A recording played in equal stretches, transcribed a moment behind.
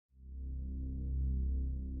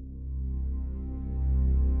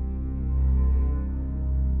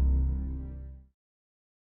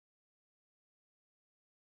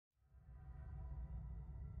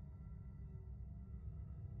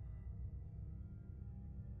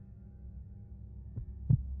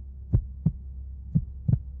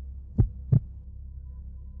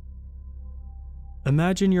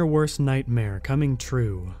Imagine your worst nightmare coming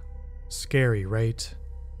true. Scary, right?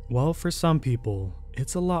 Well, for some people,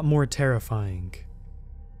 it's a lot more terrifying.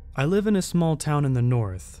 I live in a small town in the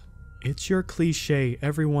north. It's your cliché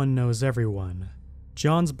everyone knows everyone.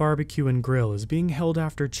 John's Barbecue and Grill is being held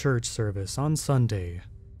after church service on Sunday.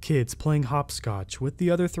 Kids playing hopscotch with the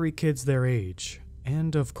other 3 kids their age.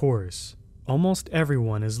 And of course, almost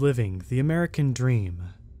everyone is living the American dream.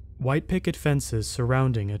 White picket fences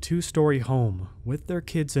surrounding a 2-story home with their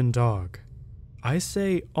kids and dog. I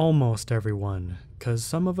say almost everyone, 'cause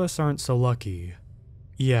some of us aren't so lucky.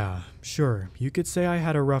 Yeah, sure, you could say I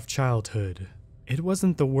had a rough childhood. It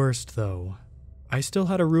wasn't the worst though. I still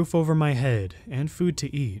had a roof over my head and food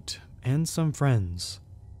to eat, and some friends.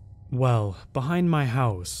 Well, behind my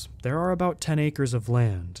house, there are about 10 acres of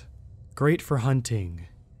land. Great for hunting,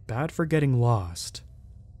 bad for getting lost.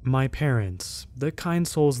 My parents, the kind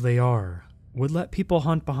souls they are, would let people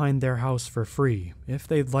hunt behind their house for free if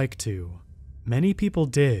they'd like to. Many people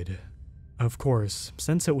did. Of course,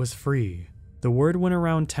 since it was free, the word went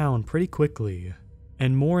around town pretty quickly,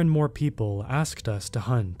 and more people asked us to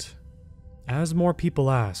hunt. As more people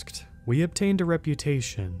asked, we obtained a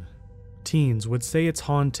reputation. Teens would say it's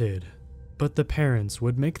haunted, but the parents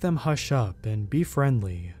would make them hush up and be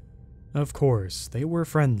friendly. Of course, they were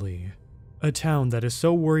friendly. A town that is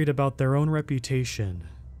so worried about their own reputation,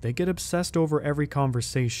 they get obsessed over every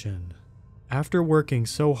conversation. After working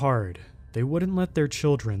so hard, they wouldn't let their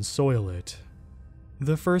children soil it.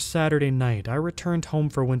 The first Saturday night I returned home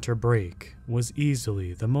for winter break was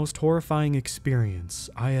easily the most horrifying experience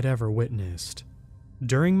I had ever witnessed.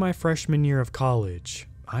 During my freshman year of college,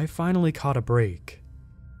 I finally caught a break.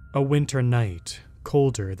 A winter night,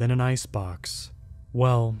 colder than an icebox.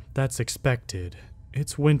 Well, that's expected.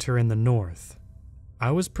 It's winter in the north.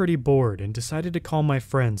 I was pretty bored and decided to call my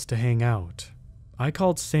friends to hang out. I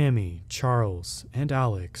called Sammy, Charles, and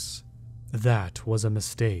Alex. That was a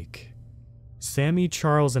mistake. Sammy,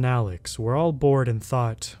 Charles, and Alex were all bored and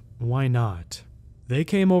thought, why not? They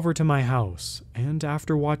came over to my house, and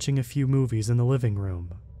after watching a few movies in the living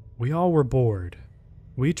room, we all were bored.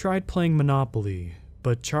 We tried playing Monopoly,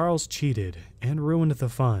 but Charles cheated and ruined the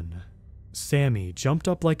fun. Sammy jumped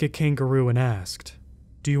up like a kangaroo and asked,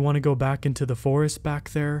 "Do you want to go back into the forest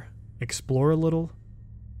back there? Explore a little?"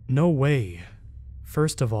 No way.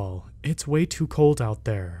 First of all, it's way too cold out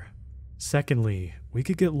there. Secondly, we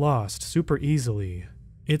could get lost super easily.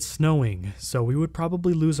 It's snowing, so we would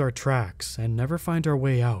probably lose our tracks and never find our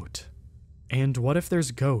way out. And what if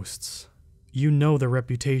there's ghosts? You know the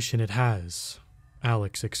reputation it has,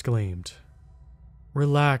 Alex exclaimed.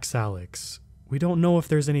 Relax, Alex. We don't know if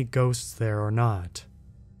there's any ghosts there or not.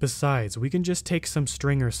 Besides, we can just take some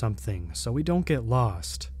string or something so we don't get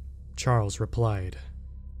lost, Charles replied.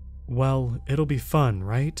 Well, it'll be fun,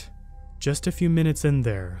 right? Just a few minutes in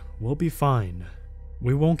there, we'll be fine.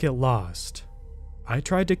 We won't get lost. I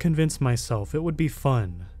tried to convince myself it would be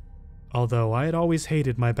fun, although I had always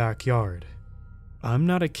hated my backyard. I'm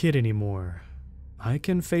not a kid anymore. I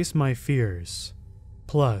can face my fears.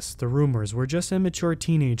 Plus, the rumors were just immature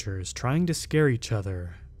teenagers trying to scare each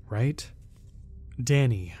other, right?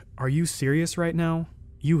 Danny, are you serious right now?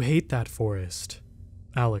 You hate that forest,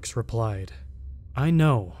 Alex replied. I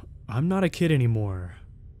know, I'm not a kid anymore.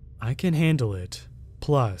 I can handle it.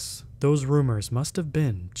 Plus, those rumors must have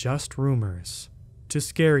been just rumors, to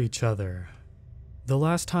scare each other. The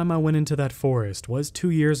last time I went into that forest was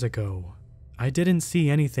 2 years ago. I didn't see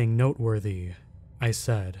anything noteworthy, I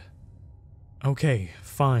said. Okay,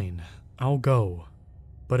 fine, I'll go.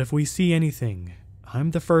 But if we see anything,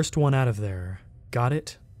 I'm the first one out of there. Got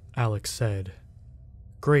it? Alex said.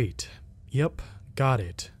 Great. Yep, got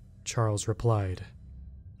it, Charles replied.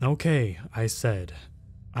 Okay, I said.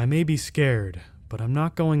 I may be scared, but I'm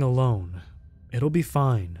not going alone. It'll be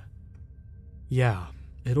fine. Yeah,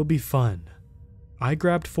 it'll be fun. I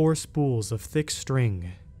grabbed 4 spools of thick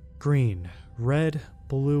string, green, red,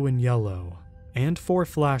 blue, and yellow, and 4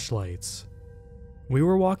 flashlights. We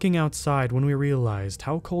were walking outside when we realized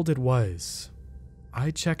how cold it was.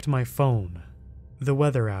 I checked my phone. The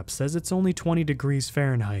weather app says it's only 20 degrees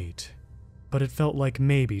Fahrenheit, but it felt like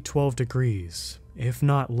maybe 12 degrees, if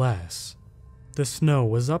not less. The snow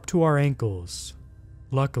was up to our ankles.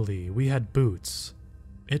 Luckily, we had boots.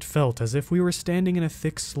 It felt as if we were standing in a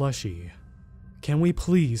thick slushy. Can we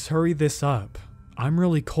please hurry this up? I'm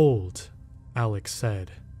really cold, Alex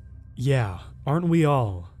said. Yeah, aren't we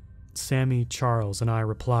all? Sammy, Charles, and I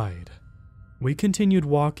replied. We continued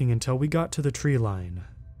walking until we got to the tree line.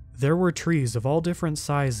 There were trees of all different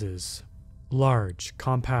sizes. Large,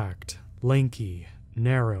 compact, lanky,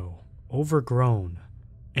 narrow, overgrown.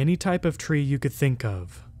 Any type of tree you could think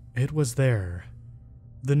of, it was there.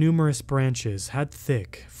 The numerous branches had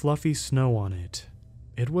thick, fluffy snow on it.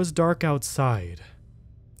 It was dark outside.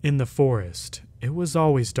 In the forest, it was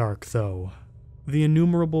always dark though. The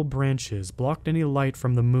innumerable branches blocked any light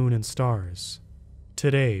from the moon and stars.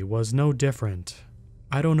 Today was no different.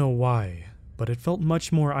 I don't know why, but it felt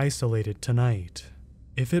much more isolated tonight.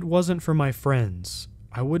 If it wasn't for my friends,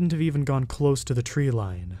 I wouldn't have even gone close to the tree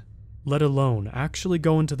line, let alone actually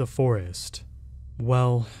go into the forest.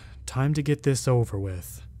 Well, time to get this over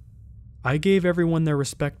with. I gave everyone their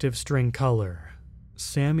respective string color.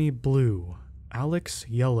 Sammy blue, Alex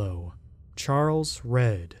yellow, Charles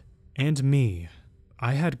red, and me,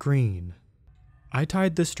 I had green. I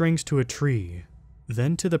tied the strings to a tree,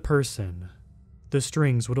 then to the person. The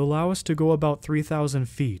strings would allow us to go about 3,000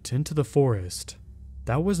 feet into the forest.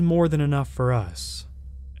 That was more than enough for us.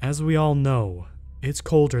 As we all know, it's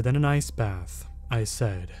colder than an ice bath, I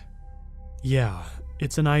said. Yeah,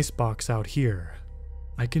 it's an ice box out here.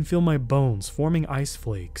 I can feel my bones forming ice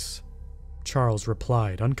flakes, Charles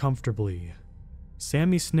replied uncomfortably.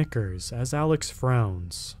 Sammy snickers as Alex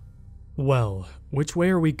frowns. Well, which way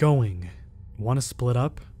are we going? Want to split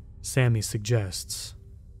up? Sammy suggests.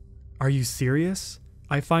 Are you serious?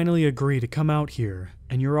 I finally agree to come out here,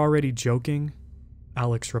 and you're already joking?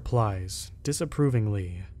 Alex replies,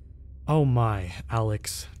 disapprovingly. Oh my,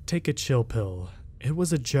 Alex, take a chill pill. It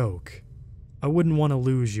was a joke. I wouldn't want to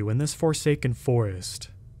lose you in this forsaken forest.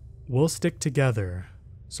 We'll stick together,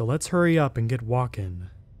 so let's hurry up and get walking,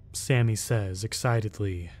 Sammy says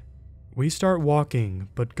excitedly. We start walking,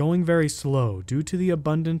 but going very slow due to the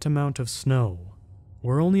abundant amount of snow.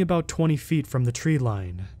 We're only about 20 feet from the tree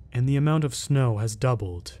line, and the amount of snow has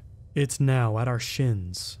doubled. It's now at our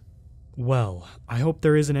shins. Well, I hope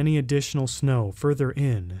there isn't any additional snow further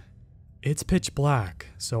in. It's pitch black,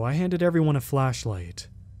 so I handed everyone a flashlight.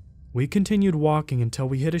 We continued walking until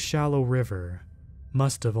we hit a shallow river.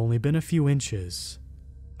 Must have only been a few inches.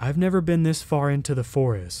 I've never been this far into the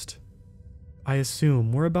forest. I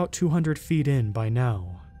assume we're about 200 feet in by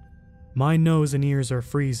now. My nose and ears are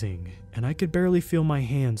freezing, and I could barely feel my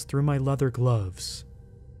hands through my leather gloves.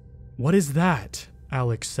 What is that?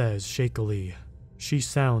 Alex says shakily. She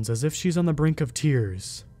sounds as if she's on the brink of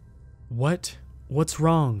tears. What's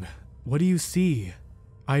wrong? What do you see?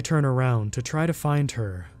 I turn around to try to find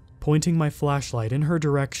her, pointing my flashlight in her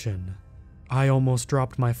direction. I almost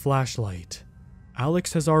dropped my flashlight.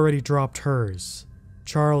 Alex has already dropped hers.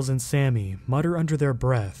 Charles and Sammy mutter under their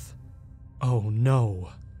breath. Oh no.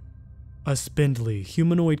 A spindly,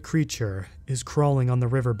 humanoid creature is crawling on the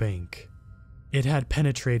riverbank. It had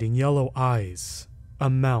penetrating yellow eyes, a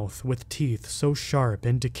mouth with teeth so sharp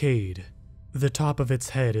and decayed. The top of its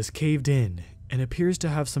head is caved in and appears to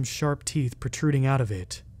have some sharp teeth protruding out of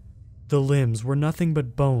it. The limbs were nothing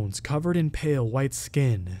but bones covered in pale white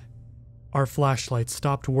skin. Our flashlights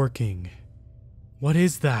stopped working. What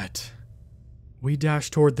is that? We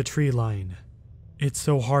dashed toward the tree line. It's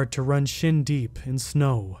so hard to run shin deep in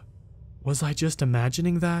snow. Was I just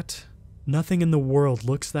imagining that? Nothing in the world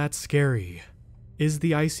looks that scary. Is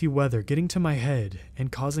the icy weather getting to my head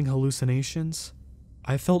and causing hallucinations?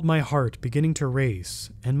 I felt my heart beginning to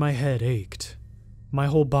race and my head ached. My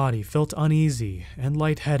whole body felt uneasy and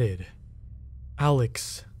lightheaded.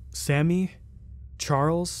 Alex, Sammy,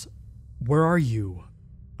 Charles, where are you?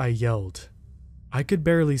 I yelled. I could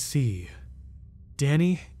barely see.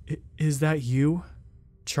 Danny, is that you?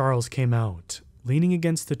 Charles came out, leaning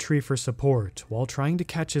against the tree for support while trying to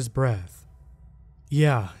catch his breath.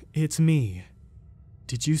 Yeah, it's me.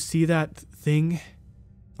 Did you see that thing?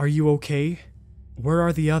 Are you okay? Where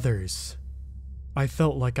are the others? I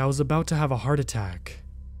felt like I was about to have a heart attack.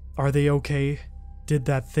 Are they okay? Did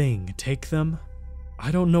that thing take them?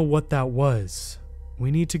 I don't know what that was.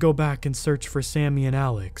 We need to go back and search for Sammy and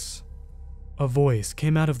Alex. A voice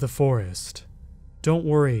came out of the forest. Don't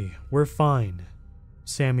worry, we're fine,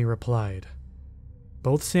 Sammy replied.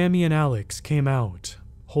 Both Sammy and Alex came out,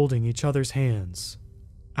 holding each other's hands.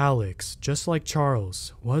 Alex, just like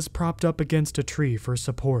Charles, was propped up against a tree for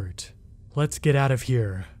support. Let's get out of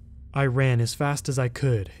here. I ran as fast as I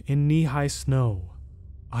could in knee-high snow.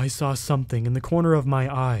 I saw something in the corner of my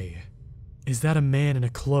eye. Is that a man in a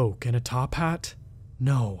cloak and a top hat?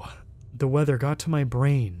 No, the weather got to my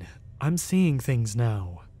brain. I'm seeing things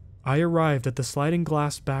now. I arrived at the sliding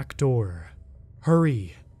glass back door.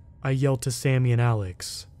 Hurry, I yelled to Sammy and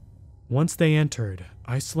Alex. Once they entered,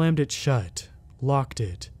 I slammed it shut, locked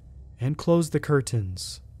it, and closed the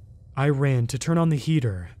curtains. I ran to turn on the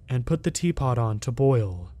heater and put the teapot on to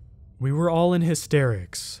boil. We were all in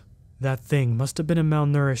hysterics. That thing must have been a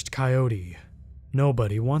malnourished coyote.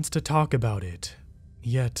 Nobody wants to talk about it.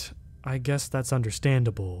 Yet, I guess that's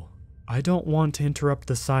understandable. I don't want to interrupt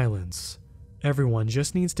the silence. Everyone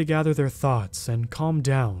just needs to gather their thoughts and calm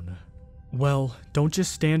down. Well, don't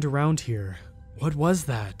just stand around here. What was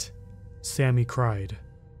that? Sammy cried.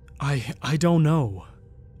 I don't know.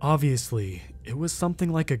 Obviously, it was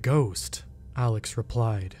something like a ghost, Alex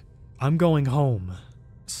replied. I'm going home.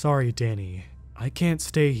 Sorry, Danny. I can't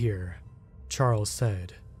stay here, Charles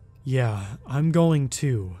said. Yeah, I'm going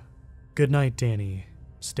too. Good night, Danny.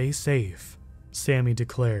 Stay safe, Sammy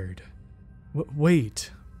declared.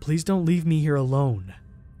 Wait, please don't leave me here alone.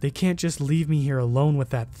 They can't just leave me here alone with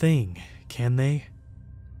that thing, can they?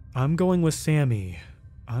 I'm going with Sammy.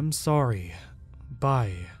 I'm sorry.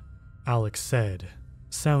 Bye, Alex said,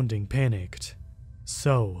 sounding panicked.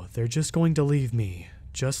 So, they're just going to leave me,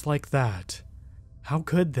 just like that. How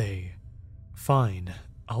could they? Fine,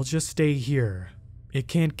 I'll just stay here. It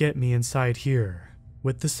can't get me inside here.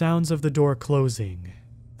 With the sounds of the door closing,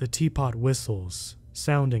 the teapot whistles,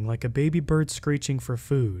 sounding like a baby bird screeching for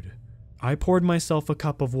food, I poured myself a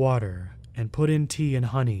cup of water and put in tea and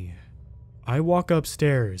honey. I walk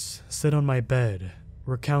upstairs, sit on my bed,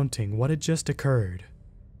 recounting what had just occurred.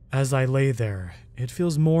 As I lay there, it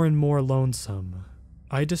feels more and more lonesome.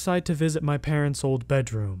 I decide to visit my parents' old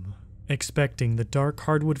bedroom, expecting the dark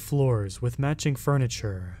hardwood floors with matching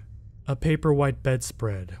furniture, a paper white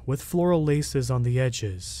bedspread with floral laces on the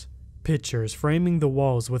edges, pictures framing the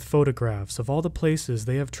walls with photographs of all the places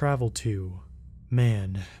they have traveled to.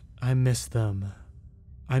 Man, I miss them.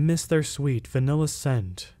 I miss their sweet vanilla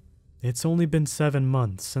scent. It's only been 7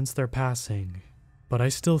 months since their passing, but I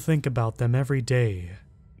still think about them every day.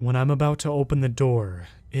 When I'm about to open the door,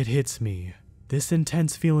 it hits me. This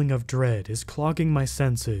intense feeling of dread is clogging my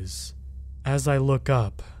senses. As I look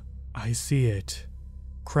up, I see it.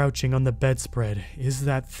 Crouching on the bedspread is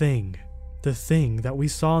that thing. The thing that we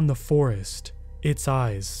saw in the forest. Its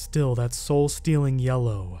eyes still that soul-stealing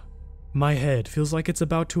yellow. My head feels like it's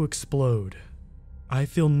about to explode. I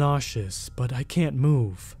feel nauseous, but I can't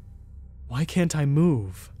move. Why can't I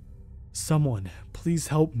move? Someone, please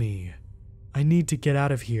help me. I need to get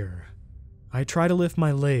out of here. I try to lift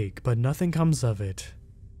my leg, but nothing comes of it.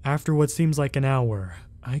 After what seems like an hour,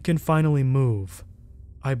 I can finally move.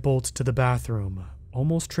 I bolt to the bathroom,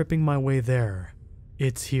 almost tripping my way there.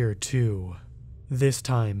 It's here too. This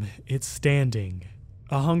time, it's standing,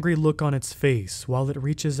 a hungry look on its face while it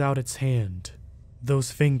reaches out its hand.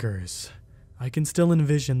 Those fingers. I can still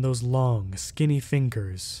envision those long, skinny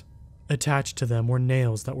fingers. Attached to them were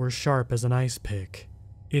nails that were sharp as an ice pick.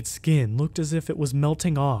 Its skin looked as if it was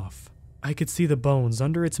melting off. I could see the bones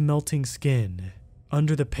under its melting skin.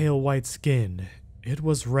 Under the pale white skin, it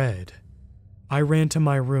was red. I ran to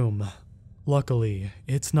my room. Luckily,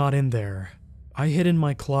 it's not in there. I hid in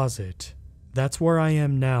my closet. That's where I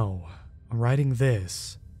am now, writing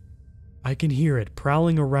this. I can hear it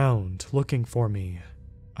prowling around, looking for me.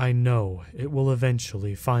 I know it will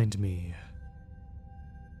eventually find me.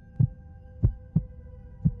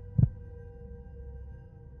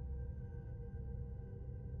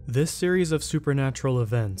 This series of supernatural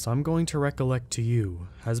events I'm going to recollect to you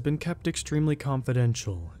has been kept extremely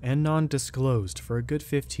confidential and non-disclosed for a good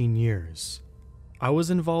 15 years. I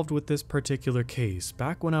was involved with this particular case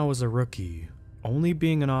back when I was a rookie, only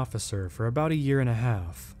being an officer for about a year and a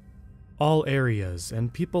half. All areas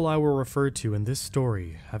and people I will refer to in this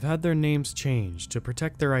story have had their names changed to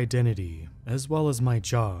protect their identity, as well as my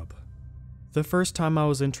job. The first time I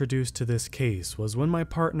was introduced to this case was when my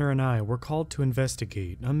partner and I were called to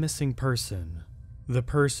investigate a missing person. The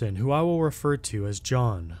person, who I will refer to as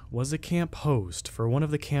John, was a camp host for one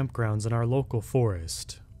of the campgrounds in our local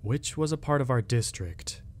forest, which was a part of our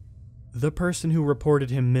district. The person who reported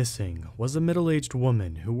him missing was a middle-aged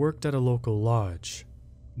woman who worked at a local lodge.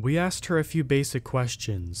 We asked her a few basic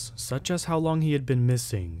questions, such as how long he had been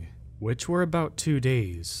missing, which were about 2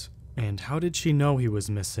 days, and how did she know he was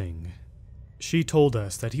missing. She told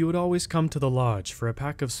us that he would always come to the lodge for a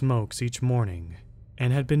pack of smokes each morning,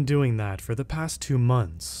 and had been doing that for the past 2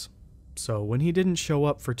 months. So when he didn't show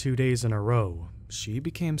up for 2 days in a row, she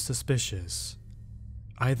became suspicious.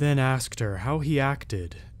 I then asked her how he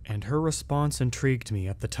acted, and her response intrigued me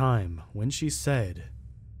at the time when she said,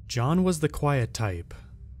 John was the quiet type,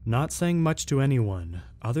 not saying much to anyone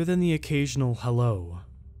other than the occasional hello.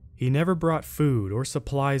 He never brought food or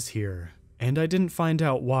supplies here, and I didn't find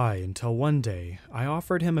out why until one day I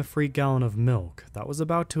offered him a free gallon of milk that was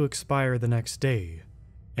about to expire the next day,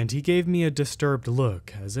 and he gave me a disturbed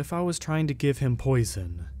look as if I was trying to give him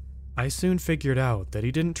poison. I soon figured out that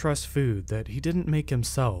he didn't trust food that he didn't make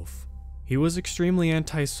himself. He was extremely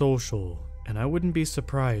antisocial, and I wouldn't be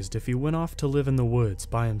surprised if he went off to live in the woods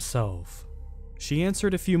by himself. She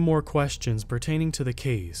answered a few more questions pertaining to the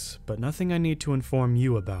case, but nothing I need to inform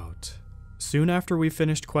you about. Soon after we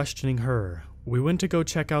finished questioning her, we went to go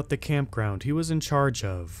check out the campground he was in charge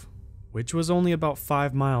of, which was only about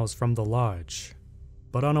 5 miles from the lodge,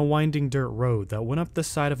 but on a winding dirt road that went up the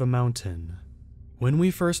side of a mountain. When we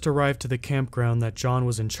first arrived to the campground that John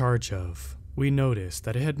was in charge of, we noticed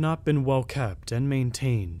that it had not been well kept and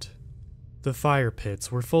maintained. The fire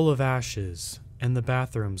pits were full of ashes, and the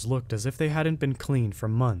bathrooms looked as if they hadn't been cleaned for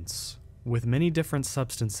months, with many different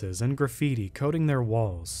substances and graffiti coating their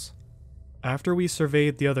walls. After we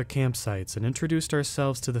surveyed the other campsites and introduced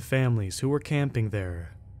ourselves to the families who were camping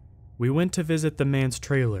there, we went to visit the man's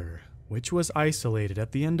trailer, which was isolated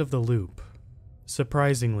at the end of the loop.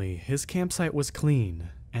 Surprisingly, his campsite was clean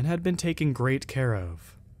and had been taken great care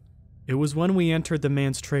of. It was when we entered the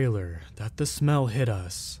man's trailer that the smell hit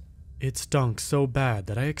us. It stunk so bad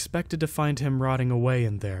that I expected to find him rotting away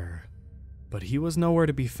in there, but he was nowhere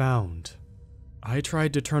to be found. I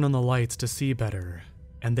tried to turn on the lights to see better,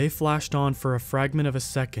 and they flashed on for a fragment of a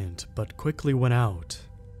second but quickly went out.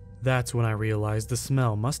 That's when I realized the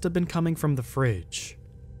smell must have been coming from the fridge.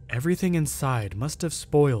 Everything inside must have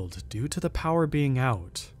spoiled due to the power being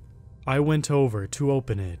out. I went over to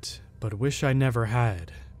open it, but wish I never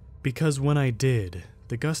had, because when I did,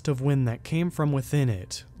 the gust of wind that came from within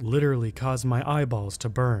it literally caused my eyeballs to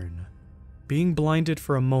burn. Being blinded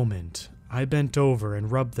for a moment, I bent over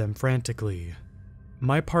and rubbed them frantically.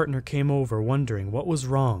 My partner came over wondering what was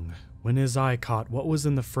wrong when his eye caught what was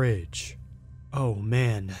in the fridge. "Oh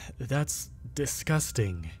man, that's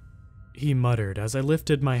disgusting," he muttered as I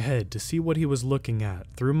lifted my head to see what he was looking at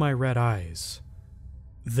through my red eyes.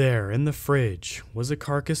 There in the fridge was a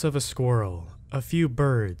carcass of a squirrel, a few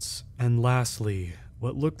birds, and lastly,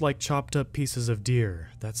 what looked like chopped up pieces of deer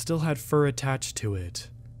that still had fur attached to it.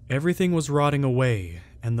 Everything was rotting away,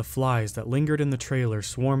 and the flies that lingered in the trailer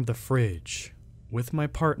swarmed the fridge, with my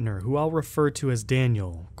partner, who I'll refer to as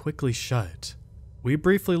Daniel, quickly shut. We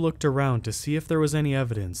briefly looked around to see if there was any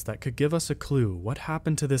evidence that could give us a clue what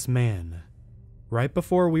happened to this man. Right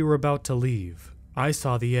before we were about to leave, I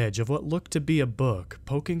saw the edge of what looked to be a book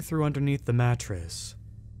poking through underneath the mattress.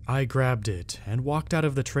 I grabbed it and walked out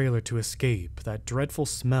of the trailer to escape that dreadful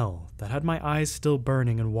smell that had my eyes still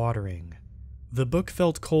burning and watering. The book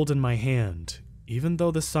felt cold in my hand, even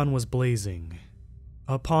though the sun was blazing.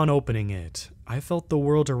 Upon opening it, I felt the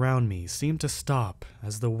world around me seem to stop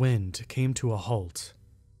as the wind came to a halt.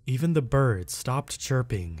 Even the birds stopped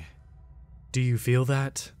chirping. "Do you feel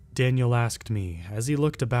that?" Daniel asked me as he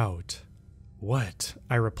looked about. "What?"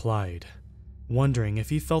 I replied, wondering if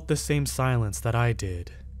he felt the same silence that I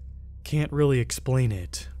did. "Can't really explain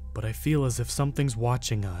it, but I feel as if something's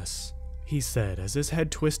watching us," he said as his head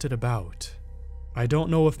twisted about. I don't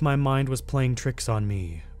know if my mind was playing tricks on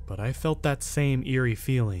me, but I felt that same eerie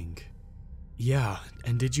feeling. "Yeah,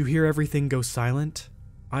 and did you hear everything go silent?"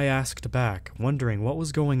 I asked back, wondering what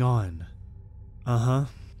was going on. "Uh-huh,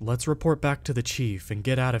 let's report back to the chief and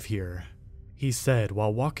get out of here," he said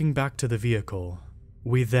while walking back to the vehicle.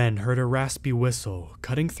 We then heard a raspy whistle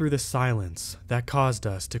cutting through the silence that caused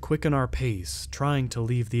us to quicken our pace, trying to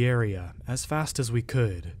leave the area as fast as we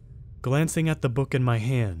could. Glancing at the book in my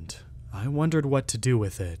hand, I wondered what to do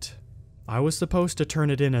with it. I was supposed to turn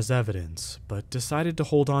it in as evidence, but decided to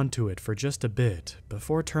hold on to it for just a bit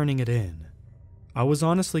before turning it in. I was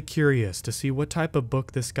honestly curious to see what type of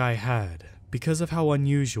book this guy had, because of how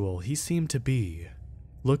unusual he seemed to be.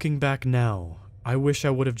 Looking back now, I wish I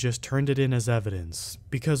would have just turned it in as evidence,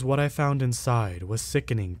 because what I found inside was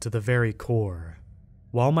sickening to the very core.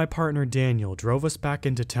 While my partner Daniel drove us back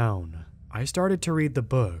into town, I started to read the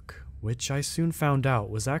book, which I soon found out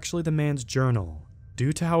was actually the man's journal,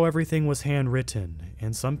 due to how everything was handwritten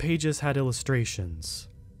and some pages had illustrations.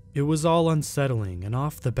 It was all unsettling, and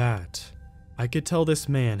off the bat, I could tell this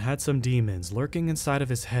man had some demons lurking inside of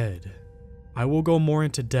his head. I will go more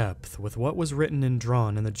into depth with what was written and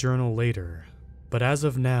drawn in the journal later, but as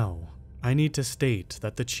of now, I need to state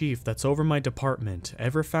that the chief that's over my department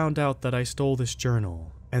ever found out that I stole this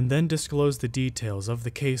journal, and then disclosed the details of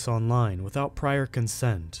the case online without prior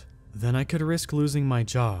consent, then I could risk losing my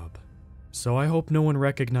job. So I hope no one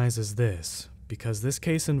recognizes this, because this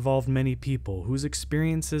case involved many people whose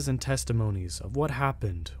experiences and testimonies of what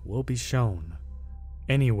happened will be shown.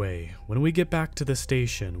 Anyway, when we get back to the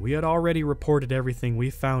station, we had already reported everything we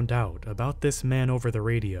found out about this man over the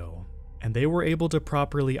radio, and they were able to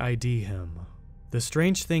properly ID him. The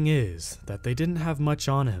strange thing is that they didn't have much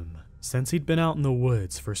on him, since he'd been out in the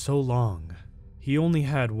woods for so long. He only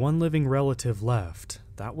had one living relative left,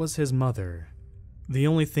 that was his mother. The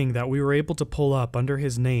only thing that we were able to pull up under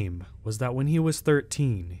his name was that when he was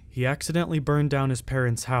 13, he accidentally burned down his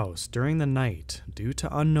parents' house during the night due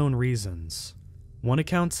to unknown reasons. One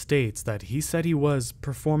account states that he said he was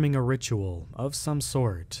performing a ritual of some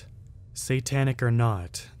sort. Satanic or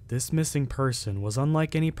not, this missing person was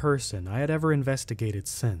unlike any person I had ever investigated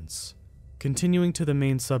since. Continuing to the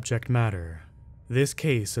main subject matter, this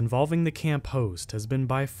case involving the camp host has been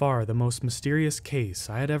by far the most mysterious case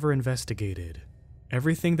I had ever investigated.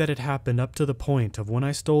 Everything that had happened up to the point of when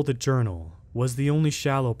I stole the journal was the only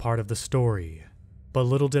shallow part of the story, but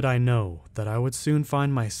little did I know that I would soon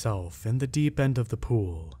find myself in the deep end of the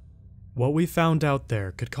pool. What we found out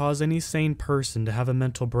there could cause any sane person to have a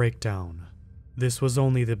mental breakdown. This was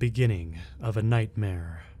only the beginning of a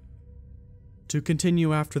nightmare. To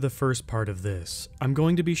continue after the first part of this, I'm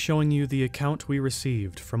going to be showing you the account we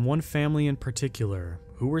received from one family in particular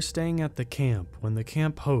who were staying at the camp when the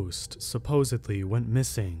camp host supposedly went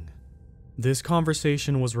missing. This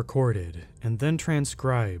conversation was recorded and then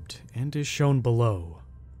transcribed and is shown below.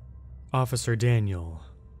 Officer Daniel,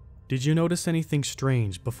 did you notice anything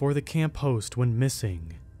strange before the camp host went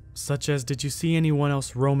missing? Such as, did you see anyone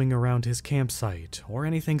else roaming around his campsite or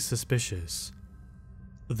anything suspicious?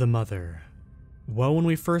 The mother, well, when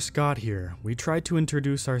we first got here, we tried to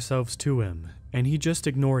introduce ourselves to him, and he just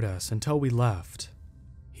ignored us until we left.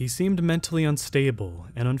 He seemed mentally unstable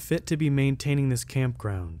and unfit to be maintaining this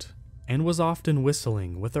campground, and was often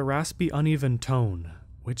whistling with a raspy, uneven tone,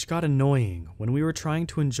 which got annoying when we were trying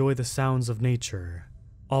to enjoy the sounds of nature.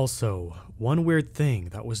 Also, one weird thing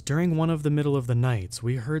that was during one of the middle of the nights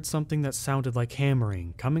we heard something that sounded like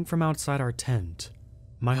hammering coming from outside our tent.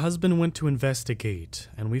 My husband went to investigate,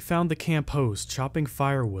 and we found the camp host chopping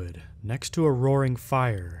firewood next to a roaring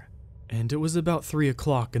fire, and it was about 3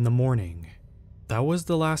 o'clock in the morning. That was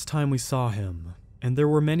the last time we saw him, and there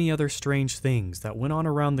were many other strange things that went on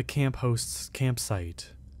around the camp host's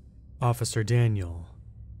campsite. Officer Daniel,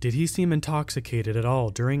 did he seem intoxicated at all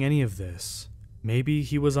during any of this? Maybe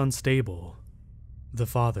he was unstable. The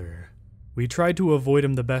father, we tried to avoid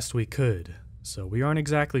him the best we could, so we aren't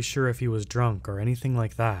exactly sure if he was drunk or anything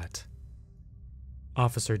like that.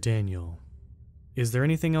 Officer Daniel, is there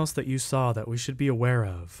anything else that you saw that we should be aware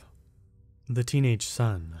of? The teenage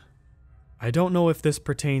son, I don't know if this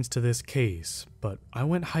pertains to this case, but I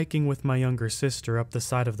went hiking with my younger sister up the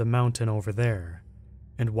side of the mountain over there,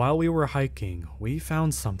 and while we were hiking, we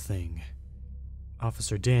found something.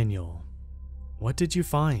 Officer Daniel, what did you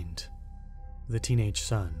find? The teenage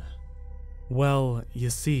son, well, you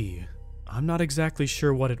see, I'm not exactly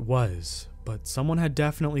sure what it was, but someone had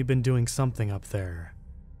definitely been doing something up there.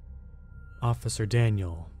 Officer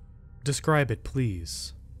Daniel, describe it,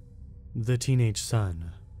 please. The teenage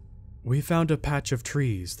son, we found a patch of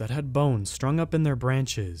trees that had bones strung up in their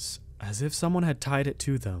branches, as if someone had tied it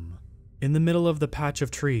to them. In the middle of the patch of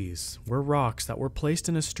trees were rocks that were placed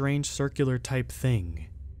in a strange circular type thing,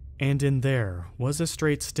 and in there was a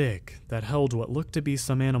straight stick that held what looked to be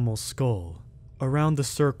some animal's skull. Around the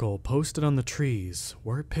circle posted on the trees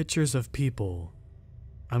were pictures of people.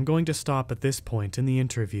 I'm going to stop at this point in the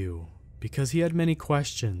interview, because he had many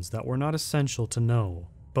questions that were not essential to know.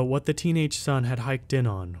 But what the teenage son had hiked in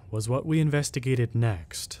on was what we investigated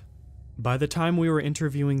next. By the time we were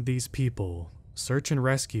interviewing these people, search and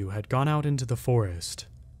rescue had gone out into the forest,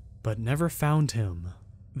 but never found him.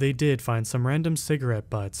 They did find some random cigarette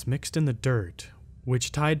butts mixed in the dirt,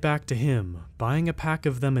 which tied back to him buying a pack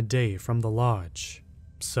of them a day from the lodge.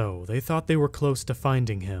 So they thought they were close to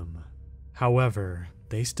finding him. However,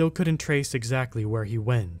 they still couldn't trace exactly where he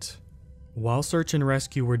went. While search and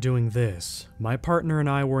rescue were doing this, my partner and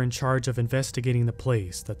I were in charge of investigating the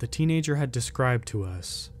place that the teenager had described to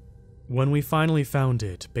us. When we finally found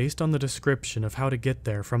it, based on the description of how to get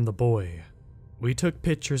there from the boy, we took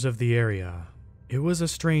pictures of the area. It was a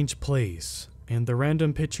strange place, and the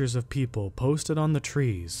random pictures of people posted on the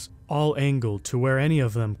trees, all angled to where any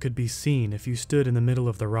of them could be seen if you stood in the middle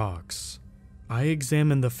of the rocks. I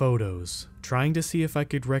examined the photos, trying to see if I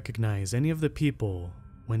could recognize any of the people,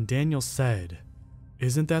 when Daniel said,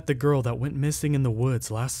 "Isn't that the girl that went missing in the woods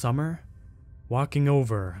last summer?" Walking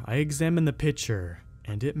over, I examined the picture,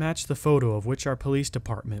 and it matched the photo of which our police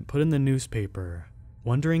department put in the newspaper,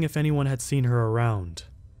 wondering if anyone had seen her around.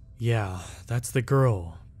 Yeah, that's the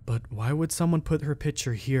girl, but why would someone put her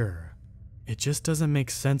picture here? It just doesn't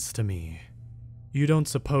make sense to me. You don't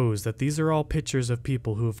suppose that these are all pictures of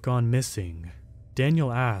people who have gone missing?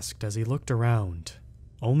 Daniel asked as he looked around.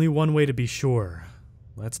 Only one way to be sure.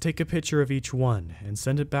 Let's take a picture of each one and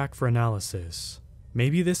send it back for analysis.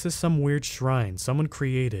 Maybe this is some weird shrine someone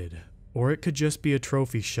created, or it could just be a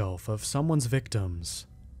trophy shelf of someone's victims.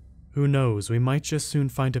 Who knows, we might just soon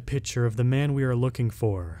find a picture of the man we are looking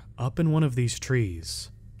for up in one of these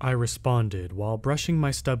trees, I responded while brushing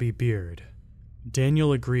my stubby beard.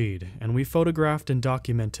 Daniel agreed, and we photographed and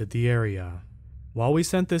documented the area. While we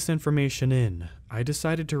sent this information in, I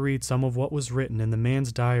decided to read some of what was written in the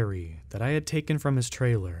man's diary that I had taken from his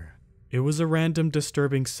trailer. It was a random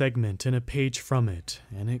disturbing segment in a page from it,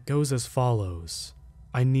 and it goes as follows.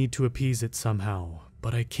 I need to appease it somehow,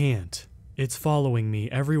 but I can't. It's following me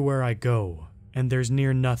everywhere I go, and there's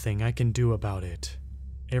near nothing I can do about it.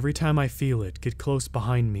 Every time I feel it get close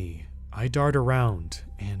behind me, I dart around,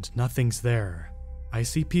 and nothing's there. I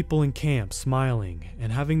see people in camp smiling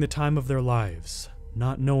and having the time of their lives,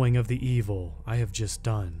 not knowing of the evil I have just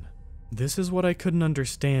done. This is what I couldn't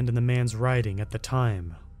understand in the man's writing at the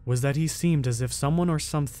time, was that he seemed as if someone or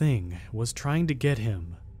something was trying to get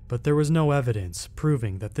him, but there was no evidence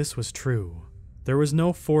proving that this was true. There was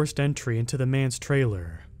no forced entry into the man's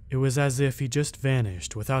trailer. It was as if he just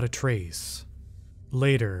vanished without a trace.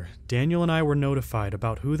 Later, Daniel and I were notified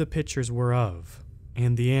about who the pictures were of,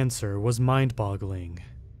 and the answer was mind-boggling.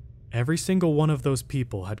 Every single one of those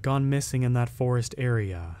people had gone missing in that forest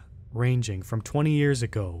area, ranging from 20 years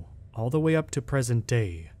ago all the way up to present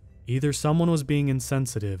day. Either someone was being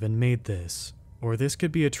insensitive and made this, or this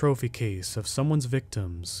could be a trophy case of someone's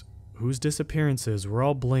victims whose disappearances were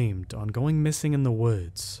all blamed on going missing in the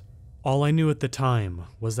woods. All I knew at the time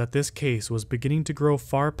was that this case was beginning to grow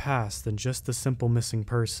far past than just the simple missing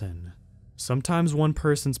person. Sometimes one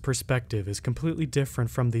person's perspective is completely different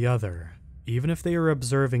from the other, even if they are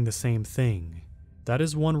observing the same thing. That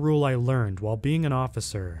is one rule I learned while being an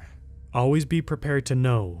officer. Always be prepared to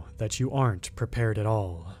know that you aren't prepared at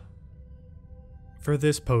all. For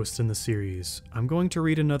this post in the series, I'm going to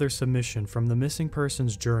read another submission from the missing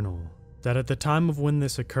person's journal that at the time of when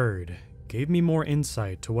this occurred gave me more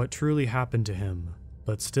insight to what truly happened to him,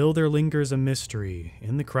 but still there lingers a mystery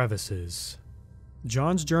in the crevices.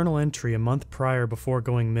 John's journal entry a month prior before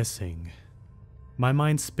going missing. My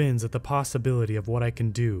mind spins at the possibility of what I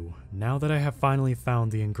can do now that I have finally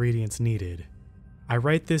found the ingredients needed. I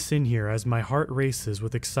write this in here as my heart races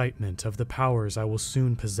with excitement of the powers I will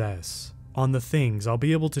soon possess, on the things I'll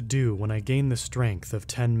be able to do when I gain the strength of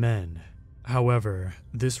 10 men. However,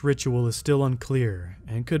 this ritual is still unclear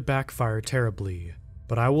and could backfire terribly,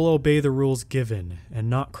 but I will obey the rules given and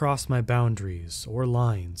not cross my boundaries or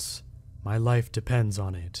lines. My life depends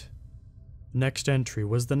on it. Next entry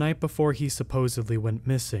was the night before he supposedly went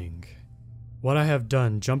missing. What I have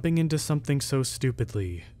done jumping into something so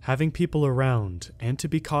stupidly, having people around, and to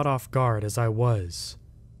be caught off guard as I was.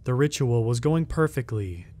 The ritual was going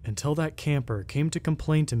perfectly until that camper came to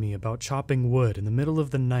complain to me about chopping wood in the middle of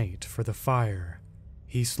the night for the fire.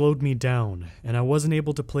 He slowed me down, and I wasn't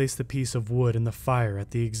able to place the piece of wood in the fire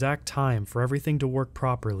at the exact time for everything to work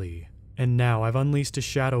properly. And now I've unleashed a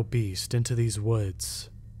shadow beast into these woods.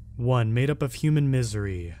 One made up of human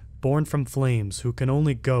misery, born from flames who can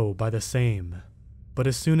only go by the same. But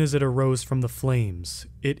as soon as it arose from the flames,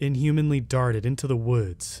 it inhumanly darted into the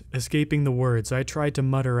woods, escaping the words I tried to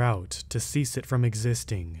mutter out to cease it from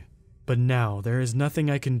existing. But now there is nothing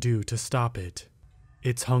I can do to stop it.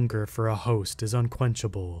 Its hunger for a host is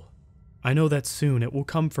unquenchable. I know that soon it will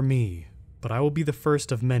come for me, but I will be the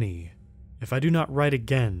first of many. If I do not write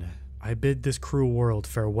again, I bid this cruel world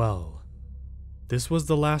farewell. This was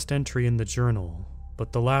the last entry in the journal,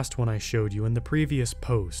 but the last one I showed you in the previous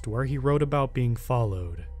post where he wrote about being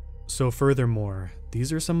followed. So furthermore,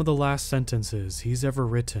 these are some of the last sentences he's ever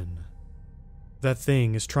written. That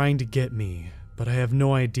thing is trying to get me, but I have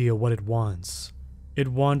no idea what it wants. It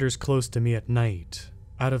wanders close to me at night,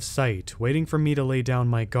 out of sight, waiting for me to lay down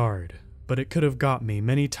my guard, but it could have got me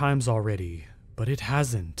many times already, but it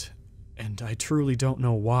hasn't. And I truly don't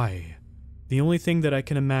know why. The only thing that I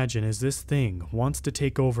can imagine is this thing wants to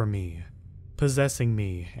take over me, possessing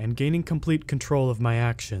me and gaining complete control of my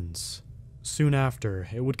actions. Soon after,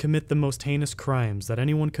 it would commit the most heinous crimes that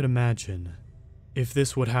anyone could imagine. If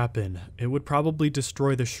this would happen, it would probably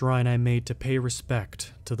destroy the shrine I made to pay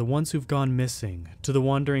respect to the ones who've gone missing, to the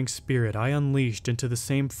wandering spirit I unleashed into the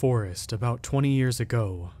same forest about 20 years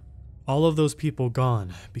ago. All of those people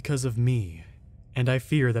gone because of me. And I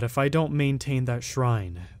fear that if I don't maintain that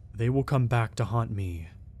shrine, they will come back to haunt me.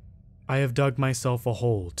 I have dug myself a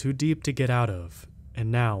hole too deep to get out of,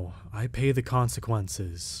 and now I pay the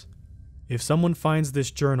consequences. If someone finds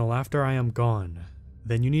this journal after I am gone,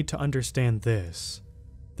 then you need to understand this.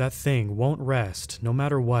 That thing won't rest no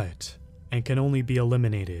matter what, and can only be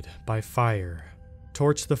eliminated by fire.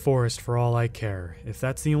 Torch the forest for all I care, if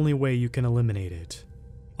that's the only way you can eliminate it.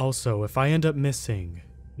 Also, if I end up missing,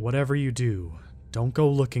 whatever you do, don't go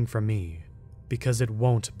looking for me. because it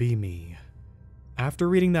won't be me. After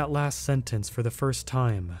reading that last sentence for the first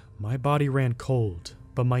time, my body ran cold,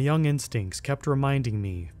 but my young instincts kept reminding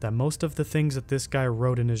me that most of the things that this guy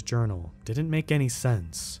wrote in his journal didn't make any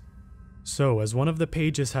sense. So, as one of the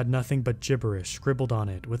pages had nothing but gibberish scribbled on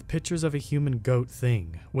it with pictures of a human goat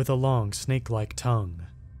thing with a long snake-like tongue.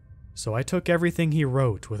 So I took everything he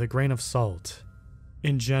wrote with a grain of salt.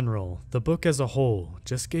 In general, the book as a whole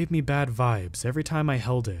just gave me bad vibes every time I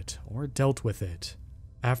held it or dealt with it.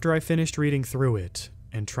 After I finished reading through it,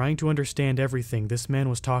 and trying to understand everything this man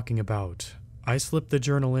was talking about, I slipped the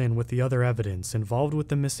journal in with the other evidence involved with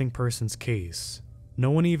the missing persons case. No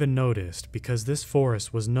one even noticed because this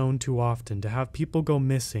forest was known too often to have people go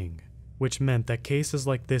missing, which meant that cases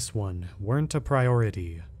like this one weren't a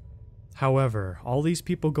priority. However, all these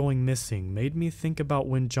people going missing made me think about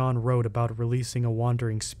when John wrote about releasing a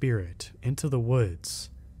wandering spirit into the woods,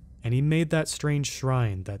 and he made that strange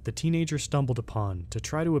shrine that the teenager stumbled upon to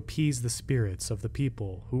try to appease the spirits of the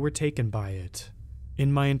people who were taken by it.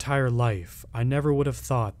 In my entire life, I never would have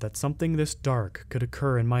thought that something this dark could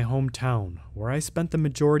occur in my hometown where I spent the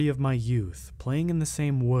majority of my youth playing in the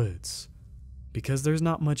same woods, because there's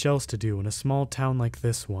not much else to do in a small town like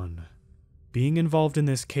this one. Being involved in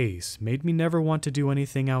this case made me never want to do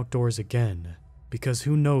anything outdoors again, because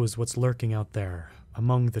who knows what's lurking out there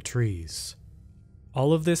among the trees.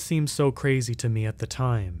 All of this seemed so crazy to me at the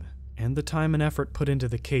time, and the time and effort put into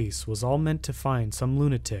the case was all meant to find some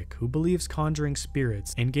lunatic who believes conjuring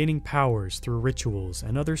spirits and gaining powers through rituals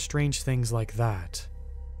and other strange things like that.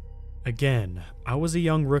 Again, I was a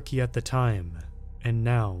young rookie at the time, and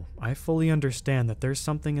now I fully understand that there's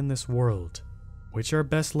something in this world which are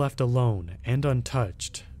best left alone and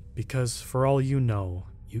untouched, because for all you know,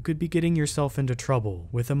 you could be getting yourself into trouble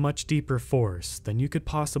with a much deeper force than you could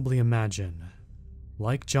possibly imagine,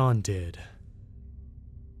 like John did.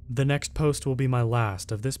 The next post will be my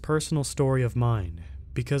last of this personal story of mine,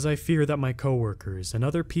 because I fear that my coworkers and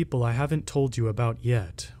other people I haven't told you about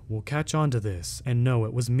yet will catch on to this and know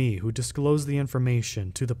it was me who disclosed the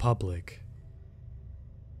information to the public.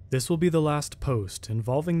 This will be the last post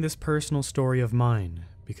involving this personal story of mine,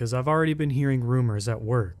 because I've already been hearing rumors at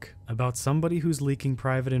work about somebody who's leaking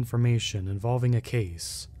private information involving a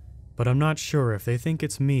case, but I'm not sure if they think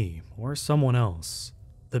it's me or someone else.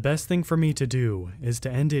 The best thing for me to do is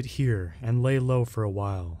to end it here and lay low for a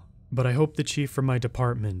while, but I hope the chief from my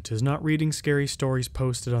department is not reading scary stories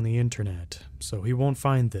posted on the internet, so he won't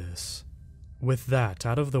find this. With that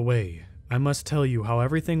out of the way, I must tell you how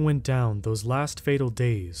everything went down those last fatal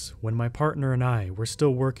days when my partner and I were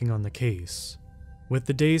still working on the case. With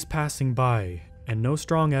the days passing by, and no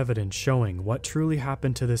strong evidence showing what truly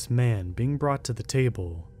happened to this man being brought to the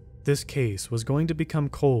table, this case was going to become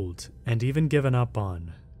cold and even given up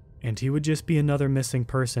on, and he would just be another missing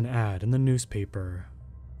person ad in the newspaper.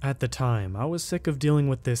 At the time, I was sick of dealing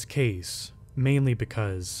with this case, mainly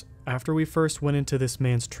because, after we first went into this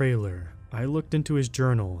man's trailer, I looked into his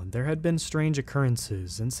journal and there had been strange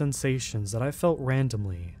occurrences and sensations that I felt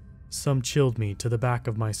randomly. Some chilled me to the back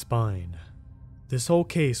of my spine. This whole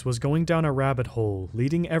case was going down a rabbit hole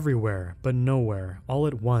leading everywhere but nowhere all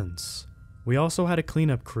at once. We also had a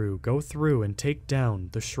cleanup crew go through and take down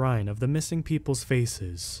the shrine of the missing people's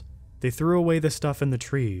faces. They threw away the stuff in the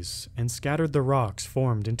trees and scattered the rocks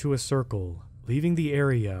formed into a circle, leaving the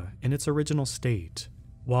area in its original state.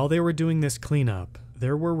 While they were doing this cleanup,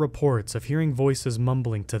 there were reports of hearing voices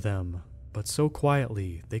mumbling to them, but so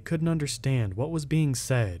quietly they couldn't understand what was being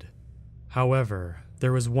said. However,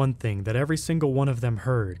 there was one thing that every single one of them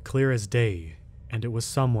heard clear as day, and it was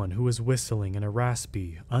someone who was whistling in a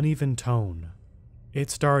raspy, uneven tone. It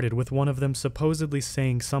started with one of them supposedly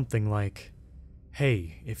saying something like,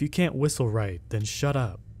 "Hey, if you can't whistle right, then shut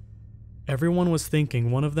up." Everyone was thinking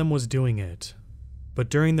one of them was doing it. But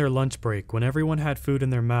during their lunch break, when everyone had food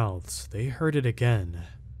in their mouths, they heard it again.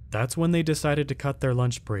 That's when they decided to cut their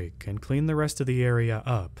lunch break and clean the rest of the area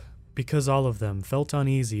up, because all of them felt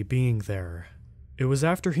uneasy being there. It was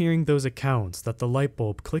after hearing those accounts that the light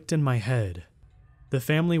bulb clicked in my head. The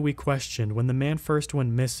family we questioned when the man first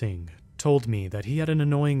went missing told me that he had an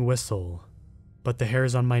annoying whistle, but the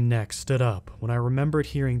hairs on my neck stood up when I remembered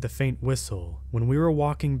hearing the faint whistle when we were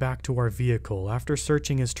walking back to our vehicle after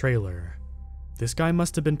searching his trailer. This guy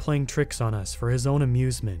must have been playing tricks on us for his own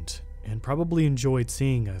amusement, and probably enjoyed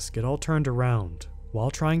seeing us get all turned around while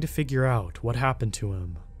trying to figure out what happened to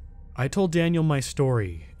him. I told Daniel my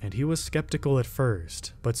story, and he was skeptical at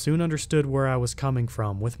first, but soon understood where I was coming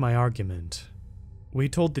from with my argument. We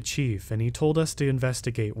told the chief, and he told us to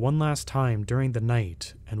investigate one last time during the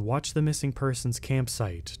night and watch the missing person's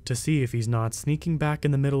campsite to see if he's not sneaking back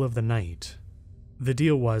in the middle of the night. The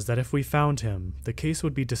deal was that if we found him, the case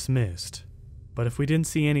would be dismissed. But if we didn't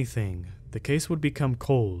see anything, the case would become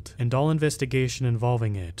cold, and all investigation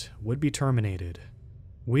involving it would be terminated.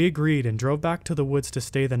 We agreed and drove back to the woods to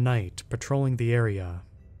stay the night, patrolling the area.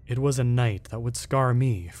 It was a night that would scar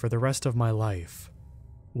me for the rest of my life.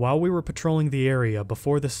 While we were patrolling the area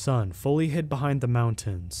before the sun fully hid behind the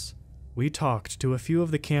mountains, we talked to a few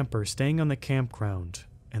of the campers staying on the campground,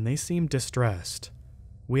 and they seemed distressed.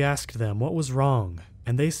 We asked them what was wrong,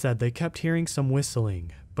 and they said they kept hearing some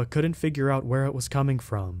whistling, but couldn't figure out where it was coming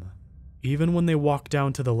from. Even when they walked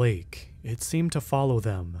down to the lake, it seemed to follow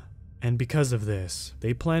them, and because of this,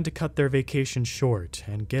 they planned to cut their vacation short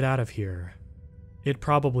and get out of here. It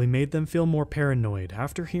probably made them feel more paranoid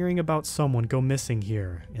after hearing about someone go missing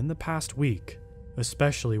here in the past week,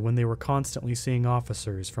 especially when they were constantly seeing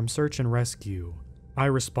officers from search and rescue. I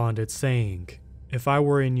responded saying, if I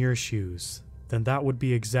were in your shoes, then that would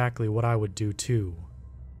be exactly what I would do too.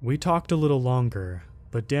 We talked a little longer,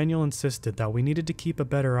 but Daniel insisted that we needed to keep a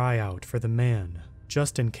better eye out for the man,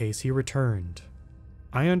 just in case he returned.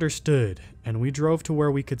 I understood, and we drove to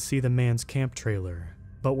where we could see the man's camp trailer,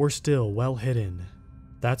 but were still well hidden.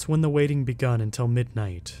 That's when the waiting begun until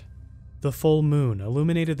midnight. The full moon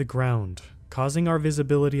illuminated the ground, causing our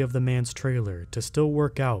visibility of the man's trailer to still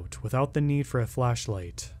work out without the need for a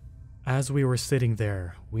flashlight. As we were sitting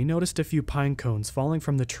there, we noticed a few pine cones falling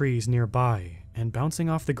from the trees nearby and bouncing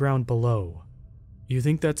off the ground below. You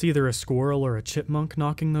think that's either a squirrel or a chipmunk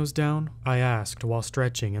knocking those down? I asked while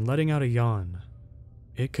stretching and letting out a yawn.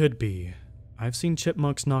 It could be. I've seen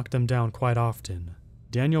chipmunks knock them down quite often.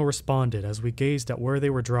 Daniel responded as we gazed at where they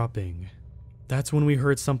were dropping. That's when we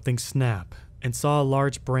heard something snap and saw a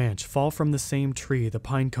large branch fall from the same tree the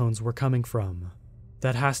pine cones were coming from.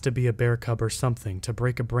 That has to be a bear cub or something to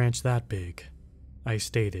break a branch that big, I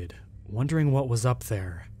stated, wondering what was up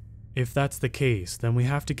there. If that's the case, then we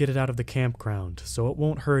have to get it out of the campground so it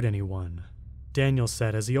won't hurt anyone, Daniel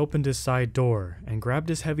said as he opened his side door and grabbed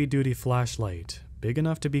his heavy-duty flashlight, big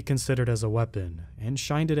enough to be considered as a weapon, and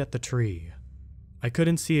shined it at the tree. I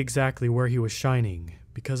couldn't see exactly where he was shining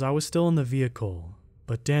because I was still in the vehicle,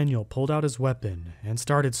 but Daniel pulled out his weapon and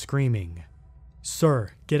started screaming,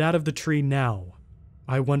 "Sir, get out of the tree now!"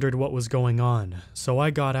 I wondered what was going on, so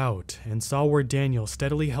I got out and saw where Daniel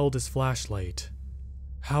steadily held his flashlight.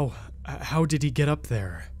 How did he get up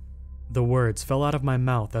there? The words fell out of my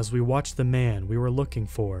mouth as we watched the man we were looking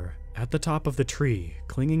for at the top of the tree,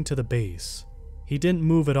 clinging to the base. He didn't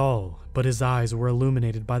move at all, but his eyes were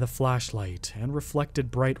illuminated by the flashlight and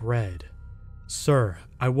reflected bright red. "Sir,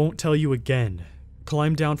 I won't tell you again.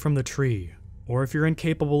 Climb down from the tree, or if you're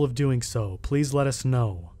incapable of doing so, please let us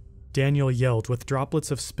know," Daniel yelled with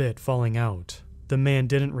droplets of spit falling out. The man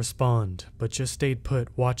didn't respond, but just stayed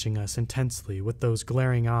put watching us intensely with those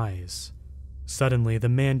glaring eyes. Suddenly, the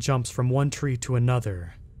man jumps from one tree to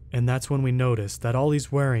another, and that's when we notice that all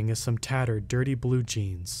he's wearing is some tattered, dirty blue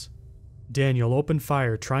jeans. Daniel opened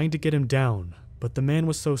fire trying to get him down, but the man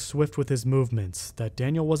was so swift with his movements that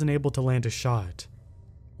Daniel wasn't able to land a shot.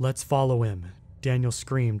 "Let's follow him," Daniel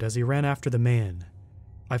screamed as he ran after the man.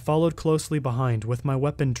 I followed closely behind with my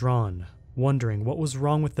weapon drawn, wondering what was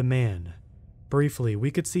wrong with the man. Briefly, we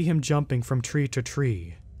could see him jumping from tree to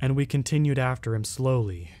tree, and we continued after him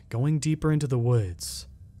slowly, going deeper into the woods.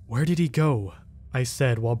 "Where did he go?" I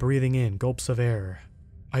said while breathing in gulps of air.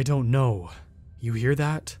 "I don't know. You hear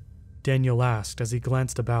that?" Daniel asked as he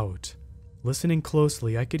glanced about. Listening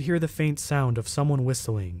closely, I could hear the faint sound of someone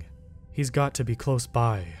whistling. "He's got to be close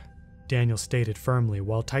by," Daniel stated firmly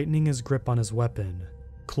while tightening his grip on his weapon.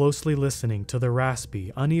 Closely listening to the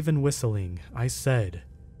raspy, uneven whistling, I said,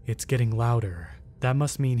 "It's getting louder. That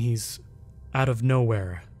must mean he's..." Out of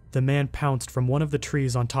nowhere, the man pounced from one of the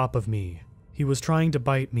trees on top of me. He was trying to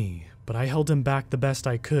bite me, but I held him back the best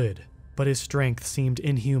I could, but his strength seemed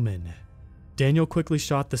inhuman. Daniel quickly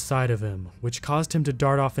shot the side of him, which caused him to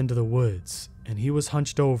dart off into the woods, and he was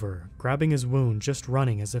hunched over, grabbing his wound, just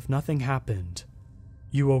running as if nothing happened.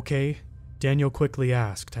 "You okay?" Daniel quickly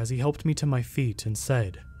asked as he helped me to my feet and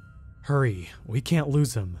said, "Hurry, we can't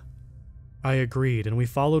lose him." I agreed, and we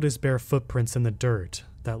followed his bare footprints in the dirt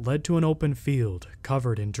that led to an open field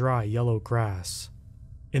covered in dry yellow grass.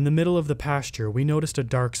 In the middle of the pasture, we noticed a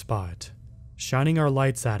dark spot. Shining our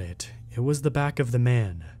lights at it, it was the back of the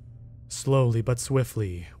man. Slowly but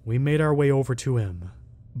swiftly, we made our way over to him.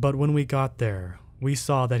 But when we got there, we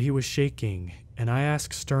saw that he was shaking, and I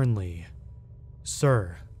asked sternly,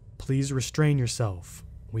 "Sir, please restrain yourself.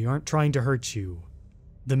 We aren't trying to hurt you."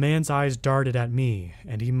 The man's eyes darted at me,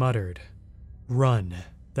 and he muttered, "Run.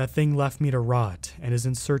 That thing left me to rot and is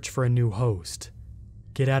in search for a new host.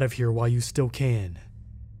 Get out of here while you still can."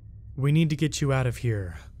 "We need to get you out of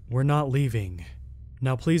here. We're not leaving.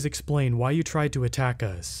 Now please explain why you tried to attack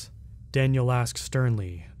us," Daniel asked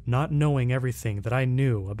sternly, not knowing everything that I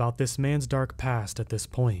knew about this man's dark past at this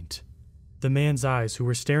point. The man's eyes, who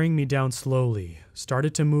were staring me down slowly,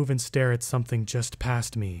 started to move and stare at something just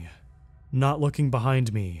past me. Not looking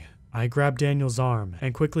behind me, I grabbed Daniel's arm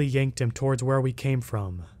and quickly yanked him towards where we came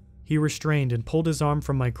from. He restrained and pulled his arm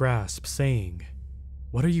from my grasp, saying,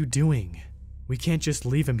 "What are you doing? We can't just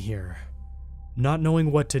leave him here." Not knowing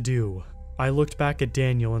what to do, I looked back at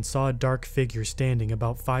Daniel and saw a dark figure standing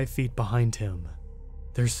about 5 feet behind him.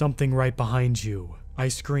 "There's something right behind you," I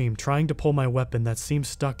screamed, trying to pull my weapon that seemed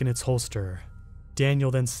stuck in its holster. Daniel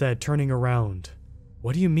then said, turning around,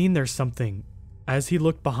 "What do you mean there's something?" As he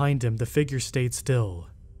looked behind him, the figure stayed still.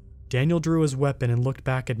 Daniel drew his weapon and looked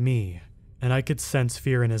back at me, and I could sense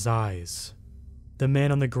fear in his eyes. The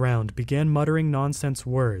man on the ground began muttering nonsense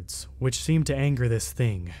words, which seemed to anger this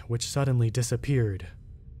thing, which suddenly disappeared.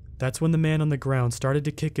 That's when the man on the ground started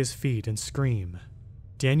to kick his feet and scream.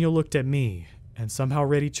 Daniel looked at me, and somehow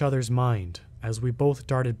read each other's mind, as we both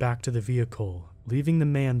darted back to the vehicle, leaving the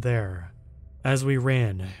man there. As we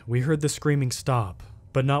ran, we heard the screaming stop,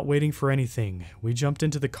 but not waiting for anything, we jumped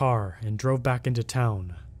into the car and drove back into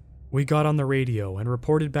town. We got on the radio and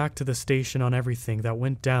reported back to the station on everything that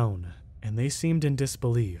went down, and they seemed in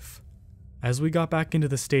disbelief. As we got back into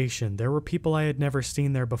the station, there were people I had never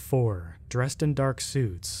seen there before, dressed in dark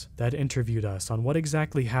suits, that interviewed us on what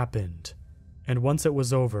exactly happened. And once it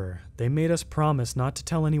was over, they made us promise not to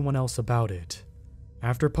tell anyone else about it.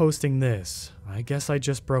 After posting this, I guess I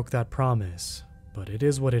just broke that promise, but it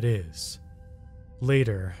is what it is.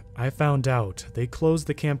 Later, I found out they closed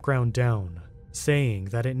the campground down, saying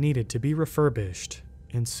that it needed to be refurbished,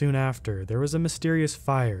 and soon after there was a mysterious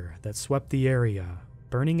fire that swept the area,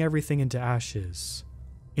 burning everything into ashes.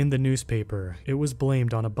 In the newspaper, it was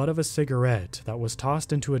blamed on a butt of a cigarette that was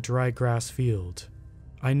tossed into a dry grass field.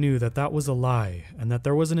 I knew that that was a lie and that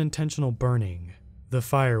there was an intentional burning. The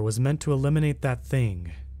fire was meant to eliminate that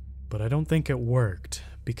thing, but I don't think it worked,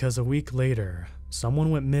 because a week later,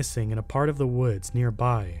 someone went missing in a part of the woods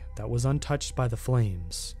nearby that was untouched by the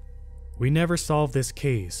flames. We never solved this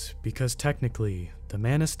case because technically the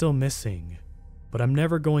man is still missing, but I'm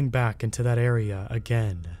never going back into that area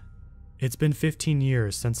again. It's been 15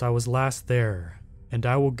 years since I was last there, and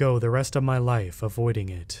I will go the rest of my life avoiding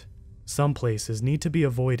it. Some places need to be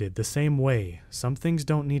avoided the same way some things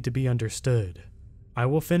don't need to be understood. I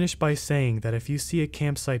will finish by saying that if you see a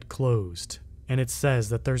campsite closed, and it says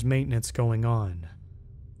that there's maintenance going on,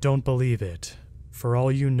 don't believe it. For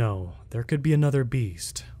all you know, there could be another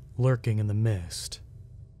beast lurking in the mist.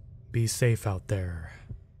 Be safe out there.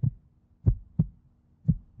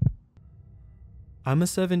 I'm a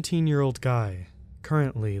 17-year-old guy,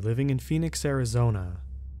 currently living in Phoenix, Arizona.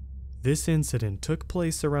 This incident took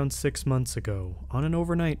place around 6 months ago on an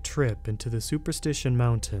overnight trip into the Superstition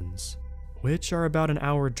Mountains, which are about an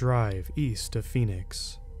hour drive east of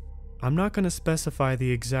Phoenix. I'm not going to specify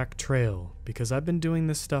the exact trail because I've been doing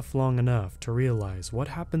this stuff long enough to realize what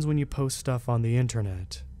happens when you post stuff on the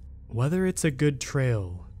internet. Whether it's a good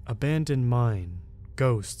trail, abandoned mine,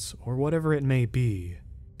 ghosts, or whatever it may be,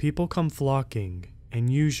 people come flocking, and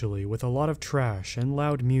usually with a lot of trash and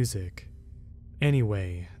loud music.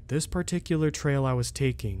 Anyway, this particular trail I was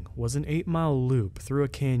taking was an 8-mile loop through a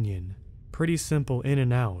canyon. Pretty simple in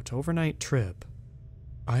and out overnight trip.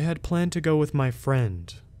 I had planned to go with my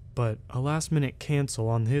friend, but a last-minute cancel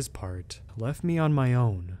on his part left me on my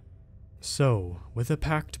own. So, with a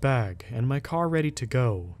packed bag and my car ready to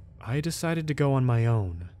go, I decided to go on my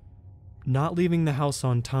own. Not leaving the house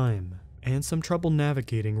on time, and some trouble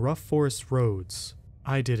navigating rough forest roads,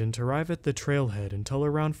 I didn't arrive at the trailhead until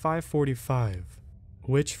around 5:45,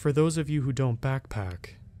 which for those of you who don't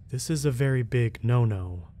backpack, this is a very big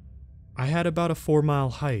no-no. I had about a 4-mile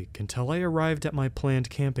hike until I arrived at my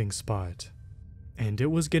planned camping spot, and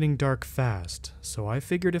it was getting dark fast, so I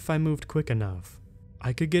figured if I moved quick enough,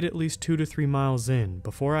 I could get at least 2 to 3 miles in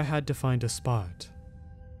before I had to find a spot.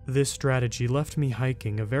 This strategy left me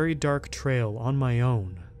hiking a very dark trail on my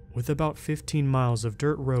own, with about 15 miles of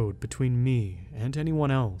dirt road between me and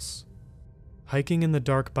anyone else. Hiking in the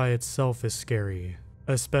dark by itself is scary,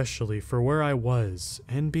 especially for where I was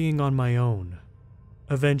and being on my own.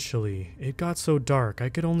 Eventually, it got so dark I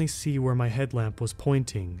could only see where my headlamp was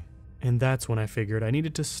pointing, and that's when I figured I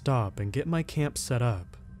needed to stop and get my camp set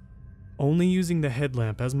up. Only using the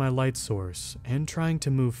headlamp as my light source and trying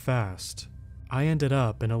to move fast, I ended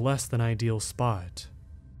up in a less than ideal spot.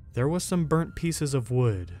 There was some burnt pieces of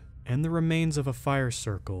wood and the remains of a fire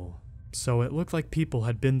circle, so it looked like people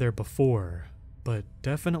had been there before, but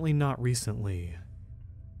definitely not recently.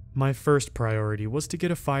 My first priority was to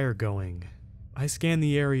get a fire going. I scanned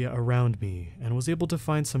the area around me and was able to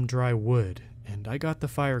find some dry wood, and I got the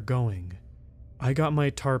fire going. I got my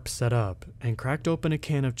tarp set up and cracked open a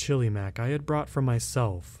can of chili mac I had brought for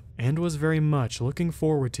myself and was very much looking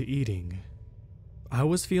forward to eating. I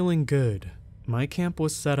was feeling good. My camp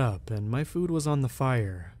was set up and my food was on the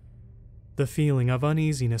fire. The feeling of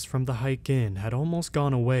uneasiness from the hike in had almost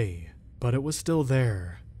gone away, but it was still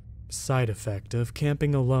there. Side effect of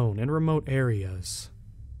camping alone in remote areas.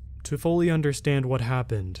 To fully understand what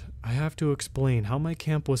happened, I have to explain how my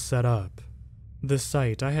camp was set up. The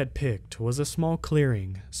site I had picked was a small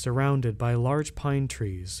clearing surrounded by large pine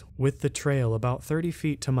trees with the trail about 30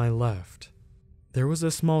 feet to my left. There was a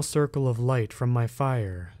small circle of light from my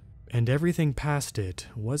fire, and everything past it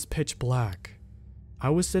was pitch black. I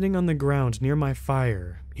was sitting on the ground near my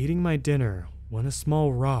fire, eating my dinner, when a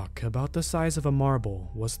small rock about the size of a marble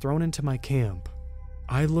was thrown into my camp.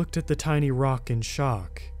 I looked at the tiny rock in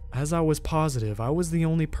shock, as I was positive I was the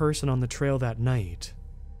only person on the trail that night.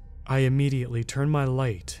 I immediately turned my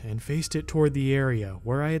light and faced it toward the area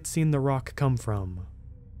where I had seen the rock come from.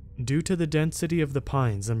 Due to the density of the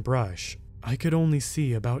pines and brush, I could only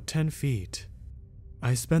see about 10 feet.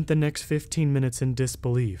 I spent the next 15 minutes in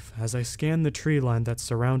disbelief as I scanned the tree line that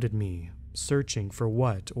surrounded me, searching for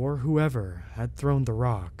what or whoever had thrown the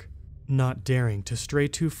rock, not daring to stray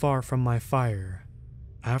too far from my fire.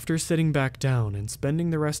 After sitting back down and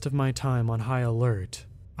spending the rest of my time on high alert,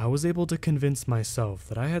 I was able to convince myself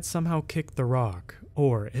that I had somehow kicked the rock,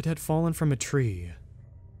 or it had fallen from a tree.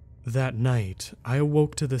 That night, I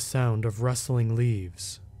awoke to the sound of rustling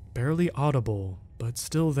leaves, barely audible, but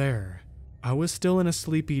still there. I was still in a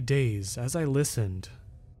sleepy daze as I listened.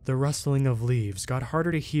 The rustling of leaves got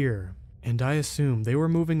harder to hear, and I assumed they were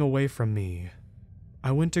moving away from me.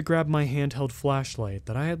 I went to grab my handheld flashlight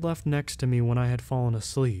that I had left next to me when I had fallen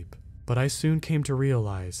asleep, but I soon came to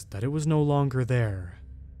realize that it was no longer there.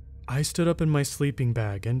 I stood up in my sleeping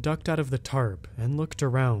bag and ducked out of the tarp and looked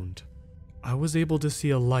around. I was able to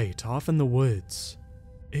see a light off in the woods.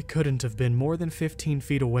 It couldn't have been more than 15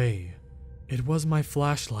 feet away. It was my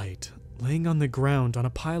flashlight, laying on the ground on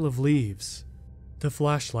a pile of leaves. The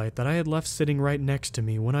flashlight that I had left sitting right next to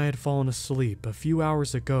me when I had fallen asleep a few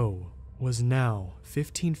hours ago was now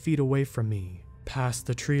 15 feet away from me, past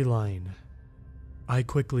the tree line. I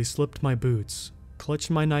quickly slipped my boots,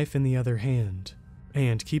 clutched my knife in the other hand,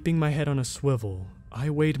 and keeping my head on a swivel,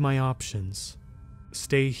 I weighed my options.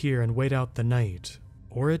 Stay here and wait out the night,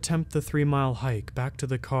 or attempt the 3-mile hike back to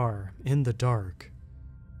the car in the dark.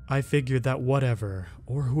 I figured that whatever,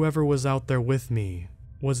 or whoever was out there with me,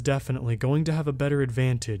 was definitely going to have a better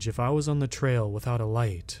advantage if I was on the trail without a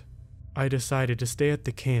light. I decided to stay at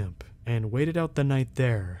the camp and waited out the night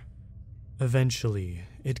there. Eventually,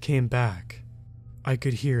 it came back. I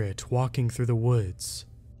could hear it walking through the woods.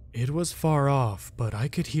 It was far off, but I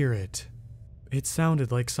could hear it. It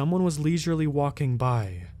sounded like someone was leisurely walking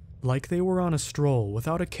by, like they were on a stroll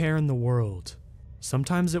without a care in the world.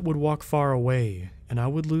 Sometimes it would walk far away, and I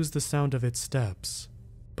would lose the sound of its steps,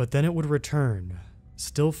 but then it would return,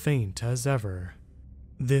 still faint as ever.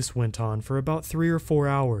 This went on for about 3 or 4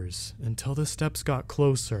 hours until the steps got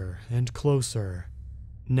closer and closer.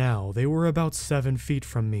 Now they were about 7 feet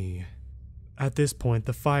from me. At this point,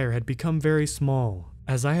 the fire had become very small,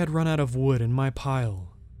 as I had run out of wood in my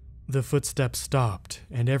pile. The footsteps stopped,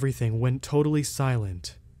 and everything went totally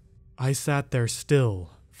silent. I sat there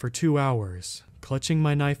still for 2 hours, clutching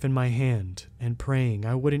my knife in my hand and praying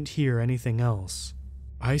I wouldn't hear anything else.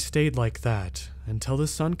 I stayed like that until the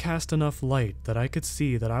sun cast enough light that I could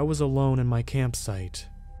see that I was alone in my campsite.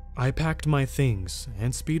 I packed my things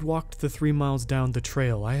and speed-walked the 3 miles down the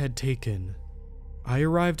trail I had taken. I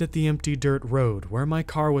arrived at the empty dirt road where my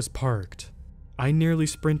car was parked. I nearly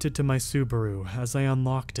sprinted to my Subaru as I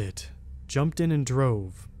unlocked it, jumped in and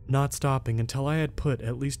drove, not stopping until I had put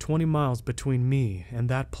at least 20 miles between me and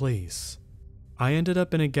that place. I ended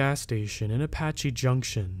up in a gas station in Apache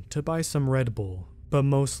Junction to buy some Red Bull, but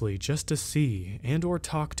mostly just to see and or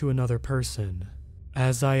talk to another person.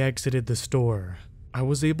 As I exited the store, I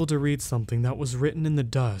was able to read something that was written in the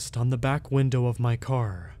dust on the back window of my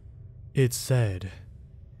car. It said,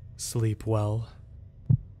 "Sleep well."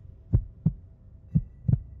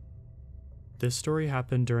 This story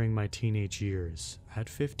happened during my teenage years, at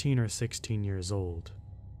 15 or 16 years old.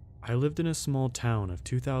 I lived in a small town of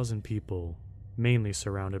 2,000 people, mainly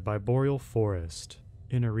surrounded by boreal forest,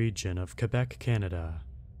 in a region of Quebec, Canada.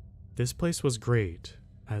 This place was great,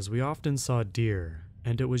 as we often saw deer,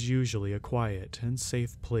 and it was usually a quiet and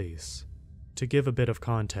safe place. To give a bit of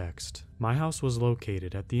context, my house was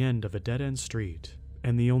located at the end of a dead-end street,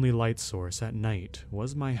 and the only light source at night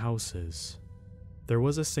was my house's. There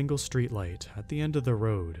was a single street light at the end of the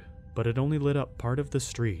road, but it only lit up part of the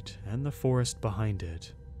street and the forest behind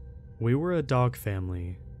it. We were a dog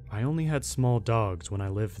family. I only had small dogs when I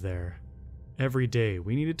lived there. Every day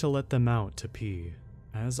we needed to let them out to pee,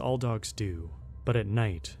 as all dogs do, but at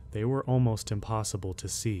night they were almost impossible to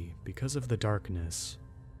see because of the darkness.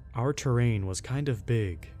 Our terrain was kind of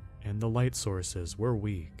big, and the light sources were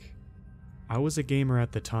weak. I was a gamer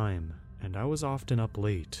at the time, and I was often up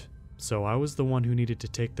late, so I was the one who needed to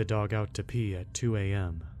take the dog out to pee at 2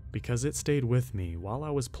 a.m. because it stayed with me while I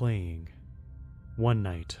was playing. One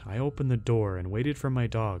night, I opened the door and waited for my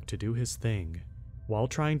dog to do his thing. While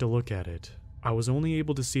trying to look at it, I was only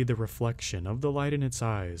able to see the reflection of the light in its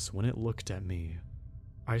eyes when it looked at me.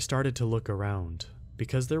 I started to look around,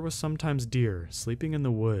 because there was sometimes deer sleeping in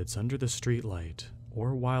the woods under the streetlight,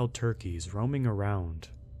 or wild turkeys roaming around,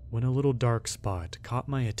 when a little dark spot caught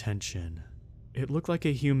my attention. It looked like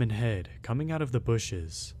a human head coming out of the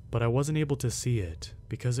bushes, but I wasn't able to see it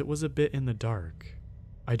because it was a bit in the dark.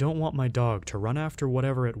 I don't want my dog to run after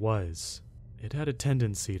whatever it was. It had a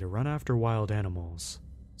tendency to run after wild animals,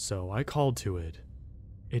 so I called to it.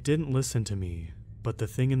 It didn't listen to me, but the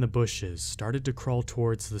thing in the bushes started to crawl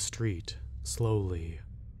towards the street, slowly.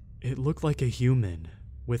 It looked like a human,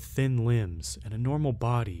 with thin limbs and a normal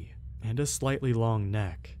body, and a slightly long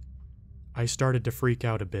neck. I started to freak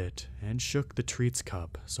out a bit and shook the treats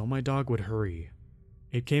cup so my dog would hurry.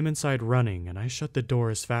 It came inside running and I shut the door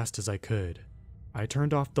as fast as I could. I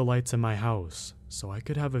turned off the lights in my house so I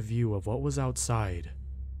could have a view of what was outside.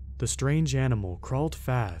 The strange animal crawled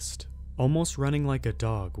fast, almost running like a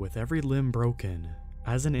dog with every limb broken,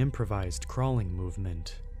 as an improvised crawling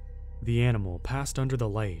movement. The animal passed under the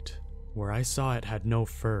light, where I saw it had no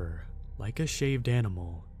fur, like a shaved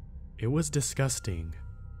animal. It was disgusting.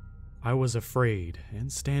 I was afraid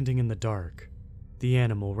and standing in the dark. The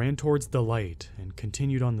animal ran towards the light and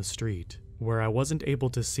continued on the street, where I wasn't able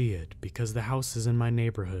to see it because the houses in my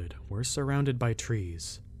neighborhood were surrounded by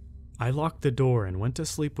trees. I locked the door and went to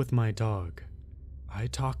sleep with my dog. I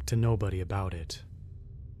talked to nobody about it.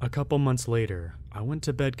 A couple months later, I went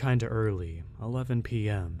to bed kinda early, 11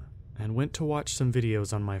 p.m., and went to watch some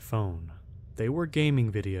videos on my phone. They were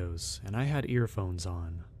gaming videos, and I had earphones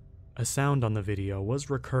on. A sound on the video was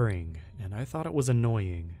recurring, and I thought it was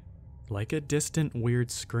annoying, like a distant, weird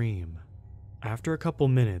scream. After a couple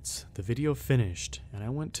minutes, the video finished, and I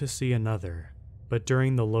went to see another. But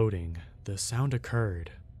during the loading, the sound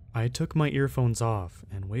occurred. I took my earphones off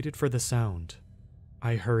and waited for the sound.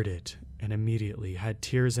 I heard it, and immediately had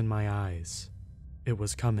tears in my eyes. It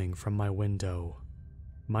was coming from my window.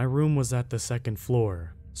 My room was at the second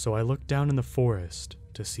floor, so I looked down in the forest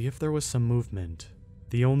to see if there was some movement.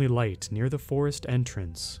 The only light near the forest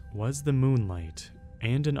entrance was the moonlight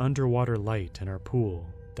and an underwater light in our pool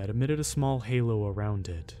that emitted a small halo around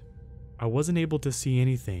it. I wasn't able to see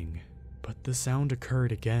anything, but the sound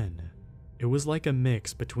occurred again. It was like a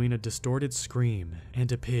mix between a distorted scream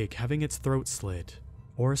and a pig having its throat slit,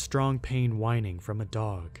 or a strong pain whining from a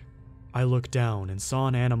dog. I looked down and saw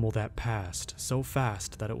an animal that passed so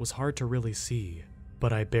fast that it was hard to really see.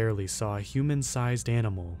 But I barely saw a human-sized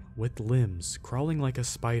animal with limbs crawling like a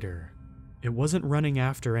spider. It wasn't running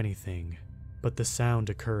after anything, but the sound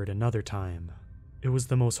occurred another time. It was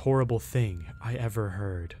the most horrible thing I ever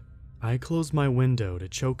heard. I closed my window to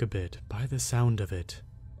choke a bit by the sound of it.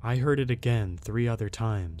 I heard it again 3 other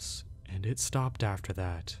times, and it stopped after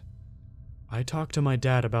that. I talked to my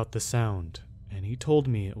dad about the sound, and he told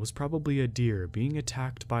me it was probably a deer being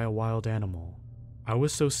attacked by a wild animal. I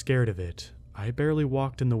was so scared of it, I barely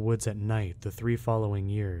walked in the woods at night the 3 following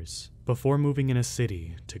years, before moving in a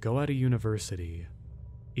city to go at a university.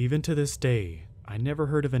 Even to this day, I never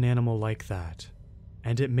heard of an animal like that,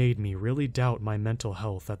 and it made me really doubt my mental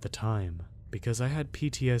health at the time, because I had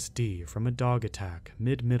PTSD from a dog attack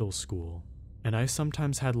mid-middle school, and I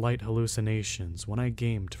sometimes had light hallucinations when I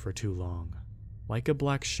gamed for too long, like a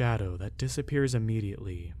black shadow that disappears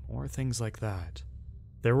immediately, or things like that.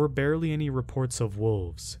 There were barely any reports of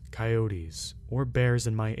wolves, coyotes, or bears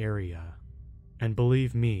in my area. And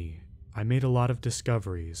believe me, I made a lot of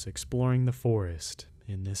discoveries exploring the forest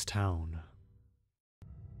in this town.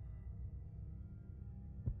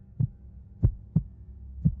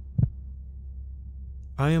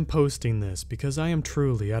 I am posting this because I am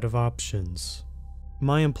truly out of options.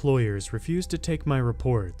 My employers refuse to take my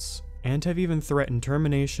reports, and have even threatened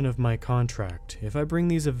termination of my contract if I bring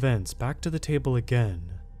these events back to the table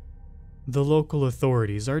again. The local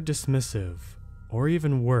authorities are dismissive, or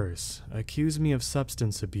even worse, accuse me of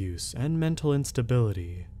substance abuse and mental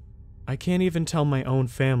instability. I can't even tell my own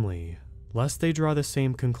family, lest they draw the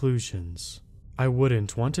same conclusions. I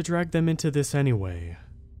wouldn't want to drag them into this anyway.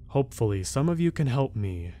 Hopefully some of you can help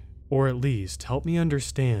me, or at least help me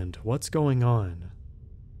understand what's going on.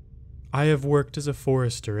 I have worked as a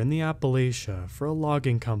forester in the Appalachia for a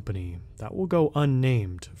logging company that will go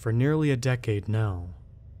unnamed for nearly a decade now.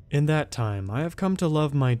 In that time, I have come to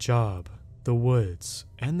love my job, the woods,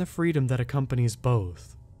 and the freedom that accompanies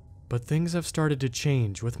both. But things have started to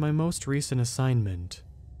change with my most recent assignment.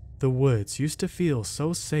 The woods used to feel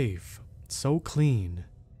so safe, so clean.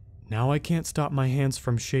 Now I can't stop my hands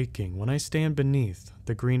from shaking when I stand beneath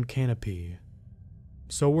the green canopy.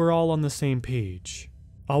 So we're all on the same page.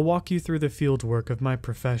 I'll walk you through the fieldwork of my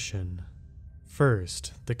profession.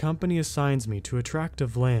 First, the company assigns me to a tract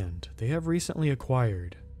of land they have recently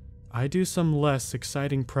acquired. I do some less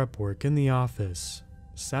exciting prep work in the office,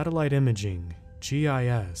 satellite imaging,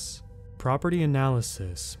 GIS, property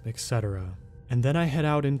analysis, etc., and then I head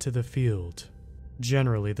out into the field.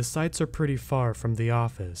 Generally, the sites are pretty far from the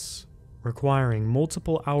office, requiring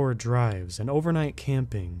multiple hour drives and overnight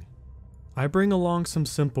camping. I bring along some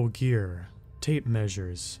simple gear, tape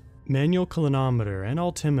measures, manual clinometer and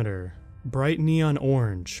altimeter, bright neon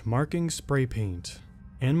orange marking spray paint,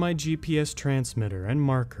 and my GPS transmitter and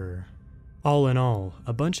marker. All in all,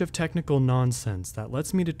 a bunch of technical nonsense that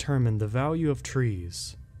lets me determine the value of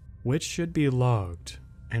trees, which should be logged,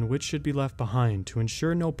 and which should be left behind to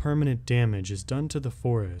ensure no permanent damage is done to the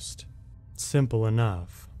forest. Simple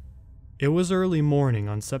enough. It was early morning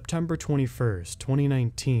on September 21st,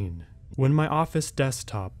 2019, when my office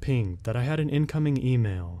desktop pinged that I had an incoming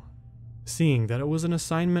email. Seeing that it was an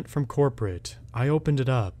assignment from corporate, I opened it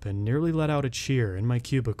up and nearly let out a cheer in my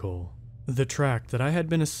cubicle. The tract that I had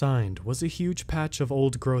been assigned was a huge patch of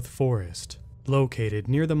old-growth forest, located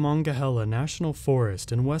near the Monongahela National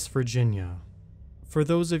Forest in West Virginia. For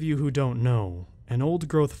those of you who don't know, an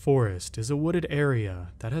old-growth forest is a wooded area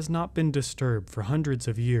that has not been disturbed for hundreds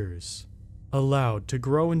of years, allowed to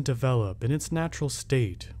grow and develop in its natural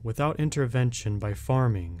state without intervention by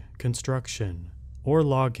farming, construction, or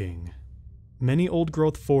logging. Many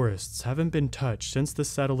old-growth forests haven't been touched since the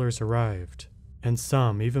settlers arrived, and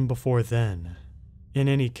some even before then. In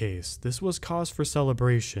any case, this was cause for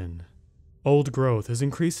celebration. Old growth is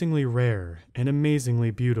increasingly rare and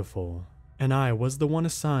amazingly beautiful, and I was the one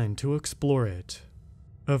assigned to explore it.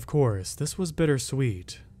 Of course, this was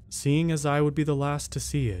bittersweet, seeing as I would be the last to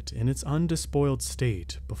see it in its undespoiled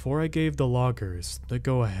state before I gave the loggers the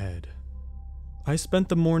go-ahead. I spent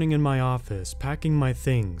the morning in my office packing my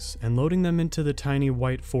things and loading them into the tiny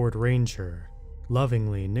white Ford Ranger,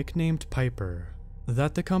 lovingly nicknamed Piper,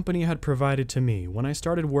 that the company had provided to me when I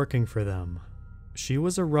started working for them. She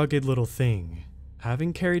was a rugged little thing,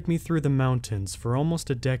 having carried me through the mountains for almost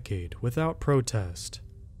a decade without protest.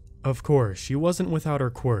 Of course, she wasn't without her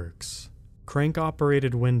quirks: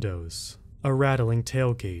 crank-operated windows, a rattling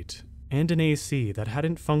tailgate, and an AC that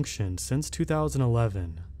hadn't functioned since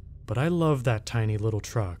 2011. But I loved that tiny little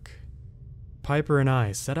truck. Piper and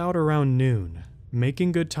I set out around noon,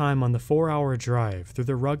 making good time on the 4-hour drive through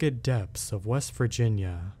the rugged depths of West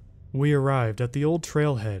Virginia. We arrived at the old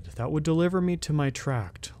trailhead that would deliver me to my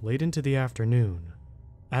tract late into the afternoon.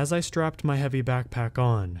 As I strapped my heavy backpack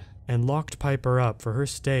on and locked Piper up for her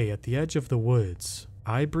stay at the edge of the woods,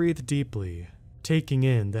 I breathed deeply, taking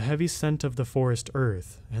in the heavy scent of the forest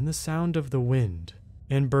earth and the sound of the wind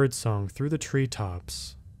and birdsong through the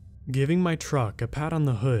treetops. Giving my truck a pat on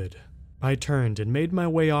the hood, I turned and made my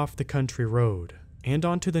way off the country road and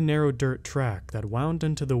onto the narrow dirt track that wound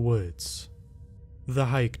into the woods. The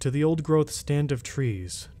hike to the old-growth stand of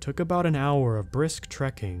trees took about an hour of brisk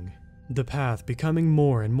trekking, the path becoming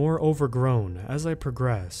more and more overgrown as I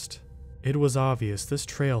progressed. It was obvious this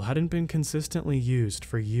trail hadn't been consistently used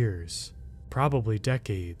for years, probably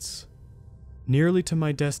decades. Nearly to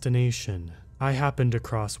my destination, I happened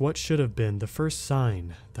across what should have been the first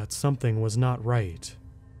sign that something was not right.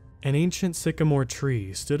 An ancient sycamore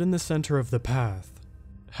tree stood in the center of the path.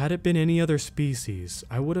 Had it been any other species,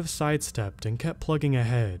 I would have sidestepped and kept plugging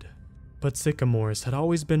ahead. But sycamores had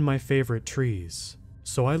always been my favorite trees,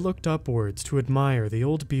 so I looked upwards to admire the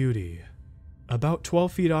old beauty. About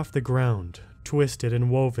 12 feet off the ground, twisted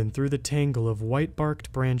and woven through the tangle of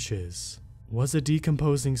white-barked branches, was a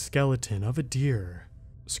decomposing skeleton of a deer.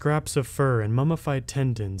 Scraps of fur and mummified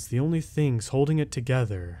tendons the only things holding it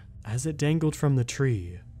together as it dangled from the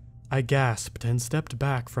tree. I gasped and stepped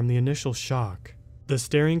back from the initial shock, the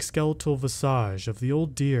staring skeletal visage of the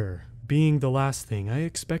old deer being the last thing I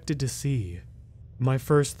expected to see. My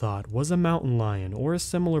first thought was a mountain lion or a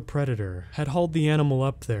similar predator had hauled the animal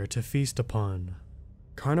up there to feast upon.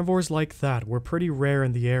 Carnivores like that were pretty rare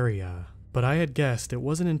in the area, but I had guessed it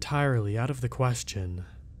wasn't entirely out of the question.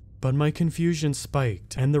 But my confusion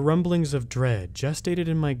spiked, and the rumblings of dread gestated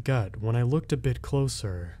in my gut when I looked a bit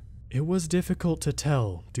closer. It was difficult to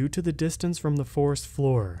tell due to the distance from the forest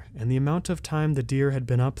floor and the amount of time the deer had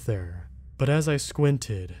been up there. But as I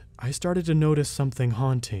squinted, I started to notice something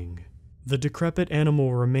haunting. The decrepit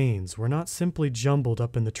animal remains were not simply jumbled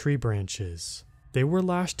up in the tree branches. They were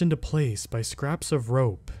lashed into place by scraps of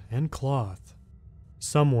rope and cloth.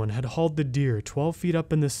 Someone had hauled the deer 12 feet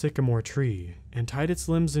up in the sycamore tree and tied its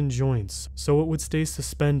limbs and joints so it would stay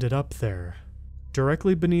suspended up there.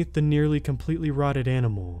 Directly beneath the nearly completely rotted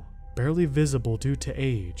animal, barely visible due to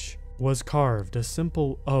age, was carved a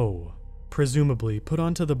simple O, presumably put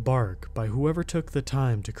onto the bark by whoever took the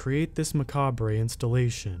time to create this macabre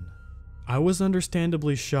installation. I was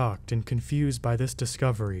understandably shocked and confused by this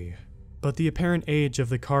discovery, but the apparent age of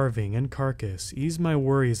the carving and carcass eased my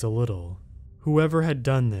worries a little. Whoever had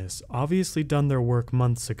done this obviously done their work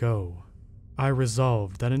months ago. I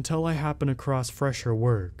resolved that until I happened across fresher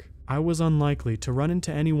work, I was unlikely to run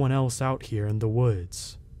into anyone else out here in the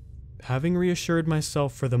woods. Having reassured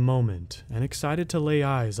myself for the moment and excited to lay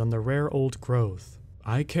eyes on the rare old growth,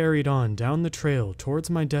 I carried on down the trail towards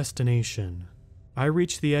my destination. I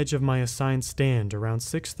reached the edge of my assigned stand around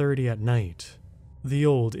 6:30 at night. The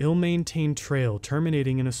old, ill-maintained trail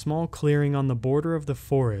terminating in a small clearing on the border of the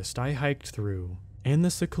forest I hiked through, and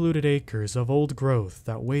the secluded acres of old growth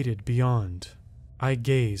that waited beyond. I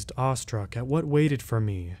gazed awestruck at what waited for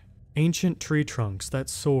me. Ancient tree trunks that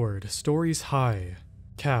soared stories high,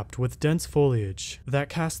 capped with dense foliage that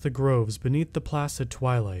cast the groves beneath the placid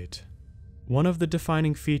twilight. One of the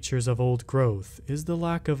defining features of old growth is the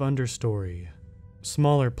lack of understory.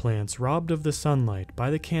 Smaller plants robbed of the sunlight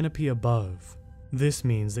by the canopy above. This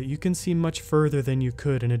means that you can see much further than you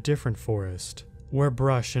could in a different forest, where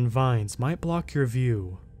brush and vines might block your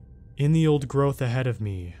view. In the old growth ahead of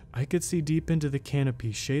me, I could see deep into the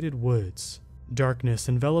canopy-shaded woods, darkness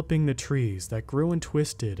enveloping the trees that grew in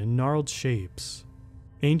twisted and gnarled shapes.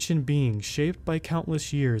 Ancient beings shaped by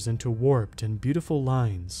countless years into warped and beautiful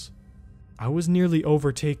lines. I was nearly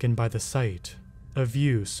overtaken by the sight, a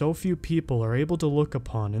view so few people are able to look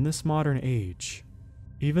upon in this modern age.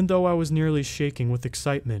 Even though I was nearly shaking with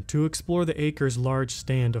excitement to explore the acre's large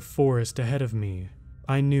stand of forest ahead of me,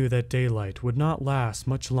 I knew that daylight would not last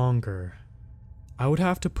much longer. I would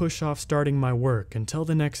have to push off starting my work until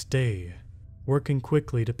the next day, working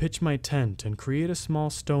quickly to pitch my tent and create a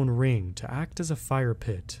small stone ring to act as a fire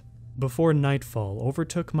pit, before nightfall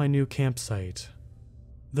overtook my new campsite.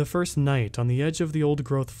 The first night on the edge of the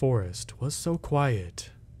old-growth forest was so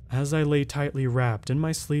quiet. As I lay tightly wrapped in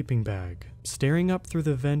my sleeping bag, staring up through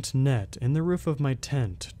the vent net in the roof of my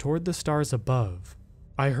tent toward the stars above,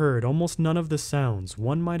 I heard almost none of the sounds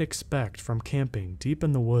one might expect from camping deep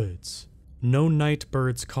in the woods. No night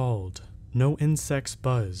birds called, no insects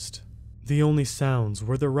buzzed. The only sounds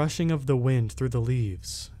were the rushing of the wind through the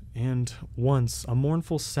leaves, and once a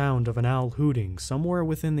mournful sound of an owl hooting somewhere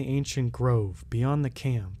within the ancient grove beyond the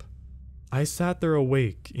camp. I sat there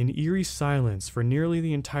awake in eerie silence for nearly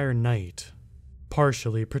the entire night,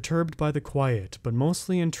 partially perturbed by the quiet but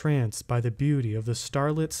mostly entranced by the beauty of the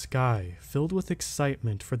starlit sky filled with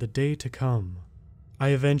excitement for the day to come. I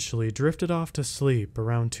eventually drifted off to sleep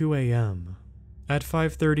around 2 a.m. At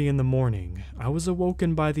 5:30 in the morning, I was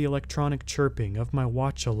awoken by the electronic chirping of my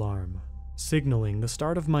watch alarm, signaling the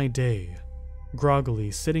start of my day.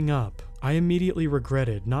 Groggily sitting up, I immediately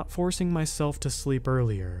regretted not forcing myself to sleep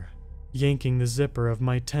earlier. Yanking the zipper of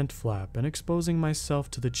my tent flap and exposing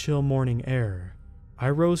myself to the chill morning air, I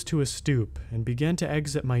rose to a stoop and began to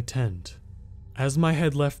exit my tent. As my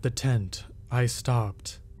head left the tent, I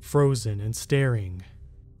stopped, frozen and staring.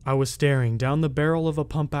 I was staring down the barrel of a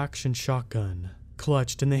pump-action shotgun,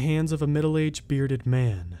 clutched in the hands of a middle-aged bearded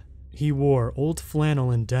man. He wore old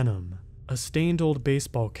flannel and denim, a stained old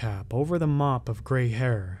baseball cap over the mop of gray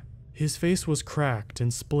hair. His face was cracked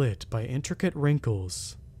and split by intricate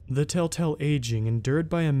wrinkles, the telltale aging endured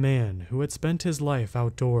by a man who had spent his life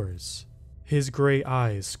outdoors. His gray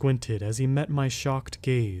eyes squinted as he met my shocked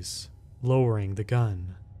gaze, lowering the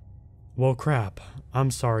gun. "Well, crap.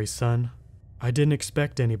 I'm sorry, son. I didn't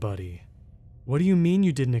expect anybody." "What do you mean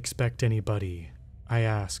you didn't expect anybody?" I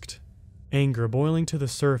asked, anger boiling to the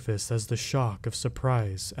surface as the shock of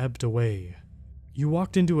surprise ebbed away. "You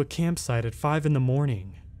walked into a campsite at 5 in the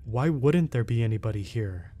morning. Why wouldn't there be anybody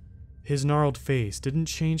here?" His gnarled face didn't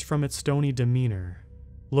change from its stony demeanor.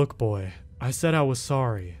 "Look, boy, I said I was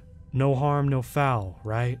sorry. No harm, no foul,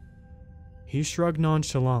 right?" He shrugged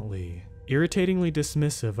nonchalantly, irritatingly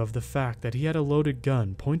dismissive of the fact that he had a loaded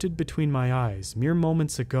gun pointed between my eyes mere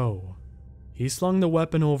moments ago. He slung the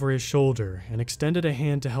weapon over his shoulder and extended a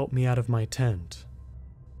hand to help me out of my tent.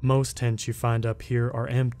 Most tents you find up here are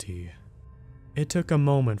empty. It took a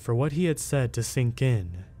moment for what he had said to sink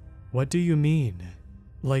in. What do you mean?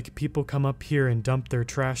 Like people come up here and dump their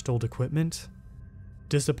trashed old equipment?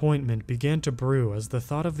 Disappointment began to brew as the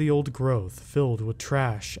thought of the old growth filled with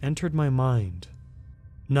trash entered my mind.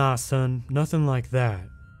 Nah, son, nothing like that.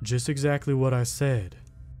 Just exactly what I said.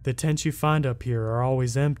 The tents you find up here are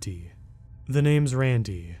always empty. The name's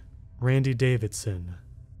Randy Davidson.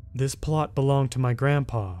 This plot belonged to my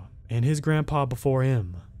grandpa, and his grandpa before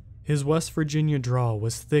him. His West Virginia drawl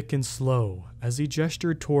was thick and slow as he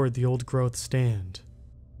gestured toward the old growth stand.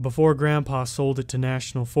 Before grandpa sold it to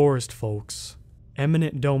National Forest folks,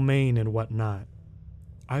 eminent domain and whatnot.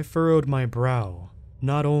 I furrowed my brow.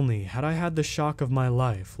 Not only had I had the shock of my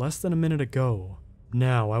life less than a minute ago,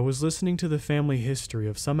 now I was listening to the family history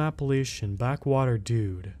of some Appalachian backwater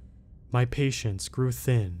dude. My patience grew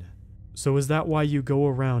thin. So is that why you go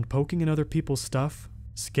around poking in other people's stuff?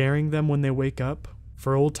 Scaring them when they wake up?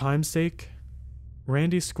 For old time's sake?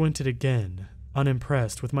 Randy squinted again,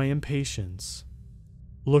 unimpressed with my impatience.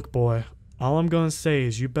 Look, boy, all I'm gonna say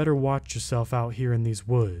is you better watch yourself out here in these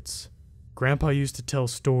woods. Grandpa used to tell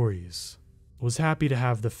stories. Was happy to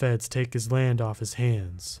have the feds take his land off his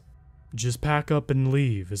hands. Just pack up and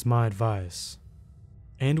leave is my advice.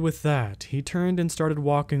 And with that, he turned and started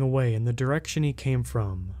walking away in the direction he came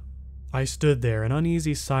from. I stood there in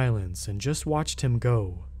uneasy silence and just watched him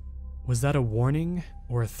go. Was that a warning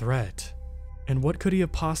or a threat? And what could he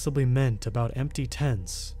have possibly meant about empty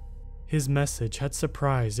tents? His message had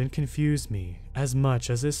surprised and confused me as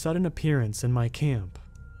much as his sudden appearance in my camp.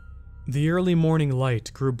 The early morning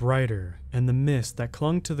light grew brighter, and the mist that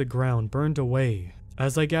clung to the ground burned away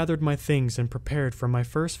as I gathered my things and prepared for my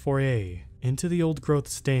first foray into the old growth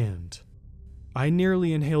stand. I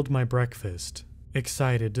nearly inhaled my breakfast,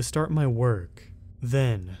 excited to start my work.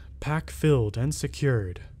 Then, pack filled and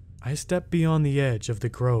secured, I stepped beyond the edge of the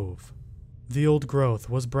grove. The old growth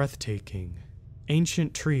was breathtaking.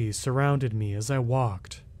 Ancient trees surrounded me as I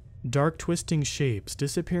walked, dark twisting shapes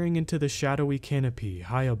disappearing into the shadowy canopy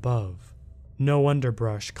high above. No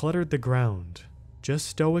underbrush cluttered the ground, just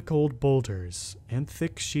stoic old boulders and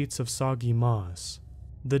thick sheets of soggy moss.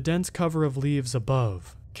 The dense cover of leaves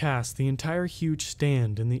above cast the entire huge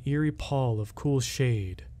stand in the eerie pall of cool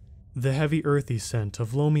shade. The heavy earthy scent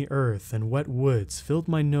of loamy earth and wet woods filled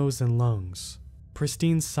my nose and lungs.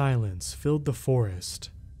 Pristine silence filled the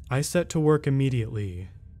forest. I set to work immediately,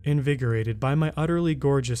 invigorated by my utterly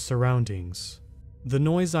gorgeous surroundings. The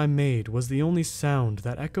noise I made was the only sound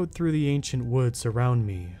that echoed through the ancient woods around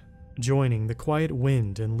me, joining the quiet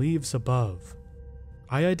wind and leaves above.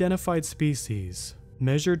 I identified species,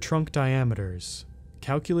 measured trunk diameters,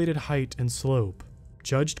 calculated height and slope,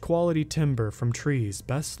 judged quality timber from trees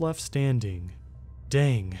best left standing.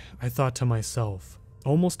 Dang, I thought to myself,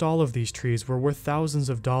 almost all of these trees were worth thousands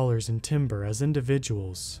of dollars in timber as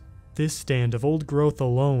individuals. This stand of old growth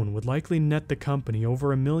alone would likely net the company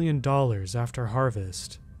over $1 million after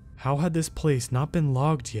harvest. How had this place not been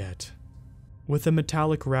logged yet? With a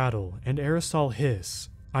metallic rattle and aerosol hiss,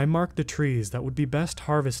 I marked the trees that would be best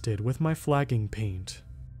harvested with my flagging paint.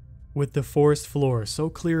 With the forest floor so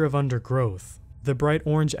clear of undergrowth, the bright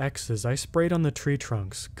orange X's I sprayed on the tree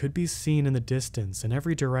trunks could be seen in the distance in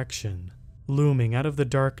every direction, looming out of the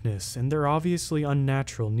darkness in their obviously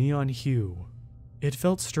unnatural neon hue. It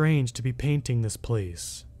felt strange to be painting this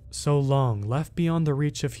place, so long left beyond the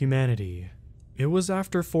reach of humanity. It was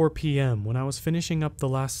after 4 p.m. when I was finishing up the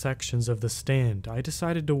last sections of the stand I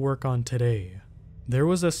decided to work on today. There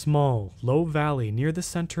was a small, low valley near the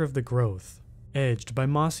center of the growth, edged by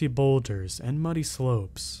mossy boulders and muddy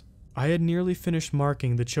slopes. I had nearly finished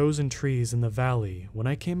marking the chosen trees in the valley when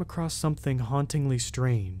I came across something hauntingly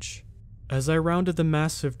strange. As I rounded the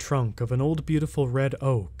massive trunk of an old beautiful red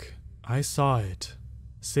oak, I saw it,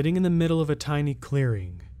 sitting in the middle of a tiny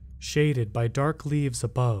clearing, shaded by dark leaves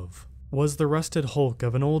above, was the rusted hulk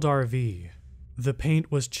of an old RV. The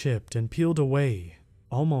paint was chipped and peeled away,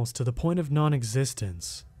 almost to the point of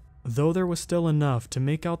non-existence, though there was still enough to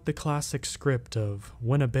make out the classic script of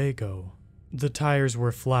Winnebago. The tires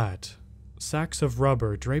were flat, sacks of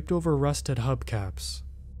rubber draped over rusted hubcaps.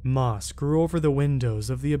 Moss grew over the windows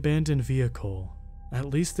of the abandoned vehicle. At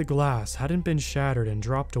least the glass hadn't been shattered and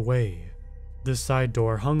dropped away. The side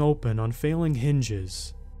door hung open on failing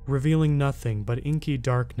hinges, revealing nothing but inky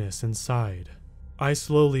darkness inside. I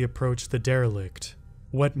slowly approached the derelict,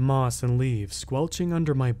 wet moss and leaves squelching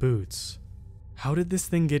under my boots. How did this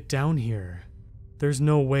thing get down here? There's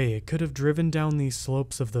no way it could have driven down these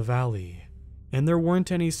slopes of the valley, and there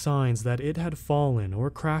weren't any signs that it had fallen or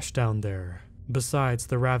crashed down there. Besides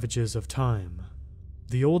the ravages of time,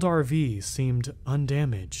 the old RV seemed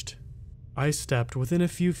undamaged. I stepped within a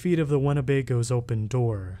few feet of the Winnebago's open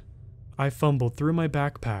door. I fumbled through my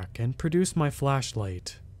backpack and produced my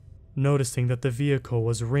flashlight, noticing that the vehicle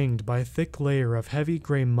was ringed by a thick layer of heavy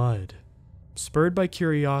gray mud. Spurred by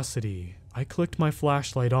curiosity, I clicked my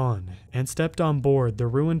flashlight on and stepped on board the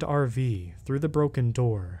ruined RV through the broken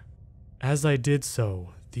door. As I did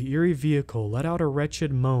so, the eerie vehicle let out a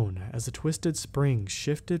wretched moan as a twisted spring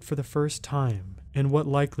shifted for the first time in what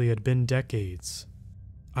likely had been decades.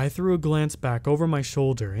 I threw a glance back over my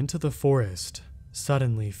shoulder into the forest,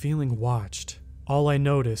 suddenly feeling watched. All I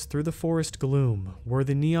noticed through the forest gloom were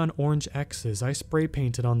the neon orange X's I spray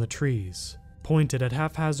painted on the trees, pointed at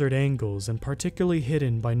haphazard angles and particularly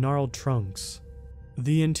hidden by gnarled trunks.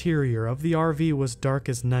 The interior of the RV was dark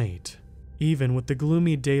as night, even with the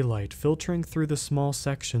gloomy daylight filtering through the small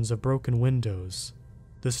sections of broken windows.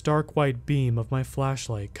 The stark white beam of my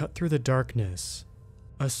flashlight cut through the darkness,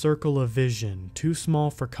 a circle of vision too small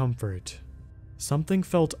for comfort. Something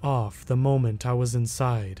felt off the moment I was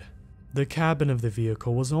inside. The cabin of the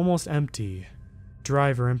vehicle was almost empty.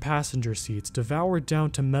 Driver and passenger seats devoured down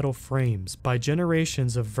to metal frames by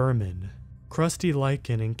generations of vermin. Crusty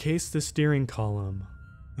lichen encased the steering column.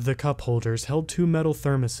 The cup holders held 2 metal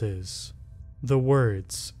thermoses. The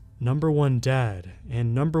words, "Number 1 Dad"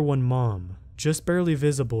 and "Number 1 Mom," just barely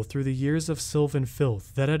visible through the years of sylvan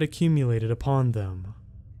filth that had accumulated upon them.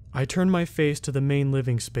 I turned my face to the main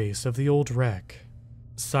living space of the old wreck.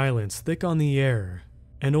 Silence thick on the air,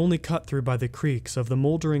 and only cut through by the creaks of the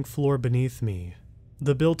moldering floor beneath me.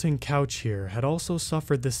 The built-in couch here had also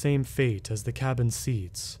suffered the same fate as the cabin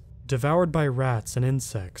seats, devoured by rats and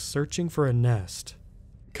insects searching for a nest.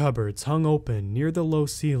 Cupboards hung open near the low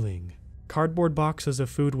ceiling, cardboard boxes of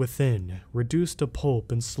food within reduced to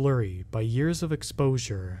pulp and slurry by years of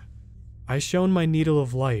exposure. I shone my needle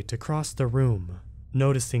of light across the room,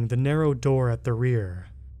 noticing the narrow door at the rear.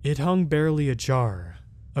 It hung barely ajar,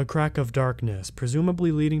 a crack of darkness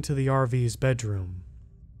presumably leading to the RV's bedroom.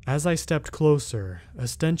 As I stepped closer, a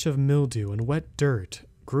stench of mildew and wet dirt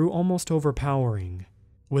grew almost overpowering.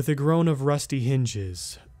 With a groan of rusty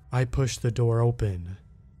hinges, I pushed the door open.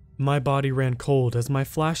 My body ran cold as my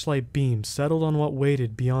flashlight beam settled on what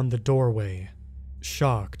waited beyond the doorway.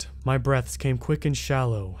 Shocked, my breaths came quick and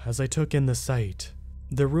shallow as I took in the sight.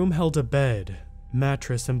 The room held a bed,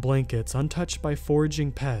 mattress and blankets untouched by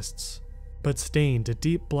foraging pests, but stained a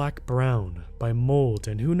deep black brown by mold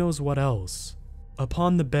and who knows what else.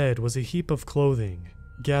 Upon the bed was a heap of clothing,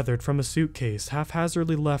 gathered from a suitcase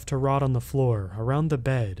haphazardly left to rot on the floor around the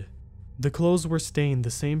bed. The clothes were stained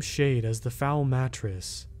the same shade as the foul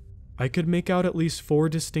mattress. I could make out at least 4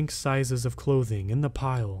 distinct sizes of clothing in the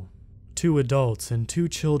pile. 2 adults and 2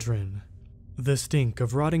 children. The stink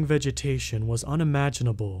of rotting vegetation was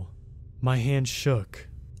unimaginable. My hands shook,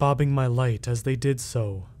 bobbing my light as they did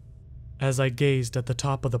so. As I gazed at the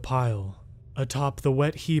top of the pile, atop the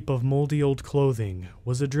wet heap of moldy old clothing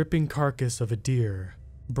was a dripping carcass of a deer,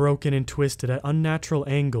 broken and twisted at unnatural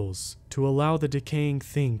angles to allow the decaying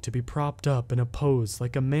thing to be propped up in a pose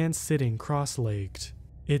like a man sitting cross-legged.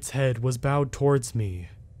 Its head was bowed towards me,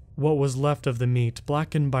 what was left of the meat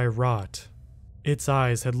blackened by rot. Its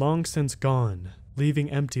eyes had long since gone, leaving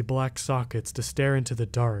empty black sockets to stare into the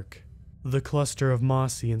dark. The cluster of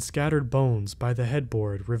mossy and scattered bones by the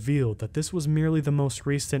headboard revealed that this was merely the most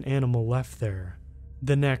recent animal left there,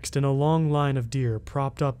 the next in a long line of deer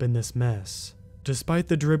propped up in this mess. Despite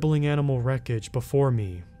the dribbling animal wreckage before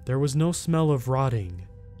me, there was no smell of rotting,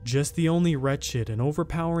 just the only wretched and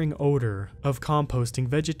overpowering odor of composting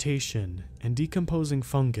vegetation and decomposing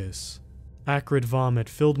fungus. Acrid vomit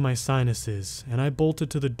filled my sinuses, and I bolted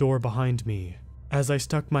to the door behind me. As I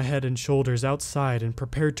stuck my head and shoulders outside and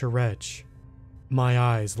prepared to retch, my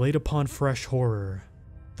eyes laid upon fresh horror.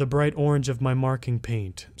 The bright orange of my marking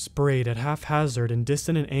paint sprayed at haphazard and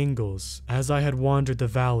dissonant angles as I had wandered the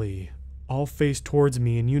valley, all faced towards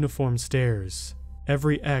me in uniform stares.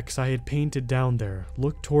 Every X I had painted down there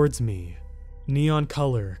looked towards me, neon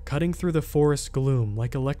color cutting through the forest gloom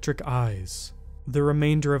like electric eyes. The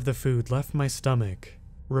remainder of the food left my stomach,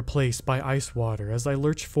 replaced by ice water as I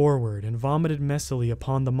lurched forward and vomited messily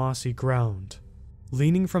upon the mossy ground.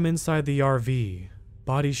 Leaning from inside the RV,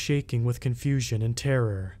 body shaking with confusion and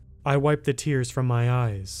terror, I wiped the tears from my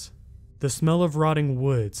eyes. The smell of rotting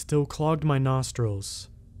wood still clogged my nostrils.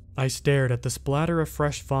 I stared at the splatter of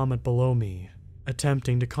fresh vomit below me,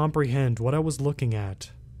 attempting to comprehend what I was looking at.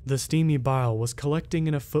 The steamy bile was collecting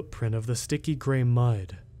in a footprint of the sticky gray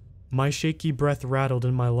mud. My shaky breath rattled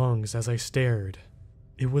in my lungs as I stared.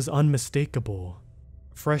 It was unmistakable.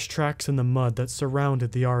 Fresh tracks in the mud that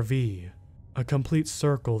surrounded the RV. a complete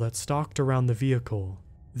circle that stalked around the vehicle.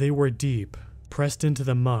 They were deep, pressed into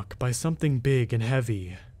the muck by something big and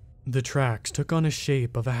heavy. The tracks took on a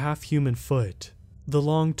shape of a half-human foot, the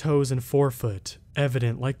long toes and forefoot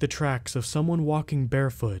evident like the tracks of someone walking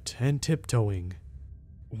barefoot and tiptoeing.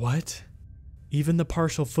 What? Even the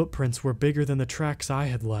partial footprints were bigger than the tracks I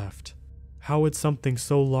had left. How would something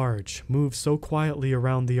so large move so quietly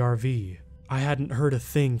around the RV? I hadn't heard a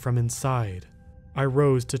thing from inside. I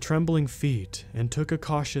rose to trembling feet and took a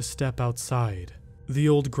cautious step outside. The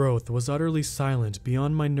old growth was utterly silent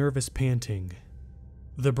beyond my nervous panting.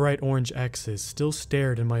 The bright orange X's still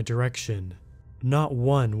stared in my direction, not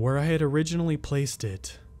one where I had originally placed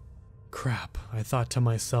it. Crap, I thought to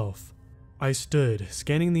myself. I stood,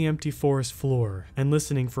 scanning the empty forest floor and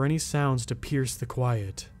listening for any sounds to pierce the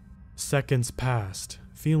quiet. Seconds passed,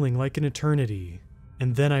 feeling like an eternity,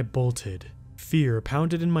 and then I bolted. Fear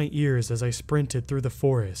pounded in my ears as I sprinted through the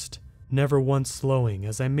forest, never once slowing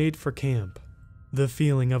as I made for camp. The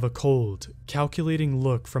feeling of a cold, calculating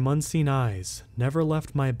look from unseen eyes never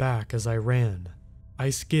left my back as I ran. I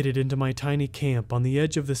skidded into my tiny camp on the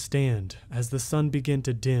edge of the stand as the sun began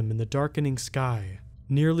to dim in the darkening sky,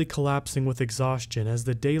 nearly collapsing with exhaustion as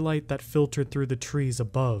the daylight that filtered through the trees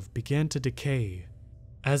above began to decay.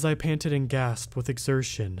 As I panted and gasped with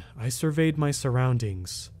exertion, I surveyed my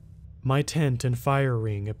surroundings. My tent and fire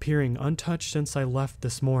ring appearing untouched since I left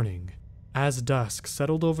this morning. As dusk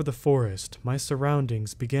settled over the forest, my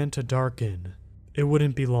surroundings began to darken. It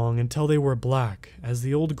wouldn't be long until they were black as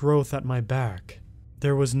the old growth at my back.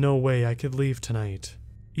 There was no way I could leave tonight.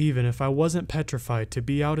 Even if I wasn't petrified to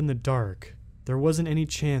be out in the dark, there wasn't any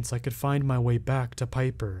chance I could find my way back to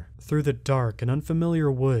Piper through the dark and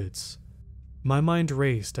unfamiliar woods. My mind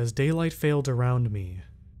raced as daylight failed around me.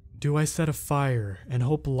 Do I set a fire and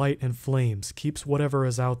hope light and flames keeps whatever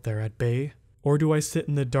is out there at bay? Or do I sit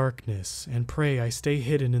in the darkness and pray I stay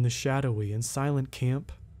hidden in the shadowy and silent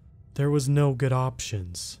camp? There was no good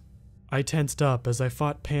options. I tensed up as I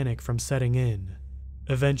fought panic from setting in.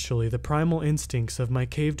 Eventually, the primal instincts of my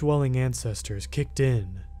cave-dwelling ancestors kicked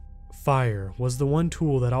in. Fire was the one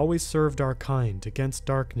tool that always served our kind against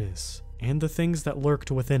darkness and the things that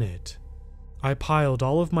lurked within it. I piled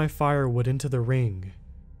all of my firewood into the ring.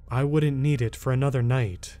 I wouldn't need it for another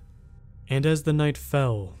night. And as the night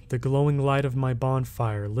fell, the glowing light of my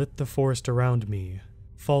bonfire lit the forest around me,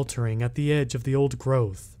 faltering at the edge of the old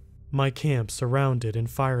growth, my camp surrounded in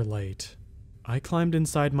firelight. I climbed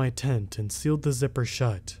inside my tent and sealed the zipper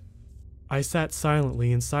shut. I sat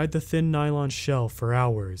silently inside the thin nylon shell for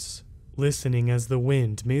hours, listening as the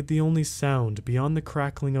wind made the only sound beyond the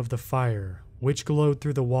crackling of the fire, which glowed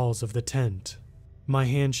through the walls of the tent. My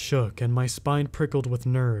hands shook and my spine prickled with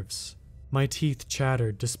nerves. My teeth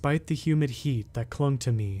chattered despite the humid heat that clung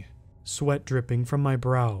to me, sweat dripping from my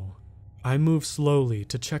brow. I moved slowly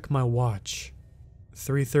to check my watch.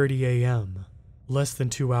 3:30 a.m. Less than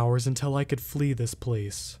 2 hours until I could flee this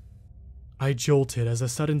place. I jolted as a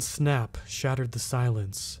sudden snap shattered the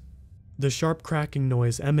silence. The sharp cracking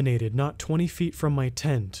noise emanated not 20 feet from my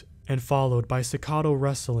tent and followed by staccato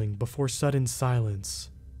rustling before sudden silence.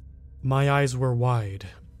 My eyes were wide.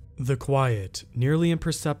 The quiet, nearly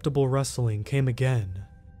imperceptible rustling came again.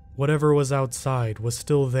 Whatever was outside was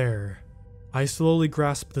still there. I slowly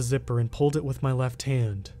grasped the zipper and pulled it with my left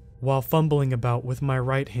hand, while fumbling about with my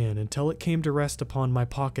right hand until it came to rest upon my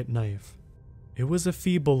pocket knife. It was a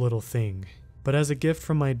feeble little thing, but as a gift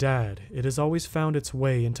from my dad, it has always found its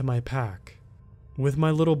way into my pack. With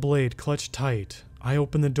my little blade clutched tight, I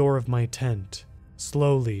opened the door of my tent.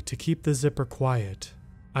 Slowly, to keep the zipper quiet,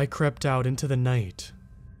 I crept out into the night.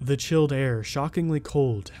 The chilled air shockingly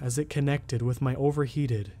cold as it connected with my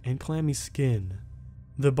overheated and clammy skin.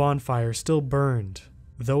 The bonfire still burned,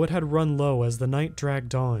 though it had run low as the night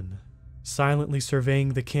dragged on. Silently surveying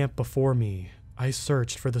the camp before me, I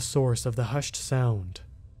searched for the source of the hushed sound.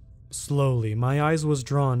 Slowly, my eyes was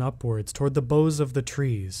drawn upwards toward the boughs of the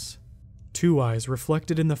trees. 2 eyes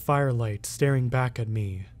reflected in the firelight staring back at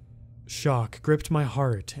me. Shock gripped my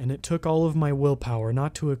heart, and it took all of my willpower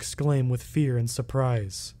not to exclaim with fear and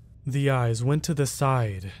surprise. The eyes went to the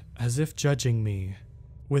side, as if judging me.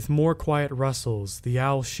 With more quiet rustles, the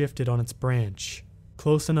owl shifted on its branch,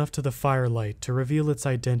 close enough to the firelight to reveal its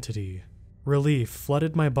identity. Relief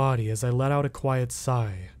flooded my body as I let out a quiet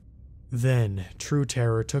sigh. Then, true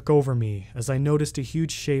terror took over me as I noticed a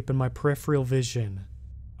huge shape in my peripheral vision.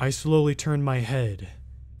 I slowly turned my head,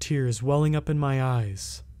 tears welling up in my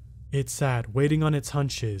eyes. It sat waiting on its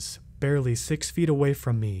hunches, barely 6 feet away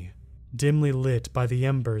from me, dimly lit by the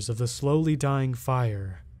embers of the slowly dying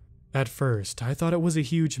fire. At first, I thought it was a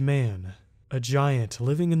huge man, a giant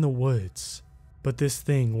living in the woods. But this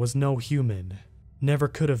thing was no human. Never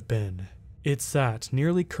could have been. It sat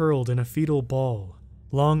nearly curled in a fetal ball,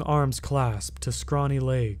 long arms clasped to scrawny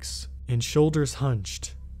legs, and shoulders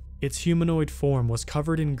hunched. Its humanoid form was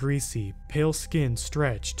covered in greasy, pale skin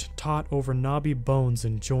stretched taut over knobby bones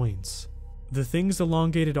and joints. The thing's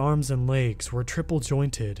elongated arms and legs were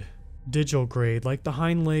triple-jointed, digil-grayed like the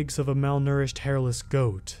hind legs of a malnourished hairless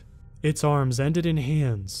goat. Its arms ended in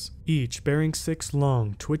hands, each bearing 6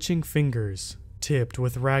 long, twitching fingers, tipped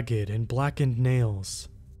with ragged and blackened nails.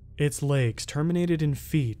 Its legs terminated in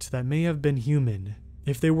feet that may have been human,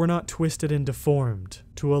 if they were not twisted and deformed,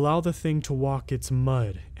 to allow the thing to walk its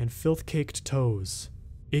mud and filth-caked toes.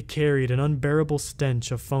 It carried an unbearable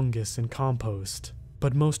stench of fungus and compost,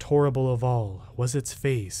 but most horrible of all was its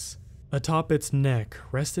face. Atop its neck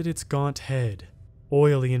rested its gaunt head,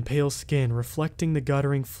 oily and pale skin reflecting the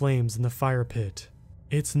guttering flames in the fire pit.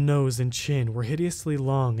 Its nose and chin were hideously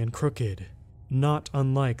long and crooked, not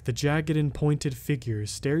unlike the jagged and pointed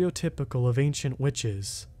figures stereotypical of ancient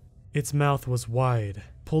witches. Its mouth was wide,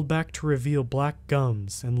 pulled back to reveal black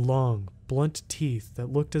gums and long, blunt teeth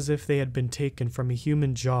that looked as if they had been taken from a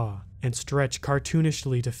human jaw and stretched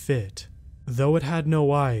cartoonishly to fit. Though it had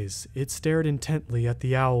no eyes, it stared intently at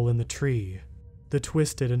the owl in the tree. The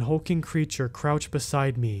twisted and hulking creature crouched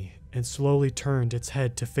beside me and slowly turned its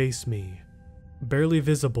head to face me. Barely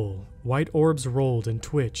visible, white orbs rolled and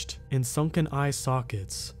twitched in sunken eye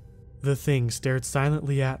sockets. The thing stared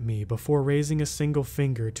silently at me before raising a single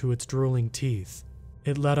finger to its drooling teeth.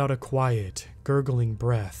 It let out a quiet, gurgling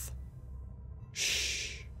breath.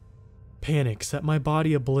 Shh. Panic set my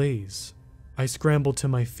body ablaze. I scrambled to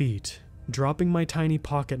my feet, dropping my tiny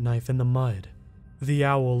pocket knife in the mud. The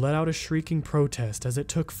owl let out a shrieking protest as it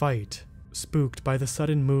took fight, spooked by the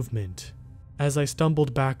sudden movement. As I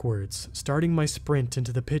stumbled backwards, starting my sprint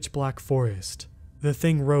into the pitch-black forest, the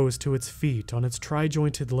thing rose to its feet on its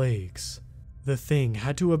tri-jointed legs. The thing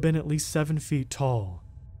had to have been at least 7 feet tall,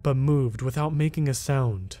 but moved without making a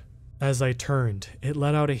sound. As I turned, it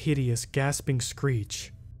let out a hideous, gasping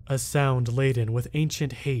screech, a sound laden with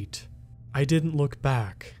ancient hate. I didn't look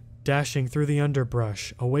back, dashing through the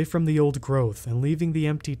underbrush, away from the old growth and leaving the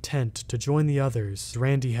empty tent to join the others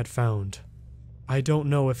Randy had found. I don't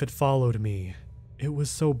know if it followed me. It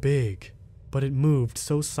was so big, but it moved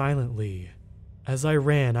so silently. As I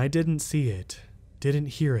ran, I didn't see it, didn't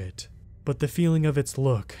hear it, but the feeling of its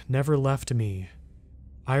look never left me.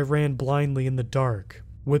 I ran blindly in the dark,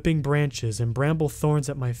 whipping branches and bramble thorns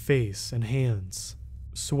at my face and hands.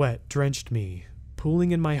 Sweat drenched me,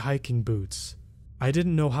 pooling in my hiking boots. I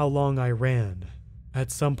didn't know how long I ran.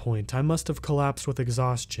 At some point, I must have collapsed with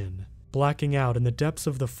exhaustion, blacking out in the depths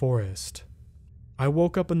of the forest. I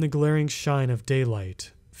woke up in the glaring shine of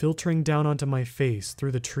daylight, filtering down onto my face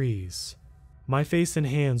through the trees. My face and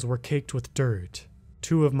hands were caked with dirt.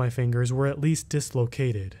 2 of my fingers were at least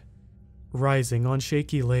dislocated. Rising on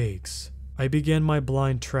shaky legs, I began my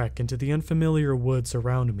blind trek into the unfamiliar woods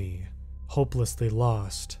around me, hopelessly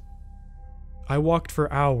lost. I walked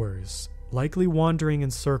for hours, likely wandering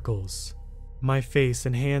in circles. My face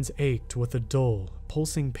and hands ached with a dull,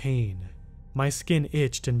 pulsing pain. My skin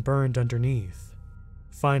itched and burned underneath.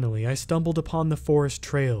 Finally, I stumbled upon the forest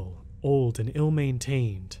trail, old and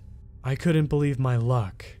ill-maintained. I couldn't believe my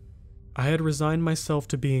luck. I had resigned myself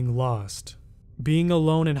to being lost, being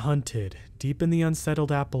alone and hunted, deep in the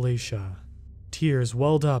unsettled Appalachia. Tears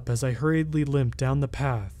welled up as I hurriedly limped down the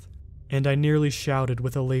path, and I nearly shouted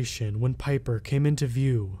with elation when Piper came into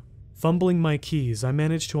view. Fumbling my keys, I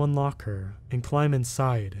managed to unlock her and climb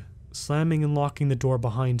inside, slamming and locking the door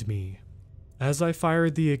behind me. As I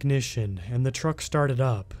fired the ignition and the truck started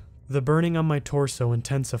up, the burning on my torso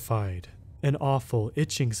intensified, an awful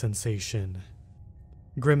itching sensation.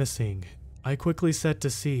 Grimacing, I quickly set to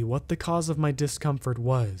see what the cause of my discomfort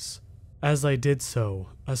was. As I did so,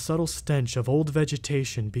 a subtle stench of old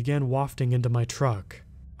vegetation began wafting into my truck.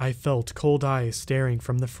 I felt cold eyes staring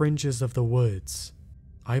from the fringes of the woods.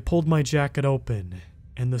 I pulled my jacket open,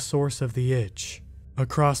 and the source of the itch,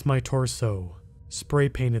 across my torso, spray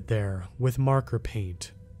painted there with marker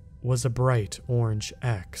paint, was a bright orange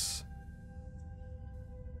X.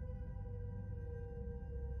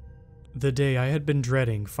 The day I had been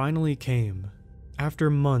dreading finally came. After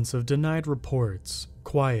months of denied reports,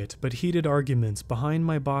 quiet but heated arguments behind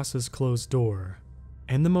my boss's closed door,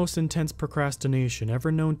 and the most intense procrastination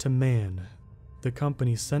ever known to man, the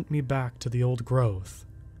company sent me back to the old growth.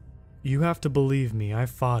 You have to believe me, I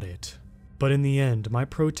fought it, but in the end my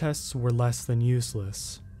protests were less than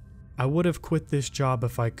useless. I would have quit this job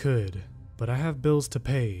if I could, but I have bills to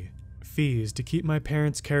pay, fees to keep my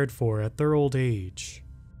parents cared for at their old age.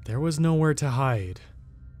 There was nowhere to hide.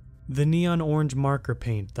 The neon orange marker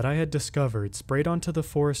paint that I had discovered sprayed onto the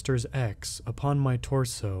Forester's X upon my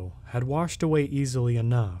torso had washed away easily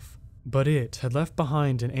enough, but it had left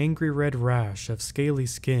behind an angry red rash of scaly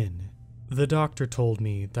skin. The doctor told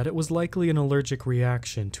me that it was likely an allergic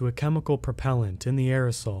reaction to a chemical propellant in the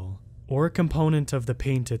aerosol, or a component of the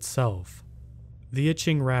paint itself. The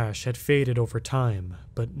itching rash had faded over time,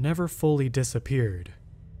 but never fully disappeared.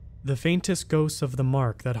 The faintest ghosts of the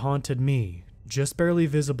mark that haunted me, just barely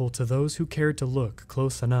visible to those who cared to look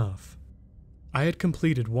close enough. I had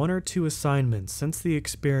completed 1 or 2 assignments since the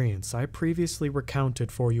experience I previously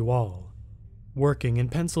recounted for you all, working in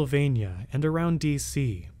Pennsylvania and around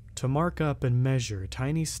DC to mark up and measure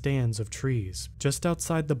tiny stands of trees just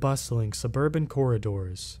outside the bustling suburban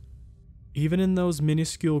corridors. Even in those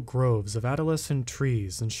minuscule groves of adolescent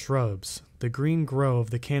trees and shrubs, the green glow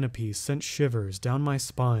of the canopies sent shivers down my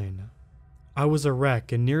spine. I was a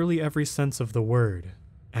wreck in nearly every sense of the word,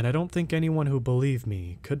 and I don't think anyone who believed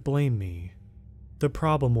me could blame me. The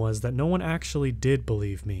problem was that no one actually did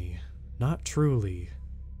believe me, not truly.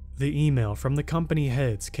 The email from the company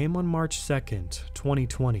heads came on March 2nd,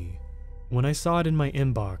 2020. When I saw it in my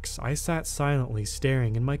inbox, I sat silently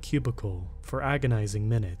staring in my cubicle for agonizing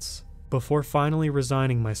minutes, before finally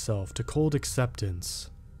resigning myself to cold acceptance.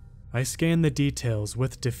 I scanned the details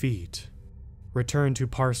with defeat. Return to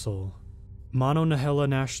parcel. Monongahela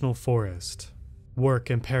National Forest.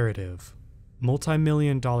 Work imperative.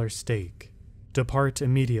 Multi-million-dollar stake. Depart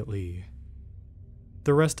immediately.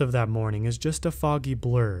 The rest of that morning is just a foggy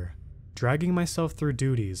blur, dragging myself through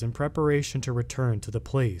duties in preparation to return to the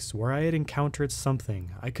place where I had encountered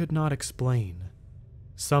something I could not explain.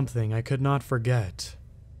 Something I could not forget.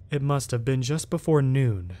 It must have been just before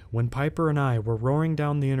noon when Piper and I were roaring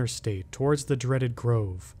down the interstate towards the dreaded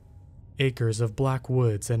grove. Acres of black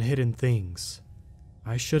woods and hidden things.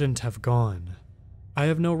 I shouldn't have gone. I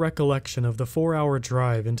have no recollection of the 4-hour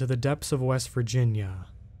drive into the depths of West Virginia.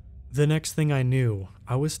 The next thing I knew,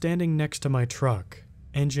 I was standing next to my truck,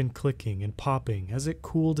 engine clicking and popping as it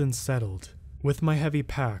cooled and settled, with my heavy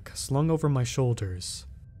pack slung over my shoulders.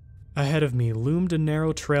 Ahead of me loomed a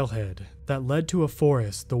narrow trailhead that led to a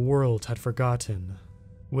forest the world had forgotten.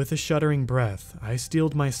 With a shuddering breath, I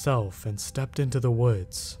steeled myself and stepped into the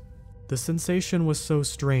woods. The sensation was so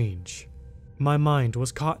strange. My mind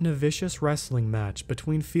was caught in a vicious wrestling match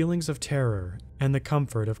between feelings of terror and the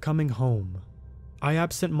comfort of coming home. I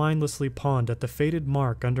absent-mindedly pawned at the faded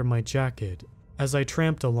mark under my jacket as I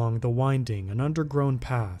tramped along the winding and undergrown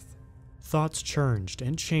path. Thoughts churned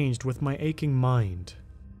and changed with my aching mind.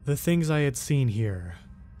 The things I had seen here,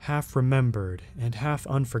 half remembered and half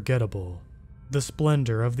unforgettable. The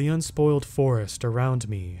splendor of the unspoiled forest around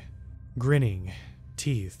me, grinning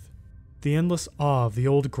teeth, the endless awe of the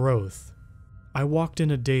old growth. I walked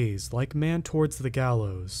in a daze like man towards the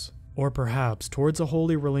gallows, or perhaps towards a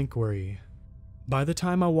holy reliquary. By the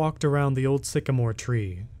time I walked around the old sycamore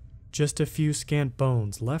tree, just a few scant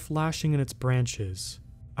bones left lashing in its branches,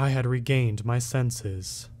 I had regained my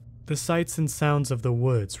senses. The sights and sounds of the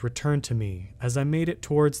woods returned to me as I made it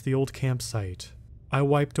towards the old campsite. I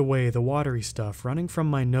wiped away the watery stuff running from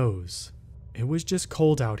my nose. It was just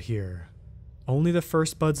cold out here. Only the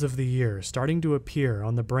first buds of the year starting to appear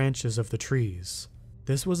on the branches of the trees.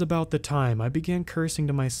 This was about the time I began cursing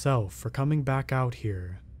to myself for coming back out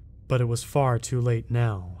here. But it was far too late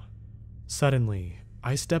now. Suddenly,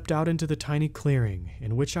 I stepped out into the tiny clearing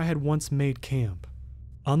in which I had once made camp.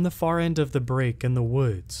 On the far end of the break in the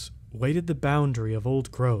woods waited the boundary of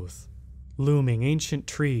old growth, looming ancient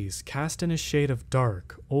trees cast in a shade of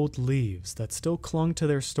dark, old leaves that still clung to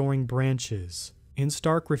their storing branches, in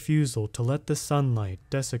stark refusal to let the sunlight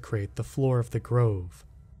desecrate the floor of the grove.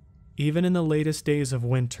 Even in the latest days of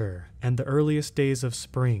winter and the earliest days of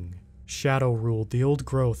spring, shadow ruled the old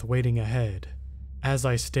growth waiting ahead. As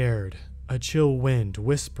I stared, a chill wind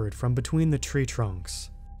whispered from between the tree trunks,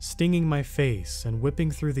 stinging my face and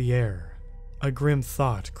whipping through the air. A grim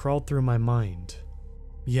thought crawled through my mind.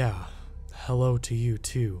 Yeah, hello to you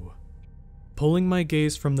too. Pulling my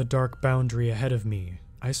gaze from the dark boundary ahead of me,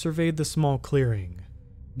 I surveyed the small clearing.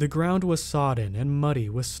 The ground was sodden and muddy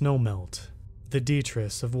with snowmelt. The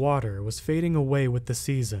detritus of water was fading away with the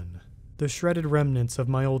season. The shredded remnants of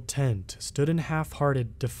my old tent stood in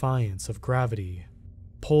half-hearted defiance of gravity.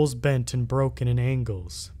 Poles bent and broken in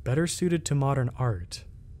angles, better suited to modern art.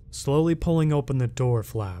 Slowly pulling open the door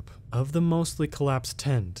flap of the mostly collapsed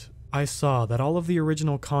tent, I saw that all of the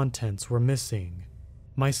original contents were missing.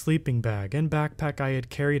 My sleeping bag and backpack I had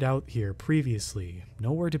carried out here previously,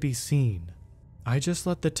 nowhere to be seen. I just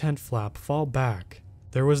let the tent flap fall back.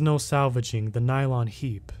 There was no salvaging the nylon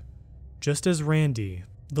heap. Just as Randy,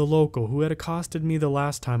 The local who had accosted me the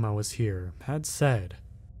last time I was here had said,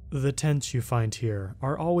 "The tents you find here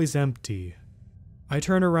are always empty." I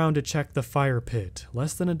turn around to check the fire pit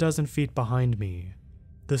less than a dozen feet behind me.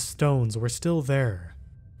 The stones were still there,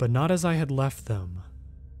 but not as I had left them.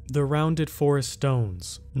 The rounded forest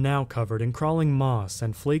stones, now covered in crawling moss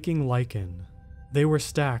and flaking lichen. They were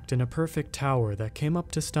stacked in a perfect tower that came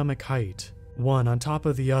up to stomach height. One on top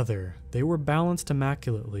of the other, they were balanced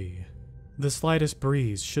immaculately. The slightest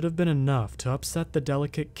breeze should have been enough to upset the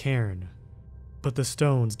delicate cairn. But the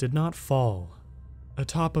stones did not fall.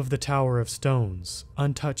 Atop of the tower of stones,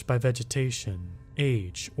 untouched by vegetation,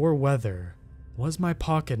 age, or weather, was my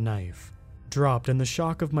pocket knife, dropped in the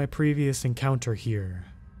shock of my previous encounter here.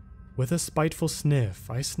 With a spiteful sniff,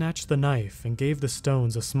 I snatched the knife and gave the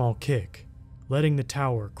stones a small kick, letting the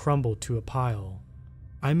tower crumble to a pile.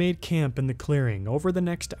 I made camp in the clearing over the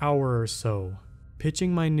next hour or so,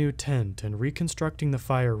 pitching my new tent and reconstructing the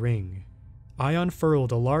fire ring. I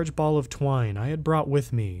unfurled a large ball of twine I had brought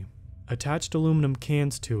with me, attached aluminum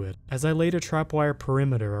cans to it as I laid a trapwire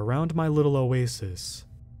perimeter around my little oasis.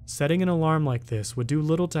 Setting an alarm like this would do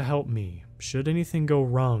little to help me should anything go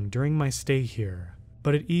wrong during my stay here,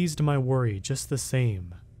 but it eased my worry just the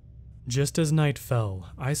same. Just as night fell,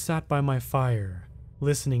 I sat by my fire,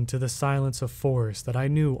 listening to the silence of forest that I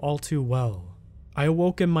knew all too well. I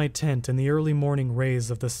awoke in my tent in the early morning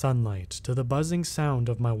rays of the sunlight to the buzzing sound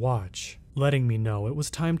of my watch, letting me know it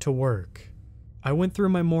was time to work. I went through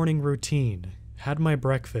my morning routine, had my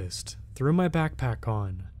breakfast, threw my backpack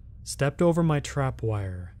on, stepped over my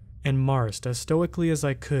trapwire, and marched as stoically as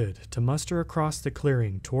I could to muster across the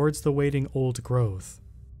clearing towards the waiting old growth.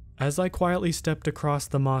 As I quietly stepped across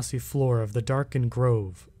the mossy floor of the darkened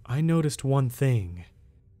grove, I noticed one thing.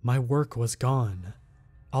 My work was gone.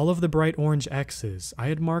 All of the bright orange X's I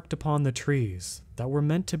had marked upon the trees that were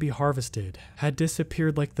meant to be harvested had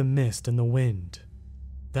disappeared like the mist in the wind.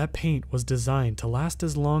 That paint was designed to last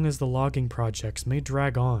as long as the logging projects may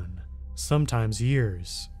drag on, sometimes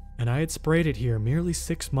years, and I had sprayed it here merely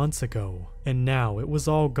 6 months ago, and now it was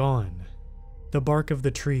all gone. The bark of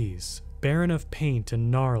the trees, barren of paint and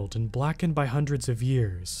gnarled and blackened by hundreds of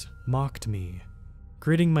years, mocked me.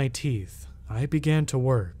 Gritting my teeth, I began to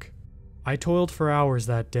work. I toiled for hours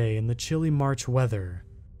that day in the chilly March weather,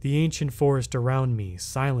 the ancient forest around me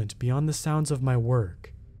silent beyond the sounds of my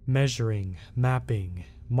work, measuring, mapping,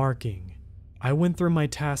 marking. I went through my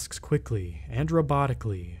tasks quickly and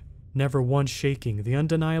robotically, never once shaking the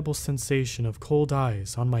undeniable sensation of cold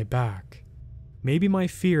eyes on my back. Maybe my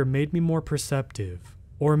fear made me more perceptive,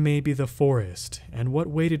 or maybe the forest and what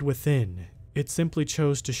waited within, it simply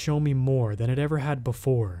chose to show me more than it ever had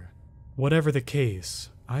before. Whatever the case,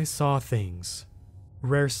 I saw things.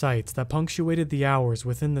 Rare sights that punctuated the hours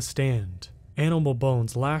within the stand. Animal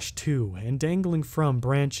bones lashed to and dangling from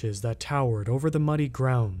branches that towered over the muddy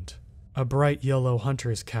ground. A bright yellow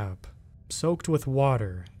hunter's cap, soaked with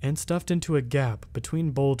water and stuffed into a gap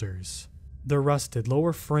between boulders. The rusted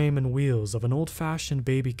lower frame and wheels of an old-fashioned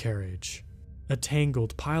baby carriage. A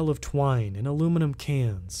tangled pile of twine in aluminum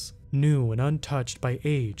cans, new and untouched by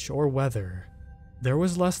age or weather. There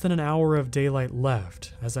was less than an hour of daylight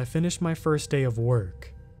left as I finished my first day of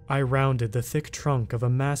work. I rounded the thick trunk of a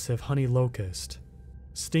massive honey locust.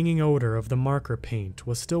 Stinging odor of the marker paint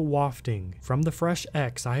was still wafting from the fresh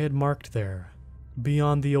X I had marked there.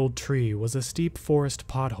 Beyond the old tree was a steep forest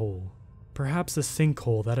pothole, perhaps a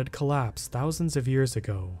sinkhole that had collapsed thousands of years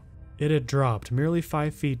ago. It had dropped merely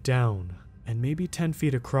 5 feet down, and maybe 10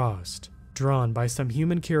 feet across. Drawn by some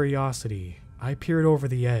human curiosity, I peered over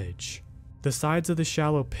the edge. The sides of the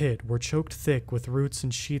shallow pit were choked thick with roots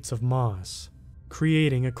and sheets of moss,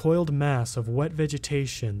 creating a coiled mass of wet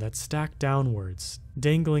vegetation that stacked downwards,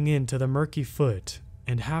 dangling into the murky foot,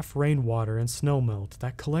 and half rainwater and snowmelt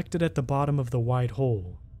that collected at the bottom of the wide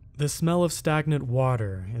hole. The smell of stagnant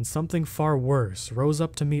water and something far worse rose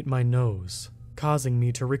up to meet my nose, causing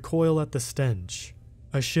me to recoil at the stench.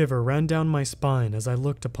 A shiver ran down my spine as I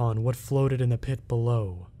looked upon what floated in the pit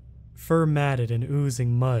below. Fur matted and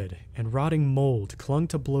oozing mud and rotting mold clung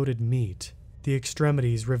to bloated meat. The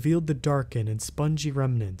extremities revealed the darkened and spongy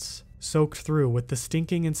remnants, soaked through with the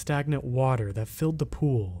stinking and stagnant water that filled the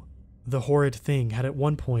pool. The horrid thing had at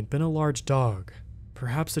one point been a large dog,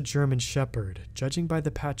 perhaps a German shepherd, judging by the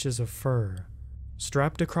patches of fur.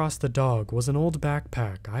 Strapped across the dog was an old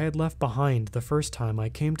backpack I had left behind the first time I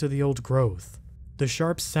came to the old growth. The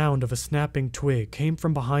sharp sound of a snapping twig came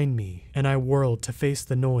from behind me, and I whirled to face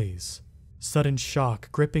the noise, sudden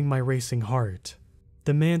shock gripping my racing heart.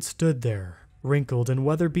 The man stood there, wrinkled and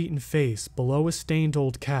weather-beaten face below a stained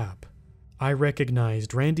old cap. I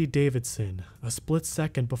recognized Randy Davidson a split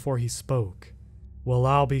second before he spoke. "Well,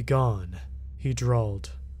 I'll be gone," he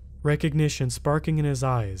drawled, recognition sparking in his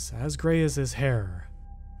eyes, as gray as his hair.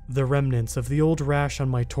 The remnants of the old rash on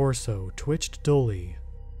my torso twitched dully.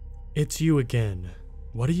 "It's you again.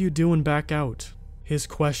 What are you doing back out?" His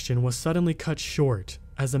question was suddenly cut short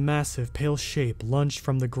as a massive pale shape lunged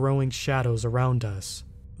from the growing shadows around us.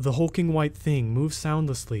 The hulking white thing moved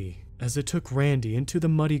soundlessly as it took Randy into the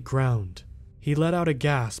muddy ground. He let out a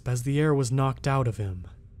gasp as the air was knocked out of him.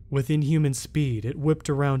 With inhuman speed, it whipped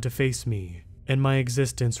around to face me, and my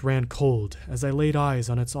existence ran cold as I laid eyes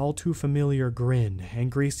on its all-too-familiar grin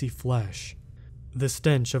and greasy flesh. The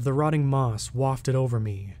stench of the rotting moss wafted over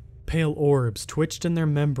me. Pale orbs twitched in their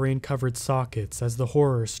membrane-covered sockets as the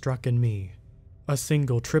horror struck in me. A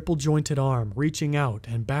single triple-jointed arm reaching out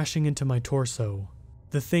and bashing into my torso.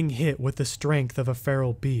 The thing hit with the strength of a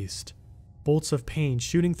feral beast. Bolts of pain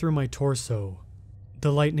shooting through my torso.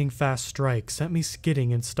 The lightning-fast strike sent me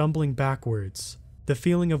skidding and stumbling backwards, the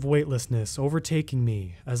feeling of weightlessness overtaking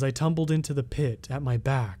me as I tumbled into the pit at my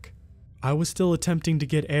back. I was still attempting to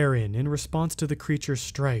get air in response to the creature's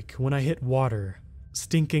strike when I hit water,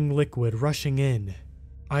 stinking liquid rushing in.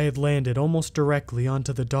 I had landed almost directly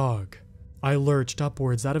onto the dog. I lurched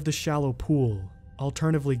upwards out of the shallow pool,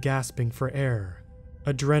 alternatively gasping for air.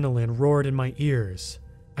 Adrenaline roared in my ears.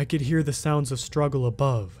 I could hear the sounds of struggle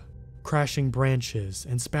above, crashing branches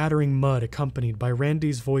and spattering mud accompanied by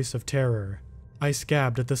Randy's voice of terror. I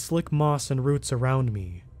scabbed at the slick moss and roots around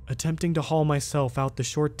me, attempting to haul myself out the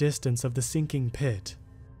short distance of the sinking pit.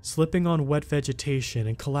 Slipping on wet vegetation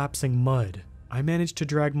and collapsing mud, I managed to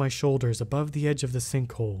drag my shoulders above the edge of the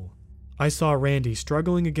sinkhole. I saw Randy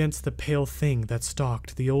struggling against the pale thing that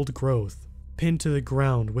stalked the old growth, pinned to the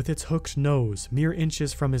ground with its hooked nose mere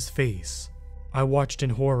inches from his face. I watched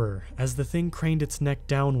in horror as the thing craned its neck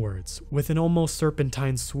downwards with an almost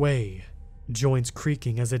serpentine sway, joints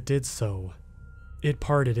creaking as it did so. It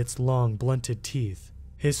parted its long, blunted teeth.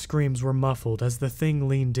 His screams were muffled as the thing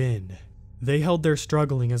leaned in. They held their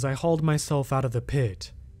struggling as I hauled myself out of the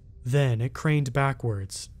pit. Then it craned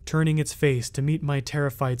backwards, turning its face to meet my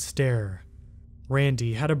terrified stare.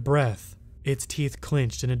 Randy had a breath, its teeth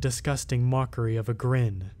clenched in a disgusting mockery of a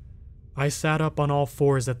grin. I sat up on all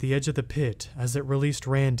fours at the edge of the pit as it released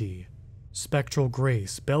Randy, spectral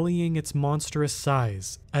grace bellying its monstrous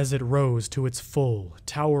size as it rose to its full,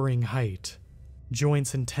 towering height.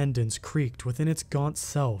 Joints and tendons creaked within its gaunt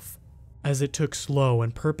self as it took slow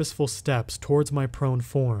and purposeful steps towards my prone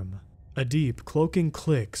form. A deep, cloaking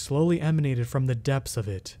click slowly emanated from the depths of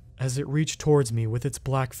it as it reached towards me with its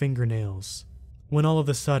black fingernails. When all of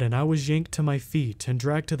a sudden I was yanked to my feet and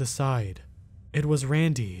dragged to the side. It was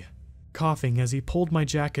Randy, coughing as he pulled my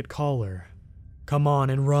jacket collar. "Come on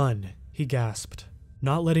and run," he gasped,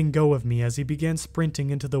 not letting go of me as he began sprinting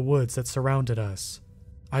into the woods that surrounded us.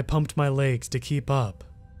 I pumped my legs to keep up,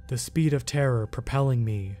 the speed of terror propelling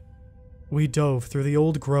me. We dove through the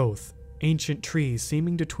old growth, ancient trees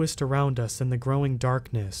seeming to twist around us in the growing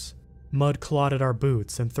darkness. Mud clotted our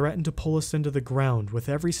boots and threatened to pull us into the ground with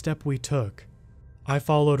every step we took. I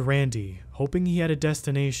followed Randy, hoping he had a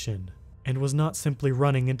destination, and was not simply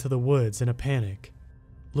running into the woods in a panic.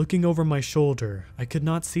 Looking over my shoulder, I could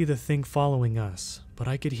not see the thing following us, but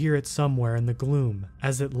I could hear it somewhere in the gloom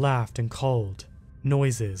as it laughed and called.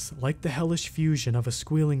 Noises like the hellish fusion of a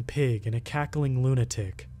squealing pig and a cackling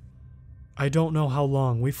lunatic. I don't know how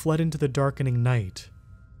long we fled into the darkening night.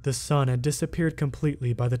 The sun had disappeared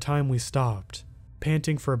completely by the time we stopped.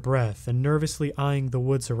 Panting for breath and nervously eyeing the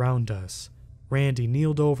woods around us, Randy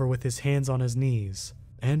kneeled over with his hands on his knees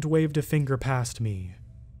and waved a finger past me.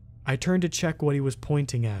 I turned to check what he was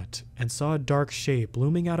pointing at and saw a dark shape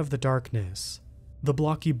looming out of the darkness, the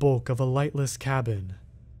blocky bulk of a lightless cabin.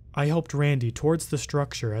 I helped Randy towards the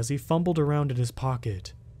structure as he fumbled around in his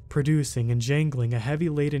pocket, producing and jangling a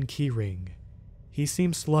heavy-laden keyring. He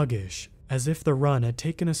seemed sluggish, as if the run had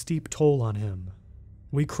taken a steep toll on him.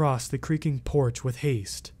 We crossed the creaking porch with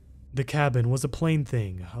haste. The cabin was a plain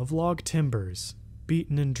thing of log timbers,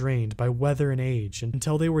 beaten and drained by weather and age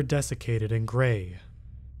until they were desiccated and gray.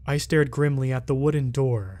 I stared grimly at the wooden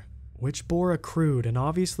door, which bore a crude and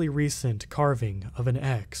obviously recent carving of an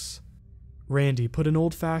X. Randy put an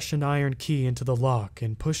old-fashioned iron key into the lock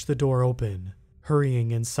and pushed the door open,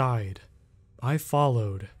 hurrying inside. I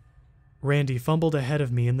followed. Randy fumbled ahead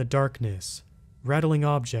of me in the darkness, rattling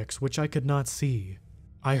objects which I could not see.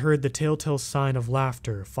 I heard the telltale sign of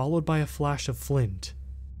laughter followed by a flash of flint.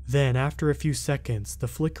 Then, after a few seconds, the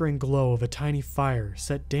flickering glow of a tiny fire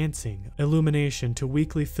set dancing illumination to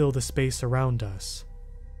weakly fill the space around us.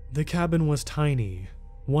 The cabin was tiny,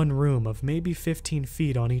 one room of maybe 15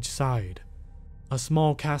 feet on each side. A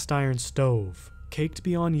small cast iron stove, caked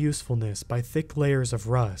beyond usefulness by thick layers of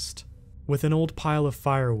rust, with an old pile of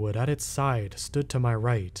firewood at its side stood to my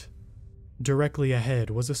right. Directly ahead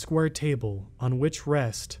was a square table on which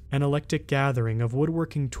rest an eclectic gathering of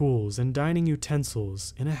woodworking tools and dining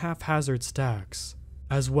utensils in a haphazard stacks,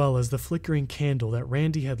 as well as the flickering candle that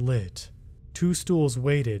Randy had lit. 2 stools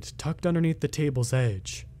waited tucked underneath the table's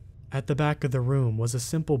edge. At the back of the room was a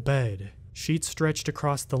simple bed, sheets stretched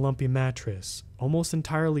across the lumpy mattress, almost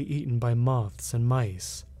entirely eaten by moths and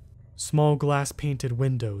mice. Small glass-painted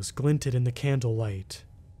windows glinted in the candlelight.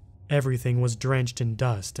 Everything was drenched in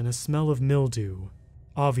dust and a smell of mildew,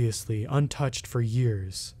 obviously untouched for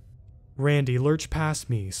years. Randy lurched past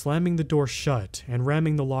me, slamming the door shut and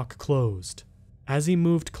ramming the lock closed. As he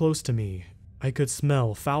moved close to me, I could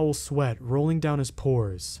smell foul sweat rolling down his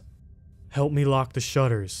pores. "Help me lock the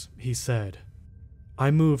shutters," he said. I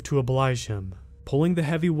moved to oblige him, pulling the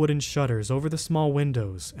heavy wooden shutters over the small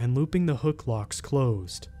windows and looping the hook locks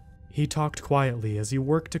closed. He talked quietly as he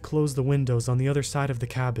worked to close the windows on the other side of the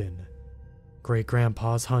cabin.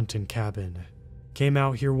 "Great-grandpa's hunting cabin. Came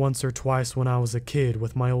out here once or twice when I was a kid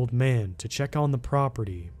with my old man to check on the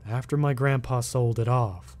property after my grandpa sold it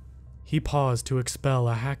off." He paused to expel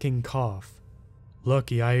a hacking cough.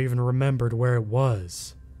 "Lucky I even remembered where it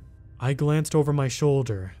was." I glanced over my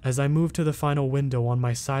shoulder as I moved to the final window on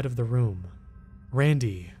my side of the room.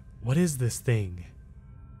 "Randy, what is this thing?"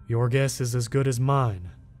 "Your guess is as good as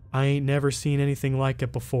mine. I ain't never seen anything like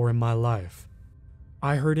it before in my life."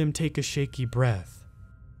 I heard him take a shaky breath.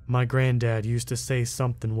 "My granddad used to say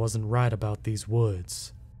something wasn't right about these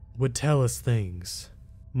woods. Would tell us things.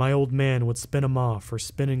 My old man would spin 'em off for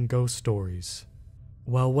spinning ghost stories."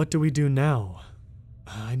 "Well, what do we do now?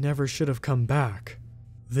 I never should have come back."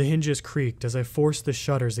 The hinges creaked as I forced the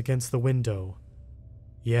shutters against the window.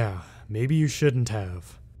 "Yeah, maybe you shouldn't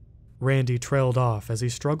have." Randy trailed off as he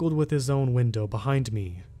struggled with his own window behind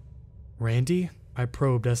me. "Randy?" I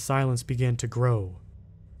probed as silence began to grow.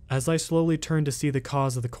 As I slowly turned to see the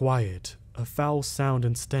cause of the quiet, a foul sound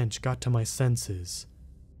and stench got to my senses.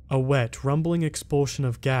 A wet, rumbling expulsion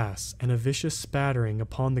of gas and a vicious spattering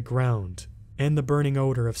upon the ground, and the burning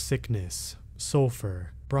odor of sickness,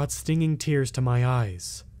 sulfur, brought stinging tears to my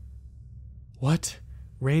eyes. "What?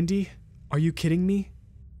 Randy? Are you kidding me?"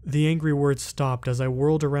 The angry words stopped as I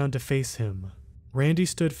whirled around to face him. Randy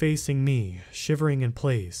stood facing me, shivering in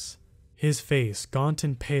place. His face, gaunt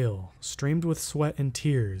and pale, streamed with sweat and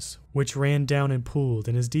tears, which ran down and pooled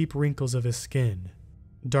in his deep wrinkles of his skin.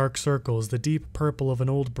 Dark circles, the deep purple of an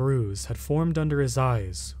old bruise, had formed under his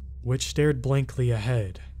eyes, which stared blankly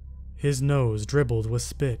ahead. His nose dribbled with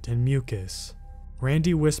spit and mucus.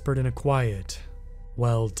 Randy whispered in a quiet,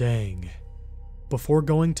 "Well, dang," before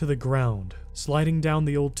going to the ground, sliding down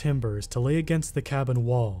the old timbers to lay against the cabin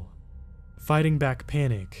wall. Fighting back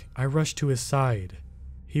panic, I rushed to his side.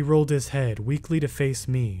 He rolled his head weakly to face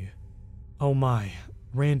me. "Oh my,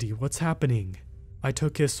 Randy, what's happening?" I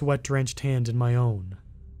took his sweat-drenched hand in my own.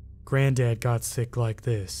 "Granddad got sick like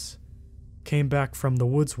this. Came back from the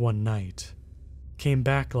woods one night. Came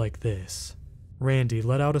back like this." Randy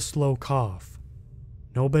let out a slow cough.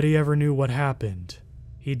 "Nobody ever knew what happened.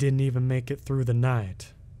 He didn't even make it through the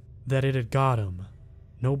night. That it had got him.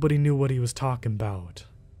 Nobody knew what he was talking about.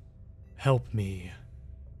 Help me."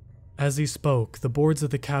 As he spoke, the boards of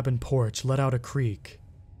the cabin porch let out a creak.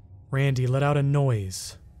 Randy let out a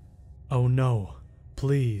noise. "Oh no,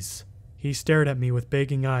 please." He stared at me with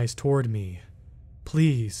begging eyes toward me.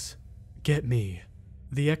 "Please, get me."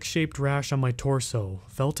 The X-shaped rash on my torso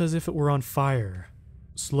felt as if it were on fire.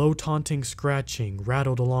 Slow taunting scratching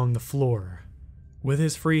rattled along the floor. With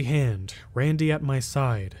his free hand, Randy at my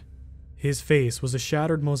side. His face was a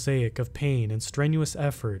shattered mosaic of pain and strenuous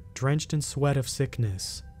effort drenched in sweat of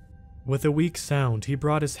sickness. With a weak sound, he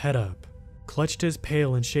brought his head up, clutched his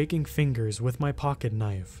pale and shaking fingers with my pocket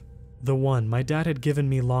knife, the one my dad had given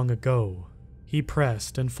me long ago. He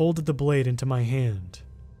pressed and folded the blade into my hand.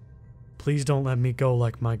 "Please don't let me go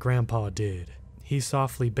like my grandpa did," he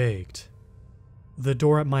softly begged. The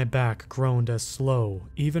door at my back groaned as slow,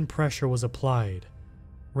 even pressure was applied.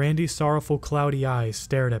 Randy's sorrowful, cloudy eyes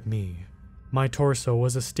stared at me. My torso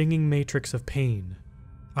was a stinging matrix of pain.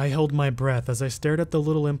 I held my breath as I stared at the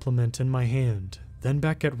little implement in my hand, then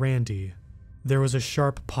back at Randy. There was a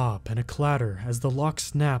sharp pop and a clatter as the lock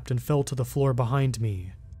snapped and fell to the floor behind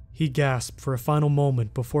me. He gasped for a final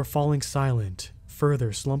moment before falling silent,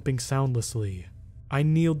 further slumping soundlessly. I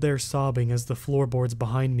kneeled there sobbing as the floorboards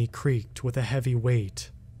behind me creaked with a heavy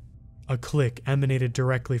weight. A click emanated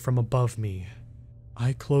directly from above me.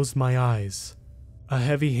 I closed my eyes. A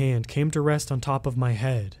heavy hand came to rest on top of my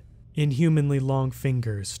head, inhumanly long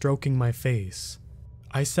fingers stroking my face.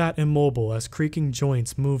 I sat immobile as creaking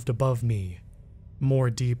joints moved above me. More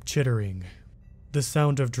deep chittering. The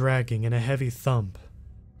sound of dragging and a heavy thump.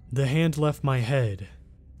 The hand left my head.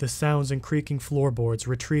 The sounds and creaking floorboards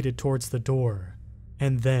retreated towards the door,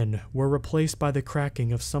 and then were replaced by the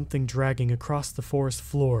cracking of something dragging across the forest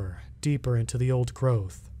floor, deeper into the old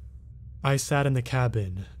growth. I sat in the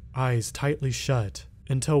cabin, eyes tightly shut,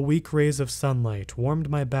 until weak rays of sunlight warmed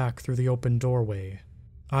my back through the open doorway.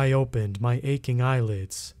 I opened my aching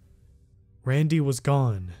eyelids. Randy was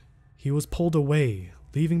gone. He was pulled away,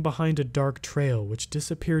 leaving behind a dark trail which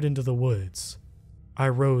disappeared into the woods. I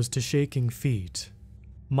rose to shaking feet.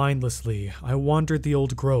 Mindlessly, I wandered the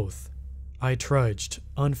old growth. I trudged,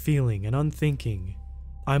 unfeeling and unthinking.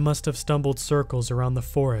 I must have stumbled circles around the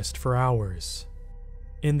forest for hours.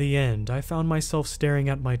 In the end, I found myself staring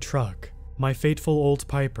at my truck, my fateful old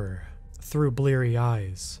Piper, through bleary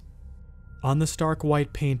eyes. On the stark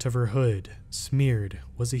white paint of her hood, smeared,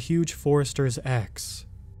 was a huge Forester's X.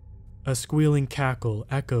 A squealing cackle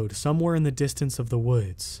echoed somewhere in the distance of the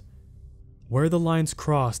woods. Where the lines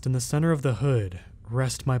crossed in the center of the hood,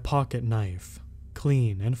 rest my pocket knife,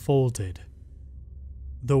 clean and folded.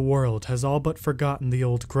 The world has all but forgotten the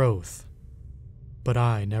old growth, but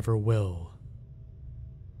I never will.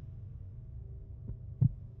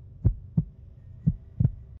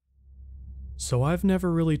 So I've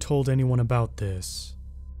never really told anyone about this,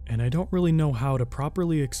 and I don't really know how to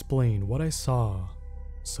properly explain what I saw,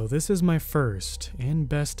 so this is my first and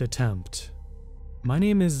best attempt. My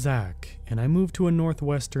name is Zach, and I moved to a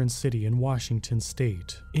northwestern city in Washington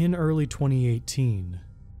state in early 2018,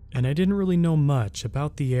 and I didn't really know much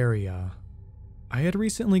about the area. I had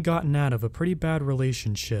recently gotten out of a pretty bad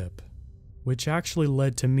relationship, which actually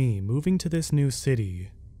led to me moving to this new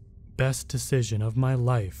city. Best decision of my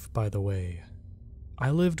life, by the way. I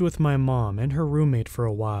lived with my mom and her roommate for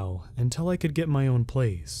a while until I could get my own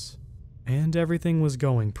place, and everything was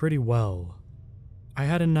going pretty well. I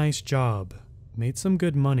had a nice job, made some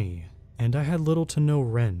good money, and I had little to no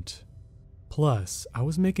rent. Plus, I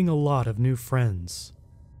was making a lot of new friends.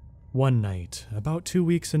 One night, about 2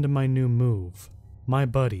 weeks into my new move, my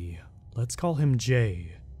buddy, let's call him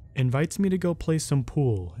Jay, invites me to go play some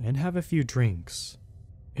pool and have a few drinks.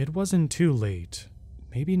 It wasn't too late,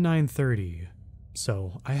 maybe 9:30,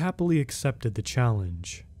 so I happily accepted the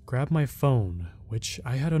challenge, grabbed my phone, which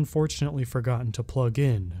I had unfortunately forgotten to plug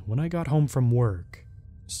in when I got home from work,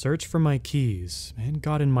 searched for my keys, and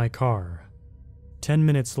got in my car. 10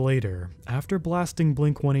 minutes later, after blasting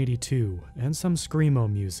Blink-182 and some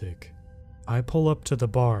Screamo music, I pull up to the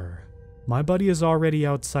bar. My buddy is already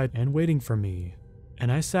outside and waiting for me,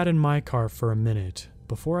 and I sat in my car for a minute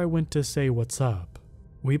before I went to say what's up.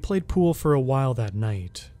 We played pool for a while that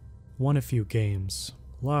night, won a few games,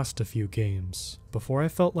 lost a few games, before I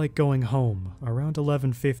felt like going home around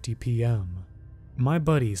 11:50 p.m. My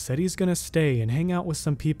buddy said he's gonna stay and hang out with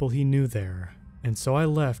some people he knew there, and so I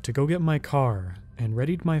left to go get my car and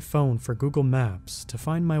readied my phone for Google Maps to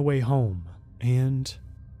find my way home, and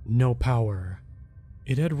no power.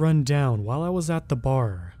 It had run down while I was at the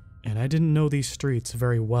bar, and I didn't know these streets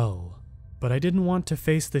very well, but I didn't want to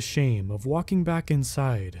face the shame of walking back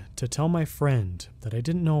inside to tell my friend that I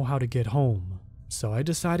didn't know how to get home, so I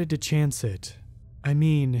decided to chance it. I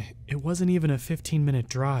mean, it wasn't even a 15-minute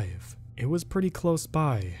drive. It was pretty close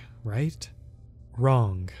by, right?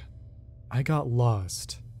 Wrong. I got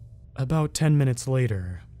lost. About 10 minutes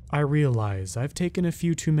later, I realize I've taken a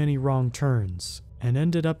few too many wrong turns and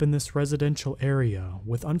ended up in this residential area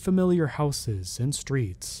with unfamiliar houses and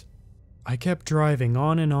streets. I kept driving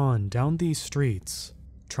on and on down these streets,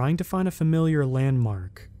 trying to find a familiar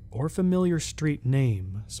landmark or familiar street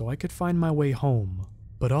name so I could find my way home,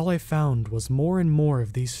 but all I found was more and more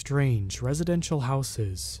of these strange residential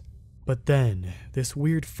houses. But then, this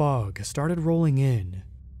weird fog started rolling in.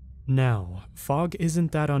 Now, fog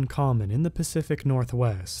isn't that uncommon in the Pacific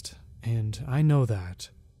Northwest, and I know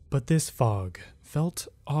that. But this fog felt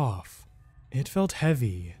off. It felt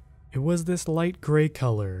heavy. It was this light gray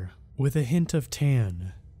color with a hint of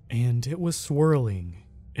tan, and it was swirling.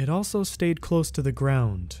 It also stayed close to the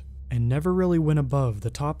ground and never really went above the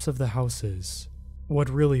tops of the houses. What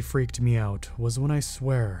really freaked me out was when I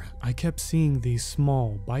swear I kept seeing these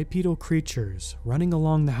small bipedal creatures running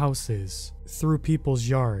along the houses, through people's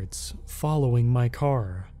yards, following my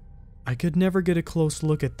car. I could never get a close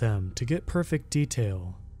look at them to get perfect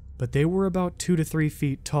detail, but they were about 2 to 3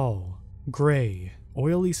 feet tall, gray,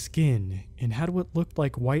 oily skin, and had what looked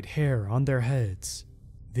like white hair on their heads.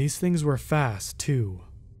 These things were fast too,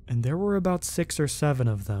 and there were about 6 or 7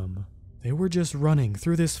 of them. They were just running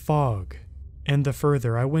through this fog. And the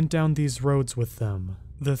further I went down these roads with them,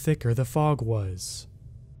 the thicker the fog was.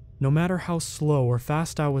 No matter how slow or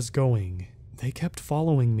fast I was going, they kept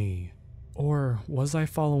following me. Or was I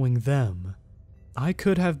following them? I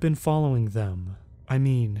could have been following them. I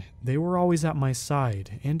mean, they were always at my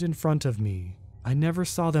side and in front of me. I never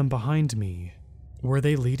saw them behind me. Were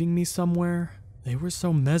they leading me somewhere? They were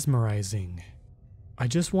so mesmerizing. I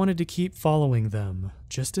just wanted to keep following them,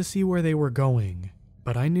 just to see where they were going.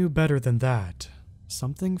 But I knew better than that.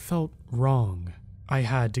 Something felt wrong. I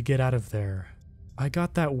had to get out of there. I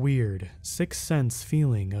got that weird, sixth sense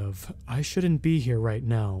feeling of I shouldn't be here right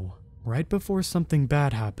now, right before something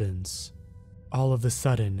bad happens. All of a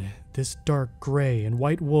sudden, this dark gray and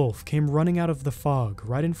white wolf came running out of the fog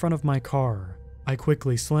right in front of my car. I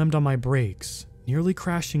quickly slammed on my brakes, nearly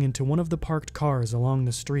crashing into one of the parked cars along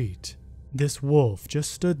the street. This wolf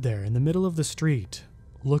just stood there in the middle of the street,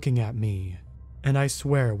 looking at me. And I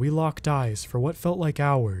swear we locked eyes for what felt like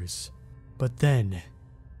hours. But then,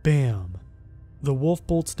 bam! The wolf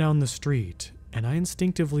bolts down the street, and I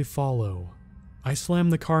instinctively follow. I slam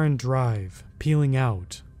the car in drive, peeling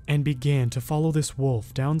out, and began to follow this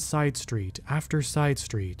wolf down side street after side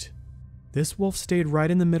street. This wolf stayed right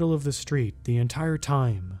in the middle of the street the entire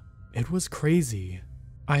time. It was crazy.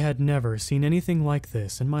 I had never seen anything like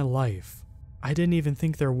this in my life. I didn't even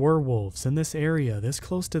think there were wolves in this area this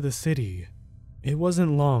close to the city. It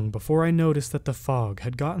wasn't long before I noticed that the fog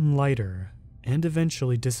had gotten lighter and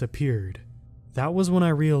eventually disappeared. That was when I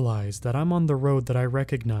realized that I'm on the road that I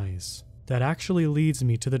recognize, that actually leads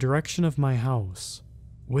me to the direction of my house.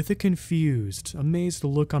 With a confused, amazed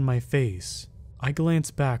look on my face, I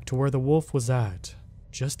glanced back to where the wolf was at,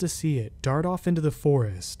 just to see it dart off into the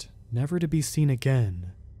forest, never to be seen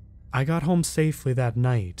again. I got home safely that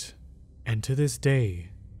night, and to this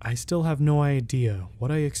day, I still have no idea what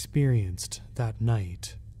I experienced that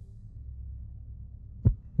night.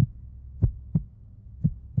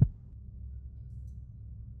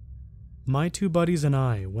 My two buddies and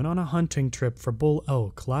I went on a hunting trip for bull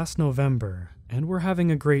elk last November, and were having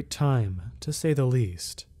a great time, to say the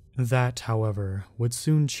least. That, however, would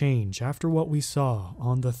soon change after what we saw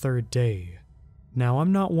on the third day. Now,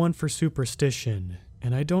 I'm not one for superstition,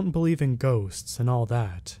 and I don't believe in ghosts and all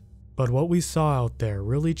that, but what we saw out there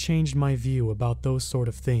really changed my view about those sort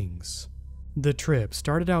of things. The trip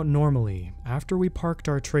started out normally after we parked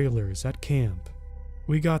our trailers at camp.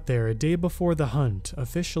 We got there a day before the hunt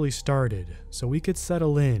officially started so we could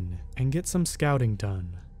settle in and get some scouting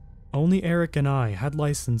done. Only Eric and I had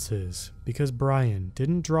licenses because Brian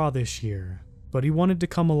didn't draw this year, but he wanted to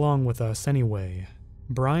come along with us anyway.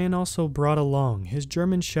 Brian also brought along his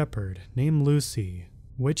German Shepherd named Lucy,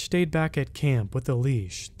 which stayed back at camp with a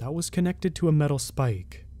leash that was connected to a metal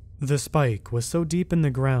spike. The spike was so deep in the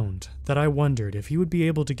ground that I wondered if he would be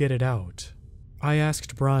able to get it out. I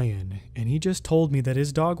asked Brian, and he just told me that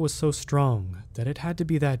his dog was so strong that it had to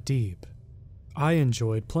be that deep. I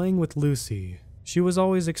enjoyed playing with Lucy. She was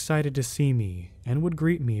always excited to see me and would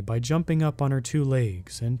greet me by jumping up on her two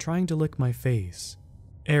legs and trying to lick my face.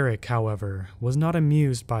 Eric, however, was not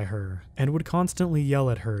amused by her and would constantly yell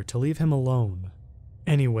at her to leave him alone.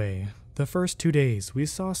 Anyway, the first 2 days we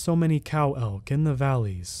saw so many cow elk in the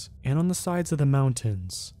valleys and on the sides of the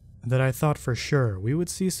mountains that I thought for sure we would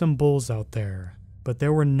see some bulls out there, but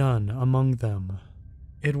there were none among them.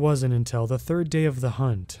 It wasn't until the third day of the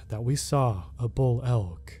hunt that we saw a bull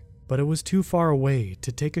elk, but it was too far away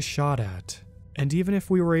to take a shot at, and even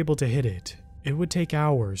if we were able to hit it, it would take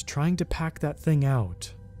hours trying to pack that thing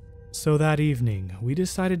out. So that evening, we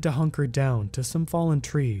decided to hunker down to some fallen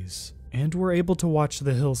trees, and were able to watch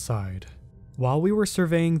the hillside. While we were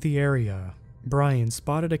surveying the area, Brian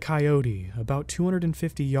spotted a coyote about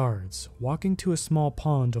 250 yards walking to a small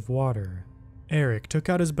pond of water. Eric took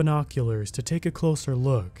out his binoculars to take a closer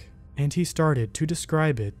look, and he started to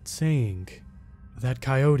describe it, saying, "That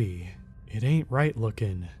coyote, it ain't right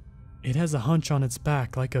looking. It has a hunch on its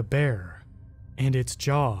back like a bear. And its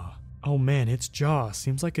jaw, oh man, its jaw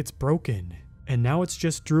seems like it's broken, and now it's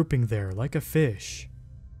just drooping there like a fish."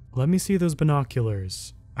 "Let me see those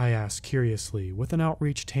binoculars," I asked curiously with an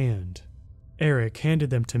outreached hand. Eric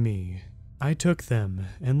handed them to me. I took them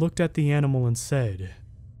and looked at the animal and said,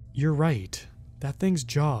 "You're right, that thing's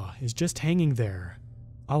jaw is just hanging there.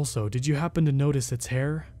 Also, did you happen to notice its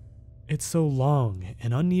hair? It's so long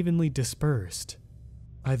and unevenly dispersed."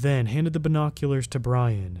 I then handed the binoculars to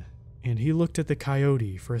Brian, and he looked at the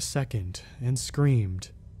coyote for a second and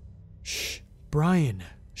screamed, "Shh, Brian,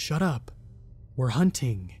 shut up. We're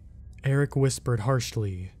hunting," Eric whispered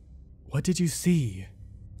harshly. "What did you see?"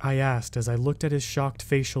 I asked as I looked at his shocked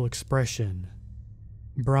facial expression.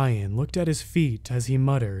 Brian looked at his feet as he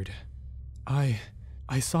muttered, I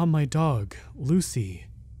saw my dog, Lucy,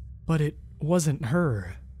 but it wasn't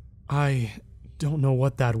her." I don't know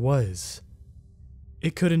what that was.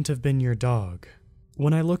 It couldn't have been your dog.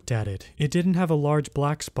 When I looked at it, it didn't have a large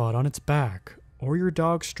black spot on its back, or your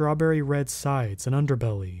dog's strawberry red sides and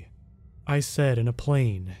underbelly, I said in a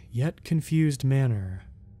plain, yet confused manner.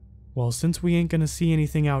 Well, since we ain't gonna see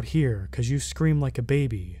anything out here 'cause you scream like a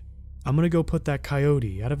baby, I'm gonna go put that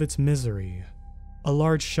coyote out of its misery. A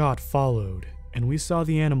large shot followed, and we saw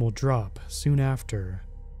the animal drop soon after.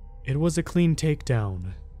 It was a clean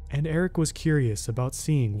takedown, and Eric was curious about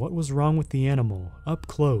seeing what was wrong with the animal up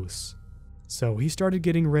close, so he started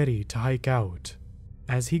getting ready to hike out.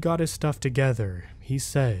 As he got his stuff together, he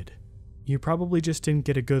said, "You probably just didn't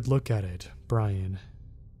get a good look at it, Brian.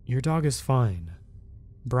 Your dog is fine."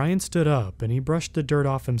 Brian stood up and he brushed the dirt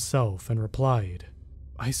off himself and replied,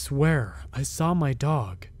 "I swear I saw my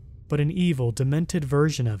dog, but an evil, demented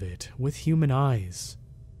version of it with human eyes.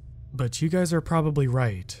 But you guys are probably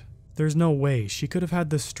right. There's no way she could have had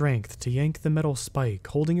the strength to yank the metal spike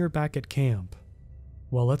holding her back at camp.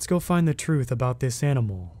 Well, let's go find the truth about this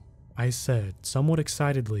animal," I said somewhat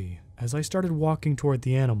excitedly as I started walking toward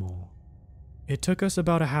the animal. It took us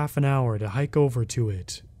about a half an hour to hike over to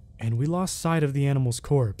it, and we lost sight of the animal's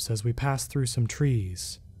corpse as we passed through some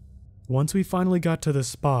trees. Once we finally got to the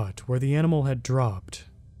spot where the animal had dropped,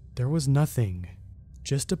 there was nothing,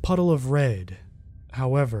 just a puddle of red.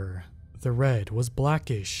 However, the red was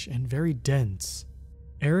blackish and very dense.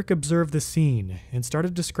 Eric observed the scene and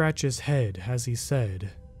started to scratch his head as he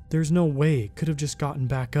said, "There's no way it could have just gotten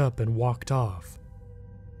back up and walked off."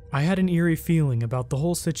 I had an eerie feeling about the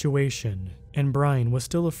whole situation, and Brian was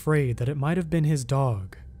still afraid that it might have been his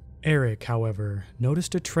dog. Eric, however,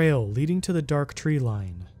 noticed a trail leading to the dark tree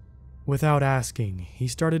line. Without asking, he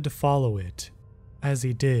started to follow it. As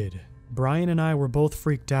he did, Brian and I were both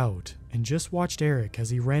freaked out and just watched Eric as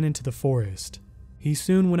he ran into the forest. He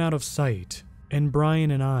soon went out of sight, and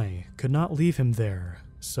Brian and I could not leave him there,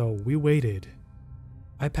 so we waited.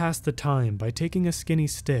 I passed the time by taking a skinny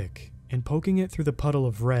stick and poking it through the puddle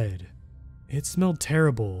of red. It smelled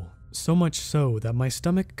terrible, so much so that my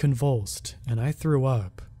stomach convulsed and I threw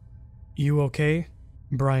up. "You okay?"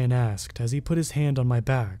 Brian asked as he put his hand on my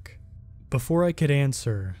back. Before I could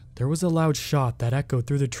answer, there was a loud shot that echoed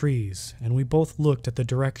through the trees, and we both looked at the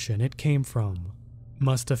direction it came from.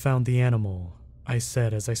 "Must have found the animal," I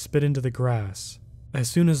said as I spit into the grass. As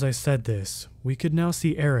soon as I said this, we could now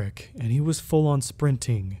see Eric, and he was full on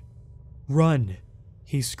sprinting. "Run!"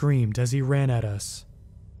 he screamed as he ran at us.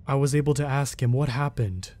 I was able to ask him what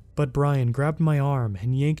happened, but Brian grabbed my arm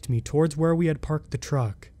and yanked me towards where we had parked the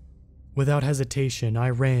truck. Without hesitation, I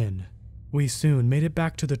ran. We soon made it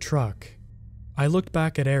back to the truck. I looked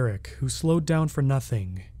back at Eric, who slowed down for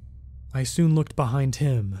nothing. I soon looked behind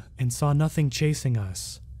him and saw nothing chasing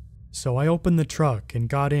us, so I opened the truck and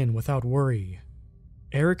got in without worry.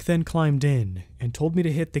 Eric then climbed in and told me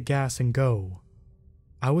to hit the gas and go.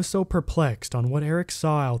 I was so perplexed on what Eric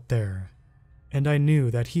saw out there, and I knew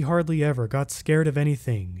that he hardly ever got scared of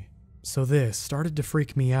anything, so this started to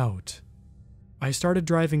freak me out. I started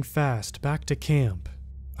driving fast back to camp.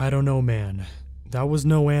 I don't know, man. That was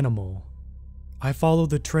no animal. I followed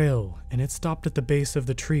the trail and it stopped at the base of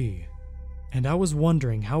the tree, and I was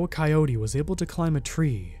wondering how a coyote was able to climb a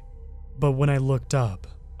tree. But when I looked up,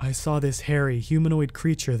 I saw this hairy humanoid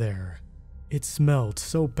creature there. It smelled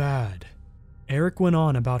so bad. Eric went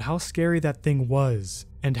on about how scary that thing was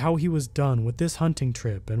and how he was done with this hunting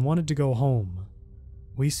trip and wanted to go home.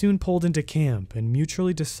 We soon pulled into camp and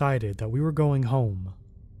mutually decided that we were going home.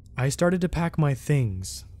 I started to pack my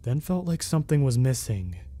things, then felt like something was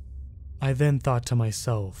missing. I then thought to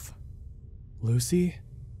myself, "Lucy?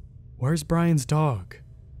 Where's Brian's dog?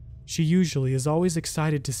 She usually is always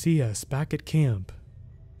excited to see us back at camp.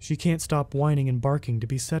 She can't stop whining and barking to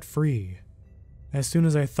be set free." As soon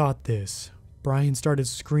as I thought this, Brian started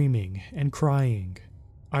screaming and crying.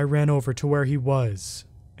 I ran over to where he was,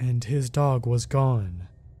 and his dog was gone.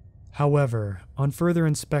 However, on further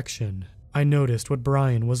inspection, I noticed what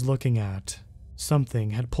Brian was looking at.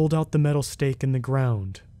 Something had pulled out the metal stake in the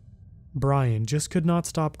ground. Brian just could not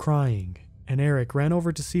stop crying, and Eric ran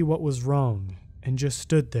over to see what was wrong, and just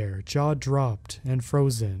stood there, jaw dropped and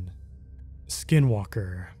frozen.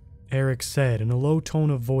 "Skinwalker," Eric said in a low tone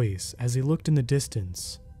of voice as he looked in the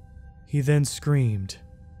distance. He then screamed,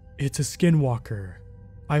 "It's a skinwalker."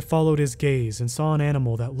 I followed his gaze and saw an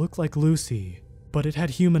animal that looked like Lucy, but it had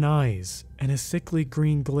human eyes and a sickly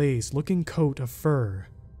green glazed looking coat of fur.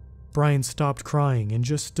 Brian stopped crying and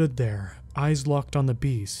just stood there, eyes locked on the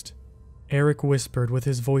beast. Eric whispered with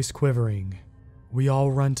his voice quivering, "We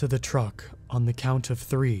all run to the truck on the count of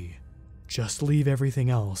 3. Just leave everything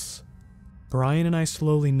else." Brian and I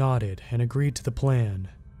slowly nodded and agreed to the plan.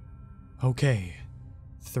 Okay.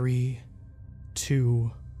 3,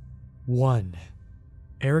 2, 1.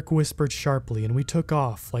 Eric whispered sharply, and we took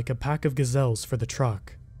off like a pack of gazelles for the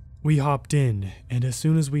truck. We hopped in, and as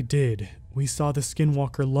soon as we did, we saw the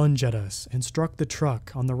Skinwalker lunge at us and struck the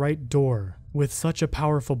truck on the right door with such a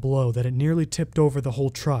powerful blow that it nearly tipped over the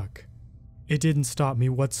whole truck. It didn't stop me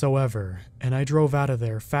whatsoever, and I drove out of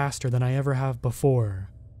there faster than I ever have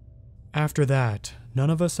before. After that,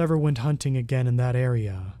 none of us ever went hunting again in that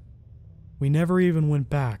area. We never even went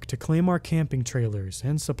back to claim our camping trailers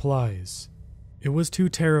and supplies. It was too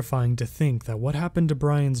terrifying to think that what happened to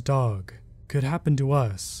Brian's dog could happen to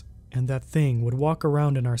us, and that thing would walk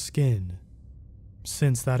around in our skin.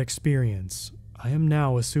 Since that experience, I am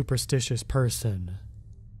now a superstitious person.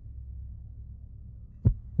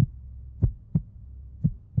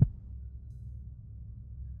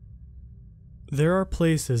 There are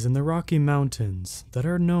places in the Rocky Mountains that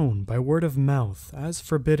are known by word of mouth as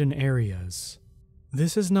forbidden areas.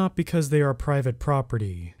 This is not because they are private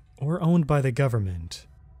property or owned by the government,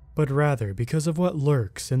 but rather because of what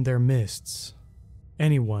lurks in their midst.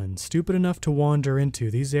 Anyone stupid enough to wander into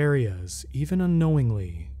these areas, even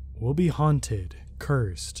unknowingly, will be haunted,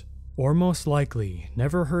 cursed, or most likely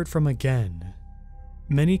never heard from again.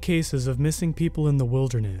 Many cases of missing people in the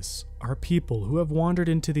wilderness are people who have wandered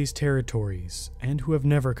into these territories and who have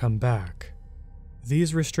never come back.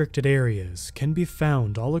 These restricted areas can be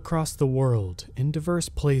found all across the world in diverse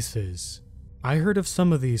places. I heard of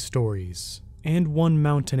some of these stories, and one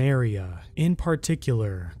mountain area in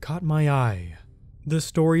particular caught my eye. The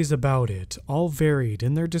stories about it all varied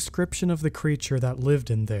in their description of the creature that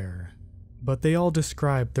lived in there, but they all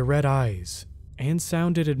described the red eyes and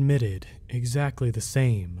sounded admitted exactly the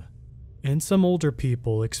same. And some older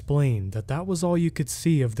people explained that that was all you could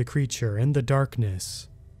see of the creature in the darkness.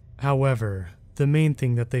 However, the main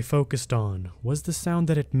thing that they focused on was the sound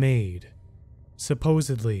that it made.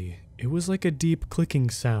 Supposedly, it was like a deep clicking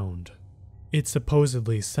sound. It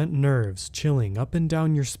supposedly sent nerves chilling up and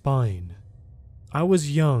down your spine. I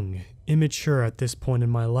was young, immature at this point in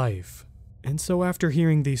my life, and so after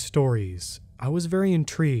hearing these stories, I was very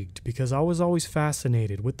intrigued because I was always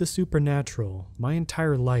fascinated with the supernatural my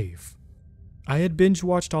entire life. I had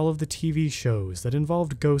binge-watched all of the TV shows that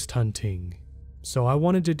involved ghost hunting, so I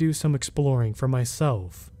wanted to do some exploring for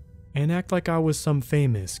myself and act like I was some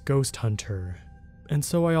famous ghost hunter. And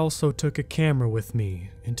so I also took a camera with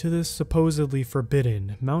me into this supposedly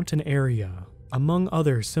forbidden mountain area, among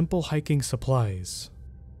other simple hiking supplies.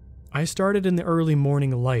 I started in the early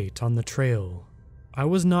morning light on the trail. I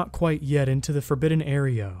was not quite yet into the forbidden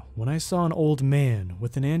area when I saw an old man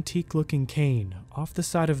with an antique-looking cane off the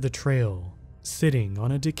side of the trail, sitting on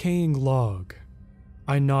a decaying log.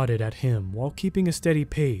 I nodded at him while keeping a steady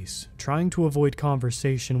pace, trying to avoid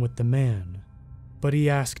conversation with the man. But he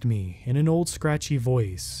asked me in an old scratchy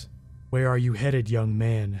voice, "Where are you headed, young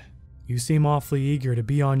man? You seem awfully eager to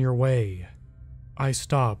be on your way." I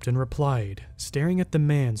stopped and replied, staring at the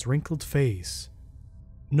man's wrinkled face.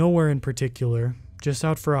 "Nowhere in particular, just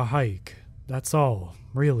out for a hike, that's all,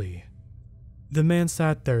 really." The man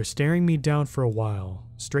sat there staring me down for a while,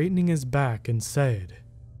 straightening his back and said,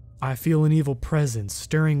 "I feel an evil presence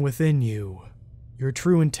stirring within you. Your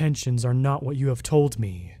true intentions are not what you have told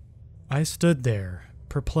me." I stood there,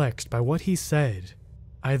 perplexed by what he said.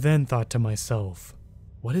 I then thought to myself,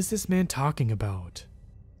 what is this man talking about?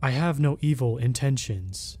 I have no evil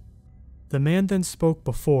intentions. The man then spoke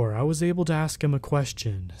before I was able to ask him a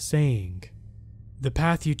question, saying, "The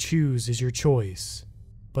path you choose is your choice,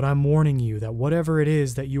 but I'm warning you that whatever it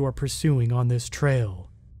is that you are pursuing on this trail,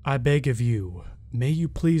 I beg of you, may you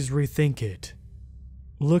please rethink it.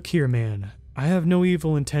 Look here, man, I have no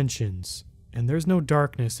evil intentions, and there's no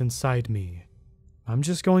darkness inside me. I'm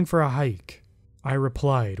just going for a hike," I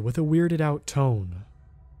replied with a weirded out tone.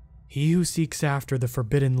 "He who seeks after the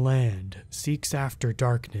forbidden land seeks after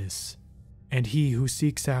darkness, and he who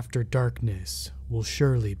seeks after darkness will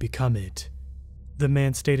surely become it," the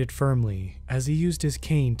man stated firmly as he used his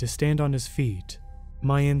cane to stand on his feet.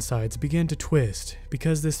 My insides began to twist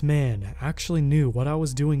because this man actually knew what I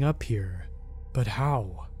was doing up here. But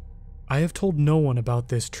how? I have told no one about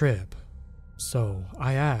this trip. So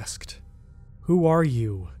I asked, "Who are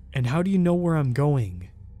you, and how do you know where I'm going?"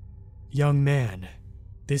 "Young man,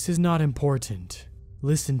 this is not important.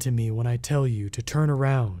 Listen to me when I tell you to turn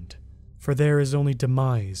around, for there is only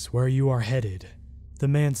demise where you are headed," the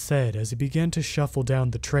man said as he began to shuffle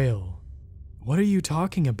down the trail. "What are you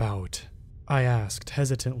talking about?" I asked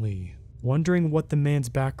hesitantly, wondering what the man's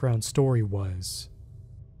background story was.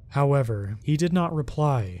 However, he did not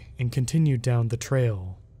reply and continued down the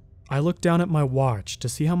trail. I looked down at my watch to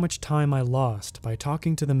see how much time I lost by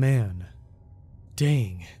talking to the man.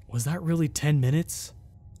 Dang, was that really 10 minutes?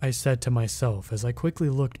 I said to myself as I quickly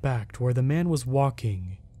looked back to where the man was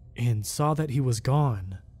walking and saw that he was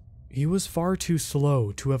gone. He was far too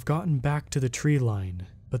slow to have gotten back to the tree line,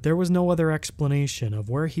 but there was no other explanation of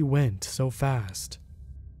where he went so fast.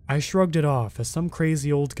 I shrugged it off as some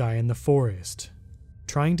crazy old guy in the forest,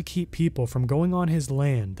 trying to keep people from going on his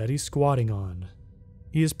land that he's squatting on.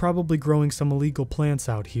 He is probably growing some illegal plants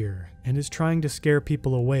out here and is trying to scare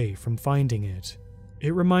people away from finding it.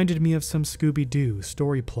 It reminded me of some Scooby-Doo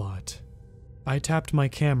story plot. I tapped my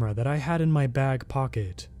camera that I had in my bag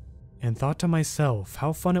pocket and thought to myself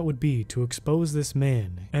how fun it would be to expose this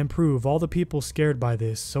man and prove all the people scared by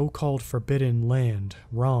this so-called forbidden land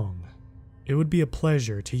wrong. It would be a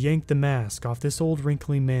pleasure to yank the mask off this old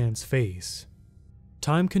wrinkly man's face.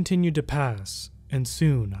 Time continued to pass, and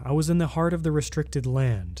soon I was in the heart of the restricted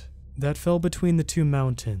land that fell between the two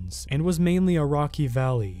mountains and was mainly a rocky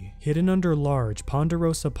valley hidden under large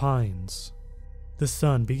ponderosa pines. The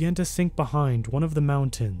sun began to sink behind one of the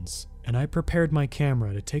mountains, and I prepared my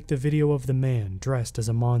camera to take the video of the man dressed as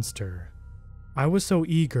a monster. I was so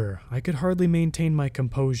eager I could hardly maintain my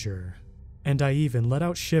composure, and I even let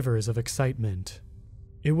out shivers of excitement.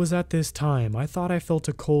 It was at this time I thought I felt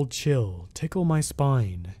a cold chill tickle my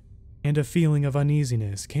spine, and a feeling of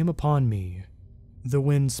uneasiness came upon me. The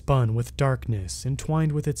wind spun with darkness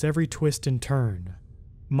entwined with its every twist and turn.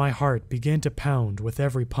 My heart began to pound with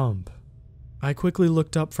every pump. I quickly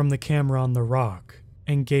looked up from the camera on the rock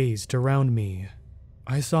and gazed around me.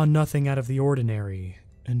 I saw nothing out of the ordinary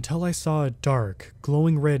until I saw a dark,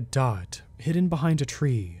 glowing red dot hidden behind a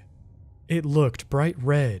tree. It looked bright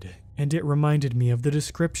red, and it reminded me of the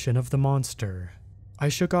description of the monster. I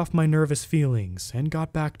shook off my nervous feelings and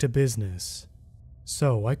got back to business.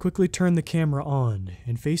 So I quickly turned the camera on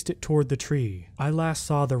and faced it toward the tree I last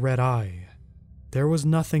saw the red eye. There was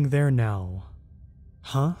nothing there now.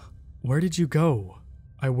 Huh? Where did you go?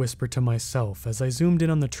 I whispered to myself as I zoomed in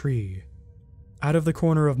on the tree. Out of the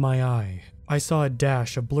corner of my eye, I saw a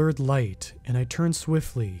dash of blurred light, and I turned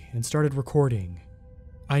swiftly and started recording.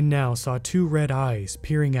 I now saw two red eyes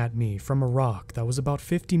peering at me from a rock that was about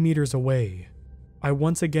 50 meters away. I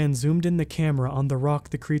once again zoomed in the camera on the rock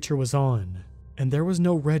the creature was on, and there was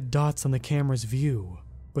no red dots on the camera's view,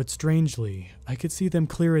 but strangely, I could see them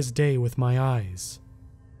clear as day with my eyes.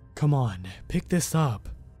 Come on, pick this up,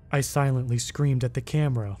 I silently screamed at the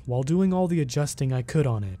camera while doing all the adjusting I could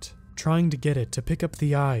on it, trying to get it to pick up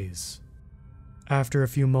the eyes. After a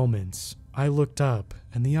few moments, I looked up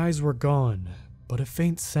and the eyes were gone, but a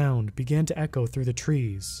faint sound began to echo through the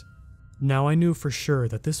trees. Now I knew for sure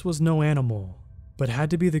that this was no animal, but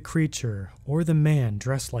had to be the creature or the man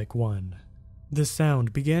dressed like one. The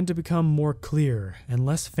sound began to become more clear and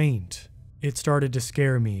less faint. It started to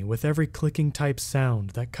scare me with every clicking type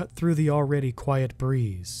sound that cut through the already quiet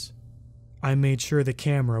breeze. I made sure the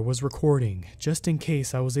camera was recording just in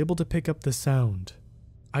case I was able to pick up the sound.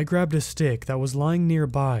 I grabbed a stick that was lying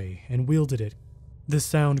nearby and wielded it. The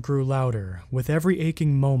sound grew louder with every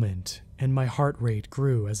aching moment, and my heart rate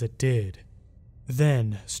grew as it did.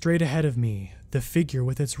 Then, straight ahead of me, the figure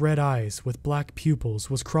with its red eyes with black pupils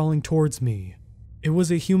was crawling towards me. It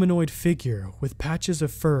was a humanoid figure with patches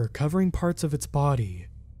of fur covering parts of its body,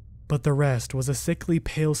 but the rest was a sickly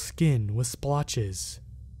pale skin with splotches.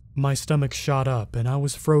 My stomach shot up and I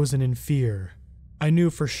was frozen in fear. I knew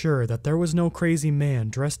for sure that there was no crazy man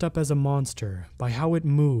dressed up as a monster by how it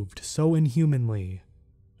moved so inhumanly.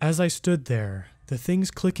 As I stood there, the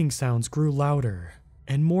thing's clicking sounds grew louder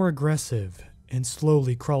and more aggressive and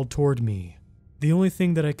slowly crawled toward me. The only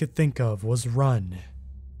thing that I could think of was run.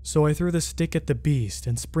 So I threw the stick at the beast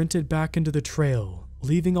and sprinted back into the trail,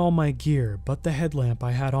 leaving all my gear but the headlamp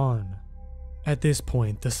I had on. At this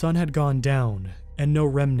point, the sun had gone down and no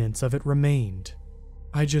remnants of it remained.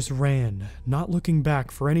 I just ran, not looking back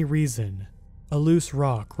for any reason. A loose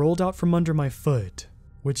rock rolled out from under my foot,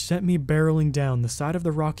 which sent me barreling down the side of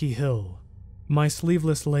the rocky hill. My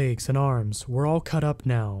sleeveless legs and arms were all cut up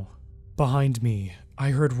now. Behind me, I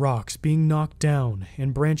heard rocks being knocked down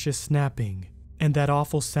and branches snapping, and that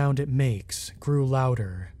awful sound it makes grew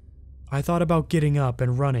louder. I thought about getting up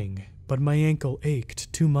and running, but my ankle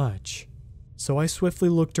ached too much. So I swiftly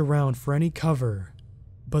looked around for any cover.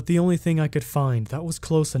 But the only thing I could find that was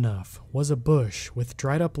close enough was a bush with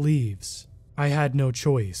dried up leaves. I had no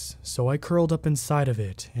choice, so I curled up inside of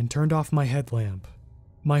it and turned off my headlamp.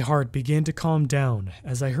 My heart began to calm down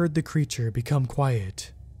as I heard the creature become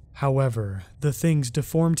quiet. However, the thing's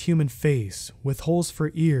deformed human face, with holes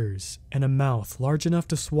for ears and a mouth large enough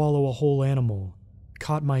to swallow a whole animal,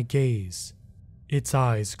 caught my gaze. Its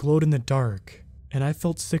eyes glowed in the dark, and I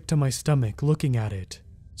felt sick to my stomach looking at it,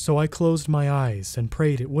 so I closed my eyes and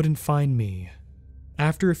prayed it wouldn't find me.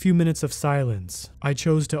 After a few minutes of silence, I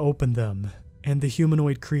chose to open them, and the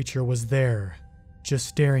humanoid creature was there, just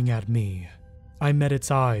staring at me. I met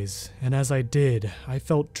its eyes, and as I did, I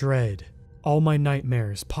felt dread. All my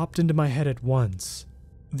nightmares popped into my head at once.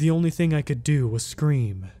 The only thing I could do was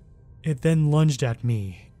scream. It then lunged at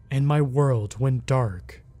me, and my world went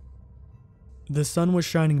dark. The sun was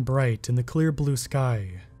shining bright in the clear blue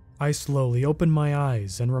sky. I slowly opened my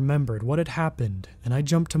eyes and remembered what had happened, and I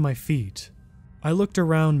jumped to my feet. I looked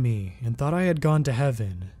around me and thought I had gone to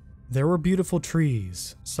heaven. There were beautiful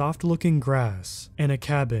trees, soft-looking grass, and a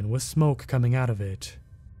cabin with smoke coming out of it.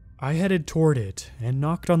 I headed toward it and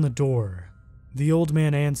knocked on the door. The old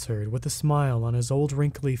man answered with a smile on his old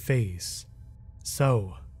wrinkly face.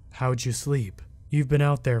 "So, how'd you sleep? You've been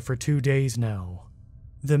out there for 2 days now,"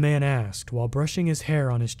 the man asked while brushing his hair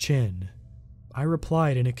on his chin. I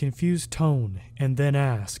replied in a confused tone and then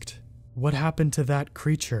asked, "What happened to that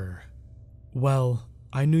creature?" "Well,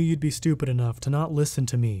 I knew you'd be stupid enough to not listen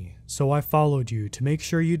to me, so I followed you to make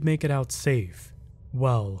sure you'd make it out safe.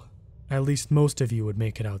 Well, at least most of you would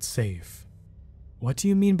make it out safe." "What do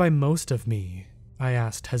you mean by most of me?" I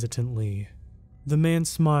asked hesitantly. The man's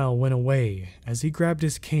smile went away as he grabbed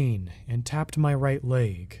his cane and tapped my right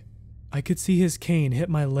leg. I could see his cane hit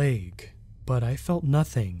my leg, but I felt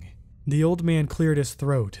nothing. The old man cleared his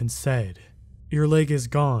throat and said, "Your leg is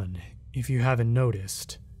gone, if you haven't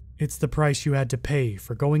noticed. It's the price you had to pay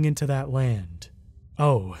for going into that land.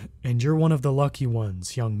 Oh, and you're one of the lucky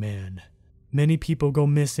ones, young man. Many people go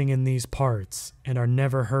missing in these parts and are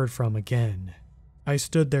never heard from again." I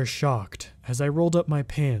stood there shocked as I rolled up my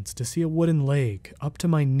pants to see a wooden leg up to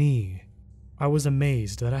my knee. I was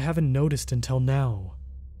amazed that I haven't noticed until now.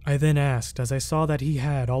 I then asked as I saw that he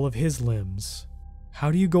had all of his limbs,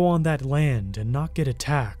 "How do you go on that land and not get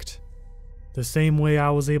attacked?" "The same way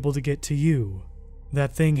I was able to get to you.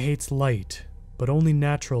 That thing hates light, but only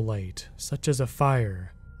natural light, such as a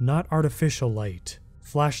fire, not artificial light.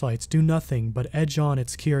 Flashlights do nothing but edge on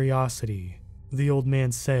its curiosity," the old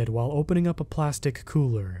man said while opening up a plastic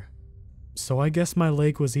cooler. "So I guess my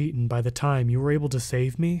leg was eaten by the time you were able to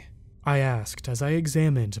save me?" I asked as I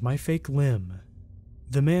examined my fake limb.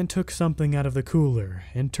 The man took something out of the cooler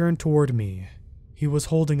and turned toward me. He was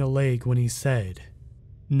holding a leg when he said,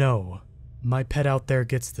 "No, my pet out there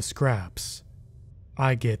gets the scraps.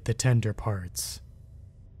 I get the tender parts."